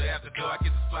timeline, Twitter after dark,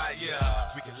 get the spot, yeah.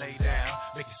 We can lay down,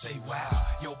 make you say wow.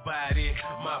 Your body,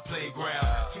 my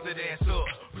playground. Keep that ass up,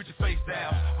 put your face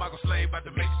down. Michael Slade about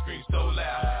to make you scream so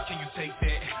loud. Can you take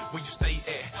that? Where you stay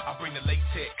at? I bring the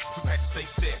latex, we pack the safe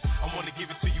set. I wanna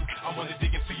give it to you, I wanna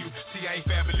dig into you. See, I ain't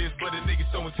fabulous, but a nigga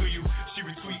so into you. She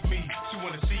retweet me, she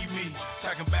wanna see me.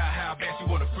 Talking about how bad she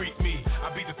wanna freak me.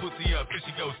 I beat the pussy up till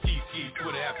she goes ski.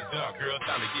 Twitter after dark, girl,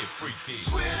 time to get freaky.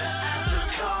 Twitter after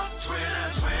dark,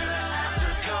 Twitter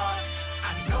after dark.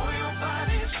 I know your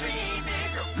body's dreaming,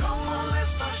 girl, come on, let's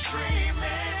start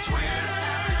streaming. Twitter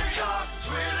after dark,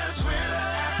 Twitter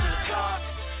after dark.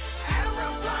 At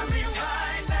around blind me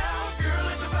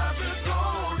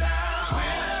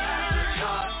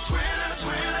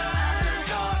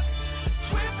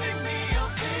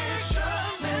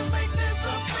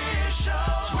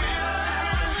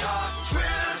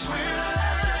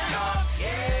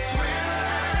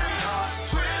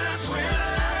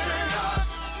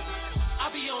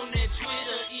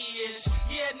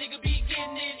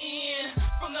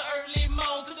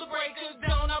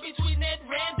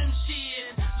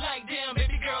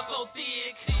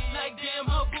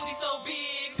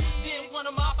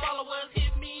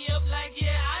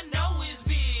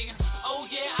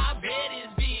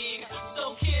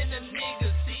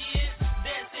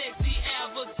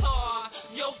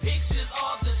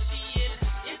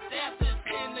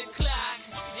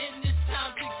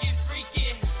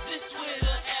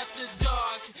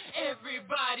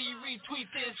me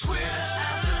this. Twitter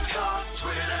after dark,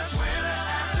 Twitter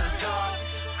after dark.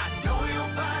 I know your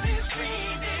body's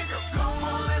clean, nigga. Come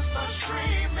on, let's start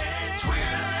streaming.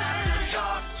 Twitter after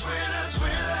dark, Twitter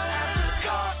after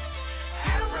dark.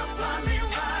 Reply me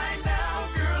right now,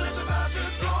 girl, it's about to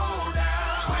go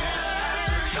down. Twitter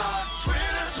after dark,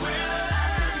 Twitter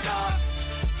after dark.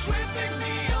 Tweet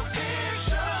me a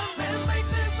picture, let's make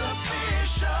this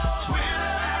official.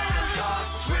 Twitter after dark,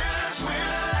 Twitter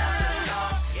after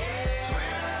dark. Yeah,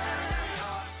 Twitter after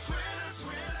dark, Twitter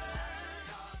after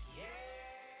dark. Yeah.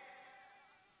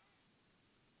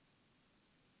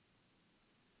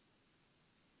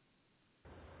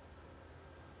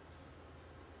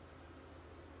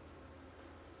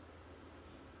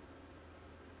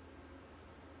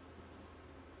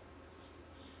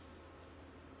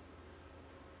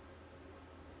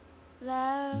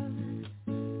 Love,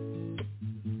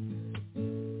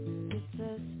 it's a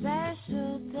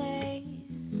special day.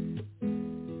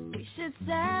 We should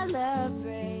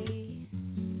celebrate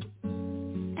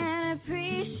and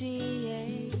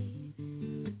appreciate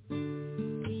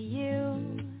you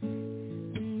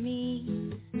and me.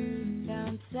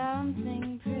 Found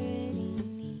something pretty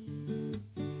neat,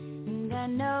 and I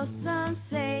know some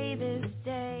say this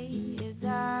day is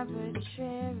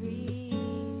arbitrary.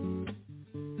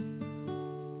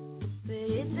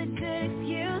 It's a good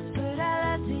excuse, but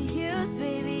I love to use,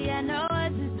 baby. I know what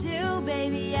to do,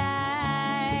 baby.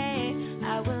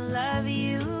 I will love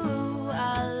you,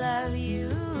 I'll love you,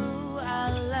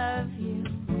 I'll love you.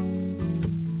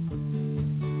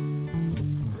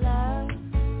 Love,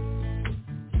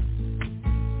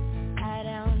 I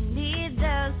don't need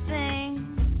those things.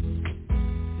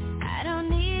 I don't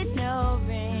need no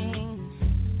ring.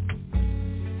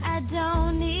 I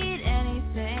don't need anything.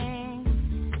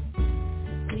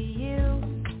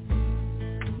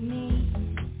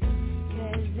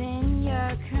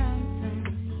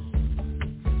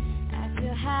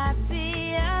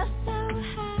 Happy, oh so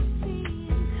happy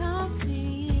and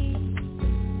complete.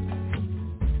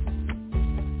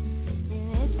 And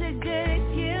it's a good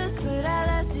excuse, but I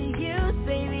love to use,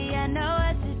 baby. I know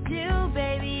what to do,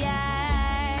 baby.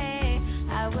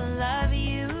 I will love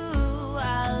you,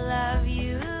 I'll love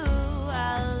you,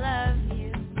 I'll love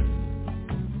you.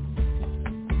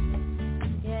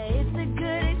 Yeah, it's a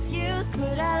good excuse,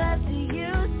 but I love to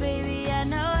use, baby. I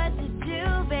know what to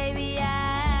do, baby.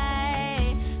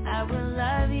 I will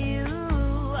love you,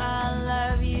 I'll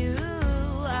love you,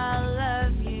 I'll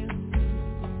love you.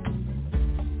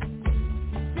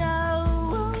 So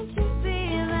won't you be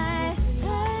my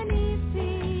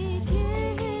honeybee,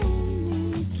 giving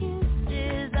me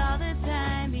kisses all the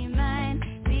time. Be mine,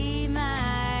 be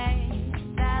my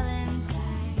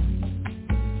Valentine.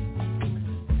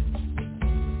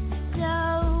 So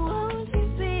won't you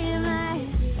be my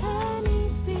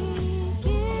honeybee,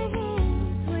 giving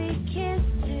sweet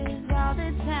kisses all the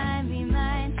time. Be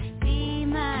mine, be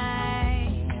my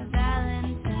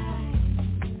Valentine.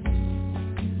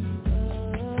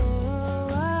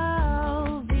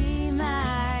 Oh, be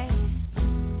my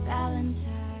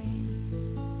Valentine.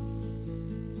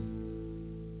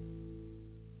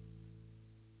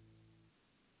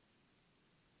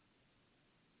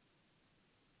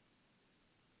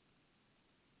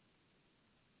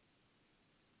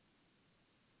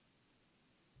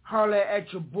 Holla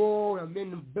at your boy, I'm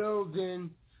in the building.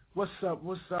 What's up?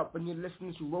 And you're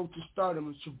listening to Road to Stardom.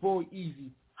 It's your boy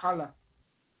Easy. Holla.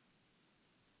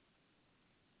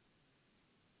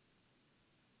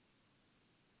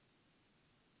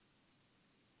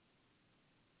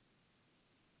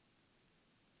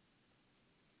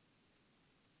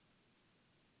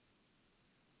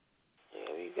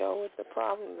 Here we go with the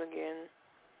problems again.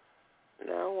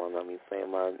 Now, well, let me play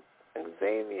my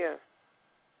Xavier.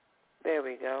 There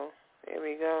we go. Here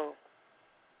we go.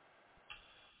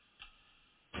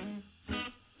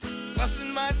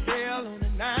 Busting my tail on a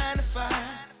 9 to 5,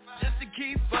 just to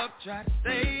keep up, try to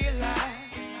stay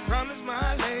alive. Promise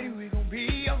my lady we gon'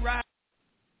 be alright.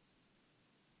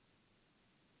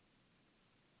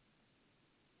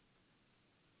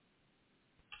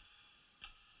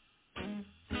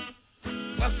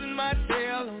 Busting my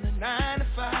tail on a 9 to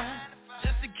 5,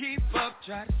 just to keep up,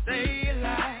 try to stay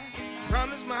alive.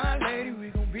 Promise my lady we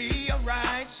gon' be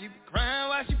alright. She be crying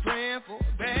while she praying for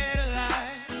a better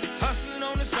life. Hustling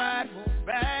on the side for a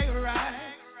bag of rice.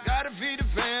 Gotta feed the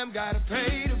fam, gotta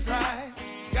pay the price.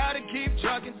 Gotta keep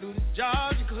trucking through the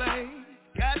Georgia clay.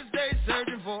 Gotta stay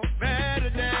searching for a better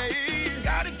day.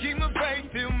 Gotta keep my faith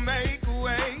till make a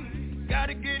way.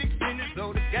 Gotta get extended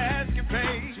so the gas can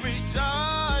pay. Sweet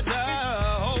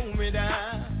Georgia, hold me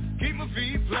down. Keep my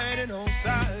feet planted on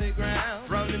solid ground.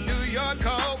 From the New York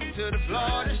cold to the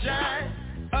Florida shine.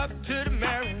 to the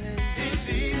Maryland,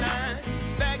 D.C.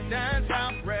 line, back down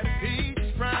south where the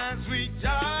peach prime, sweet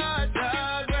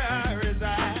Georgia, where I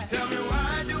reside. Tell me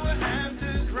why do I have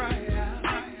to cry out?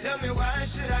 Tell me why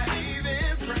should I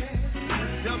even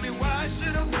pray? Tell me why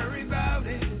should I worry about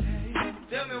it?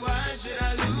 Tell me why should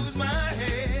I lose my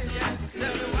head?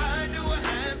 Tell me why do I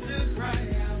have to cry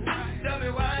out? Tell me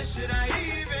why should I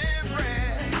even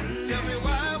pray? Tell me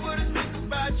why would I think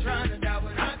about trying to die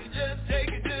when I could just take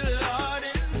it to the Lord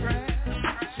in prayer?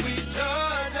 Sweet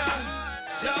Georgia,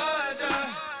 Georgia,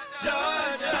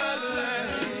 Georgia, Georgia,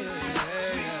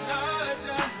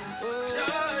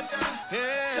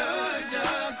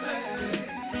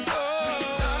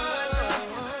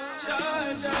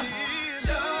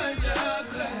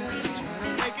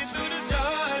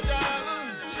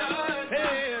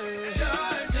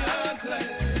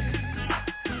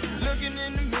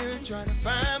 Georgia,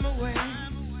 find my way,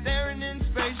 staring in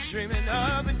space, dreaming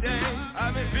of a day.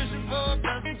 I've been fishing for a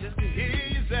blessing just to hear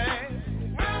you say,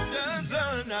 well done,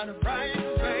 son, not a price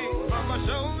to pay. On my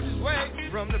shoulders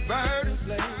weight from the burden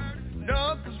slave,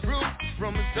 no fruit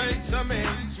from mistakes I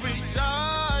made. Sweet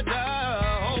Georgia,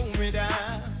 hold me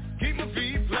down, keep my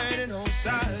feet planted on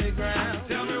solid ground.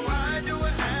 Tell me why do I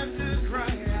have to cry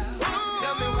out?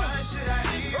 Tell me why should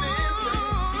I even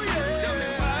pray? Tell me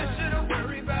why should I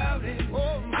worry about it?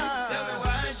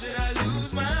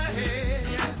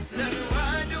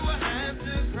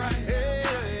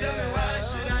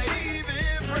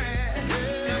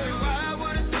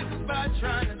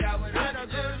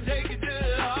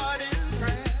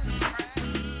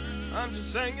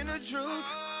 Singing the truth,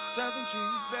 Southern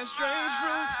trees bear strange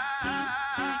fruit.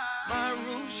 My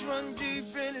roots run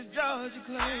deep in the Georgia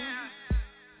clay.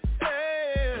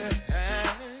 Hey,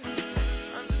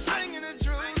 I'm just singing the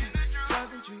truth,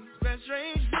 Southern trees bear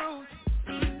strange fruit.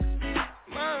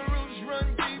 My roots run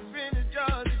deep in the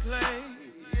Georgia clay.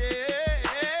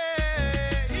 Yeah.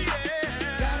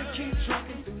 Gotta keep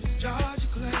trucking through the Georgia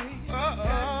clay.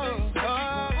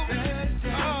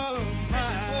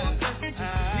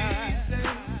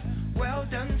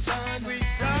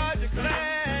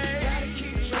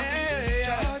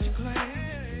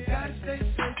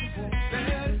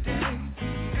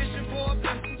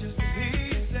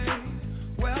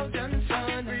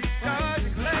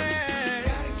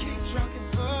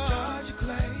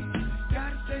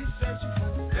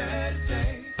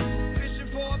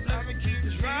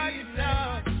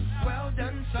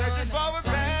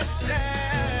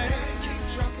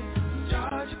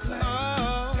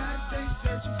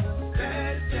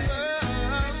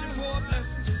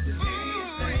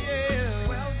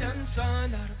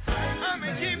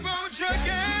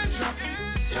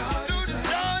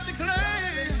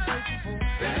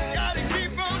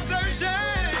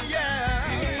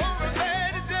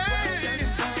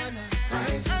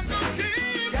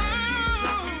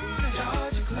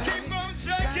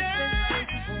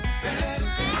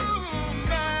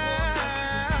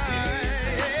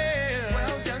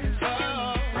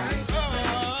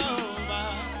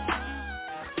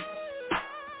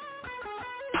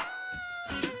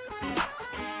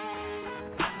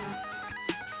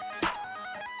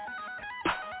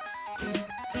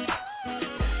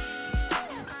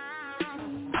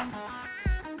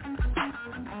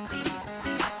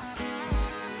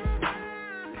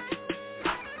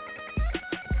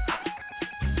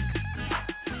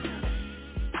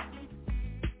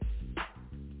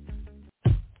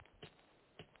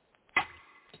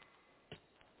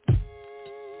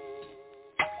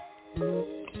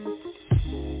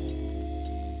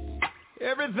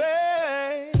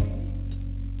 Everything,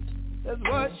 that's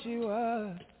what she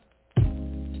was.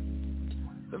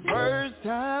 The first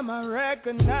time I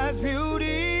recognized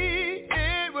beauty,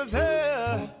 it was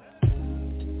her.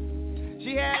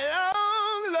 She had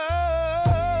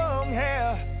long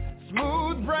hair,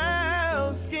 smooth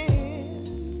brown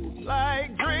skin,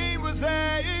 like dream was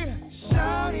a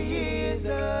shawty is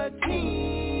a 10.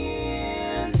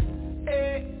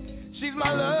 Hey, she's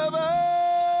my lover.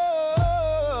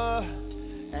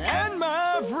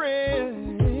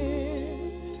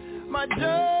 My joy,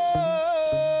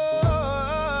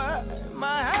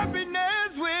 my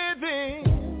happiness within.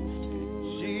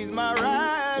 She's my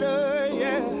rider,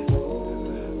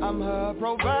 yeah. I'm her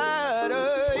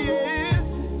provider, yes.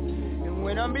 And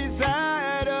when I'm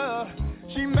beside her,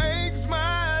 she makes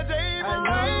my day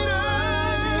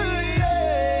brighter,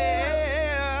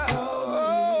 yeah.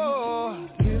 Oh,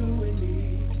 you and me,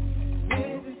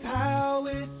 this is how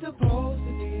it's supposed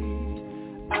to be.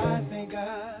 I thank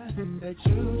God that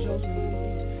you chose me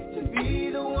to be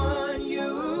the one you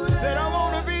love. That I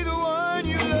wanna be the one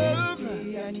you love.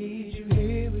 I need you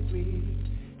here with me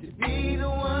to be the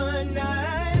one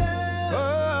I love.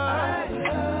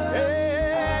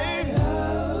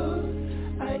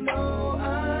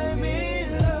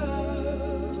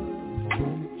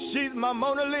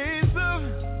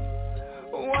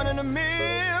 one in a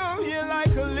million like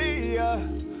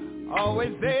Aaliyah.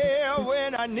 Always there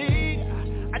when I need.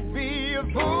 I'd be a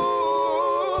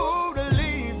fool to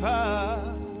leave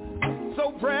her.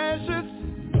 So precious,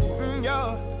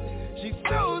 yeah. She's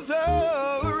so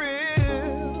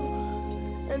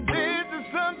real. And this is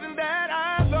something that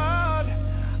I thought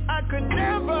I could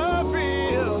never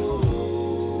feel.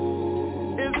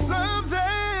 It's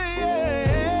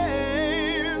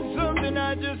something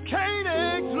I just can't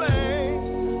explain.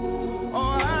 Oh,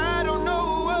 I don't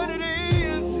know what it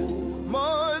is,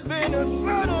 more than a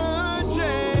sudden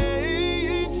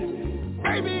change.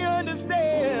 Baby,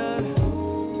 understand,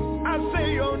 I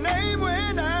say your name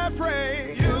when I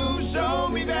pray. You show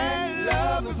me that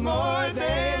love is more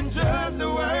than just a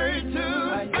word to say.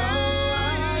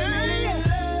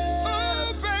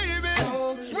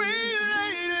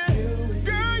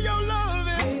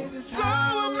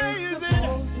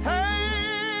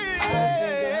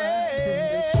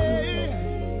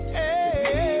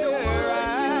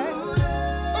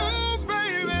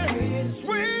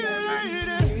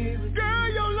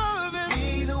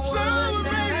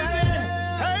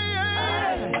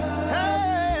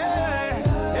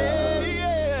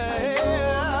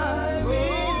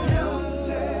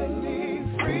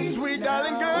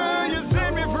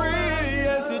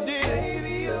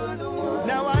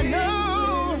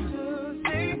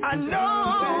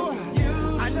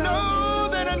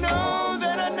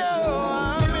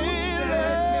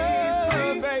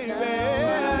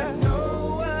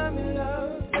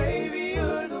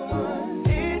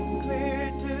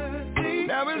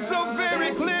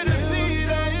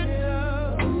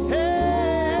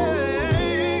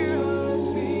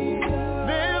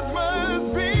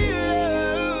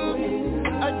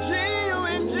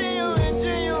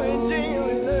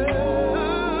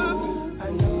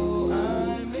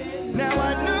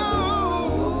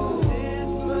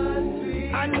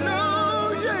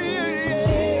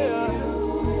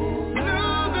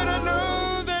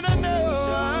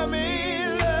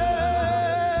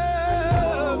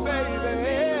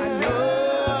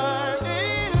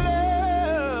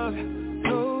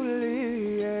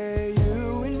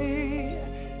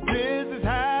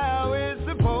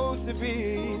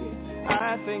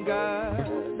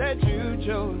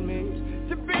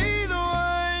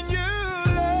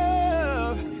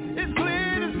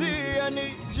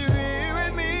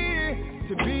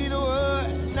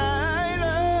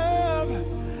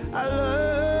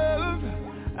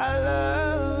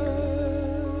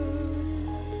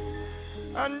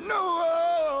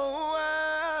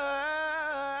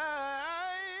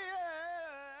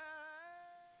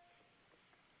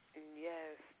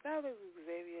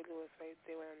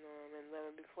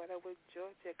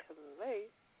 Georgia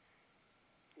Calais.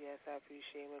 Yes, I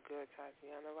appreciate my girl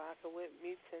Tatiana rocking with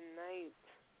me tonight.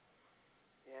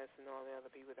 Yes, and all the other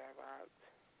people that rocked.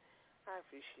 I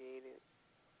appreciate it.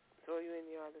 So you and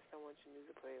the artists, I want your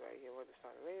music to play right here. What the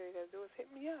start of radio you gotta do is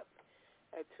hit me up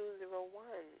at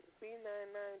 201-399-2014.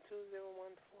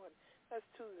 That's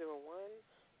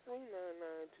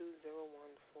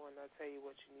 201-399-2014. And I'll tell you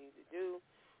what you need to do.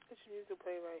 Get your music to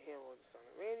play right here on the start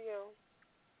of radio.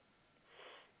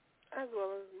 As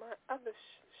well as my other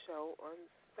show on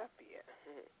Sepia.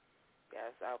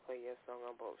 Yes, I'll play your song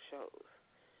on both shows.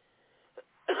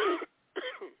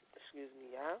 Excuse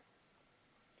me, y'all.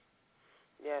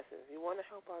 Yes, if you want to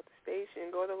help out the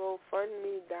station, go to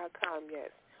GoFundMe.com.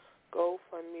 Yes,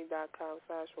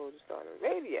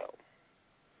 GoFundMe.com/RoadToStardomRadio.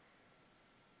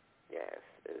 Yes,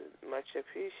 it's much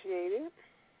appreciated.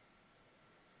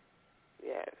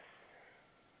 Yes.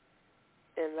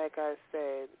 And like I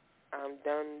said, I'm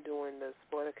done doing the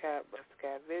Sportacat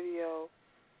Bustacat video,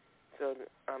 so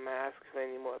I'm asking for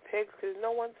any more pics because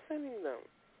no one's sending them.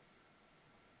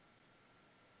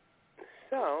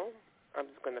 So I'm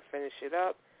just going to finish it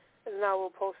up, and I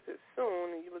will post it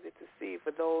soon, and you will get to see.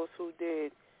 For those who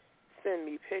did send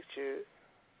me pictures,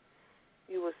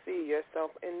 you will see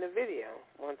yourself in the video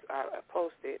once I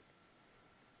post it.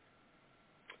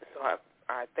 So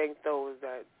I thank those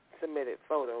that submitted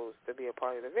photos to be a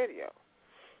part of the video.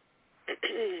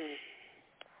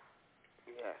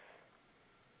 Yes.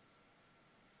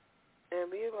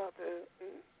 And we're about to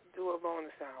do a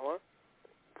bonus hour.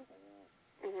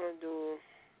 We're going to do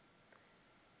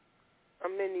a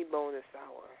mini bonus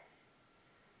hour.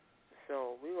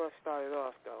 So we're going to start it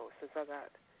off, though, since I'm going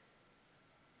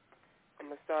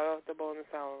to start off the bonus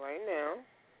hour right now.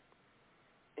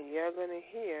 And you're going to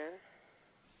hear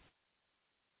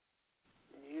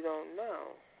You Don't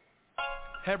Know.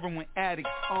 Heroin addicts,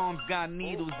 arms got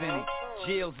needles in it.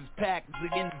 Jails is packed,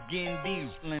 again getting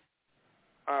deals.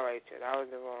 All right, that was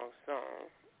the wrong song.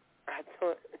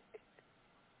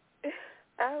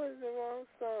 I That was the wrong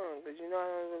song, because you know I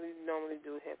don't really normally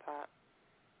do hip-hop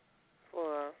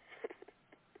for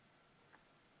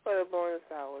the bonus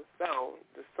hour. So,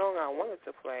 the song I wanted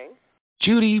to play.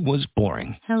 Judy was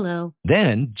boring. Hello.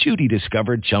 Then Judy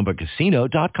discovered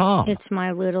ChumbaCasino.com. It's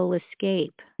my little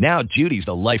escape. Now Judy's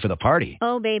the life of the party.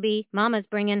 Oh, baby, mama's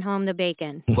bringing home the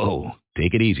bacon. Whoa,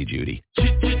 take it easy, Judy.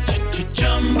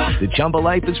 The Chumba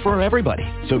life is for everybody.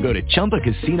 So go to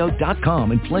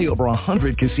ChumbaCasino.com and play over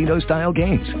 100 casino-style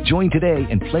games. Join today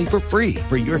and play for free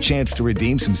for your chance to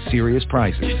redeem some serious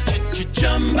prizes.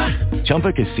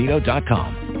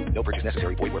 ChumbaCasino.com. No purchase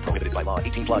necessary. Void where prohibited by law.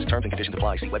 18 plus terms and conditions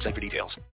apply. See website for details.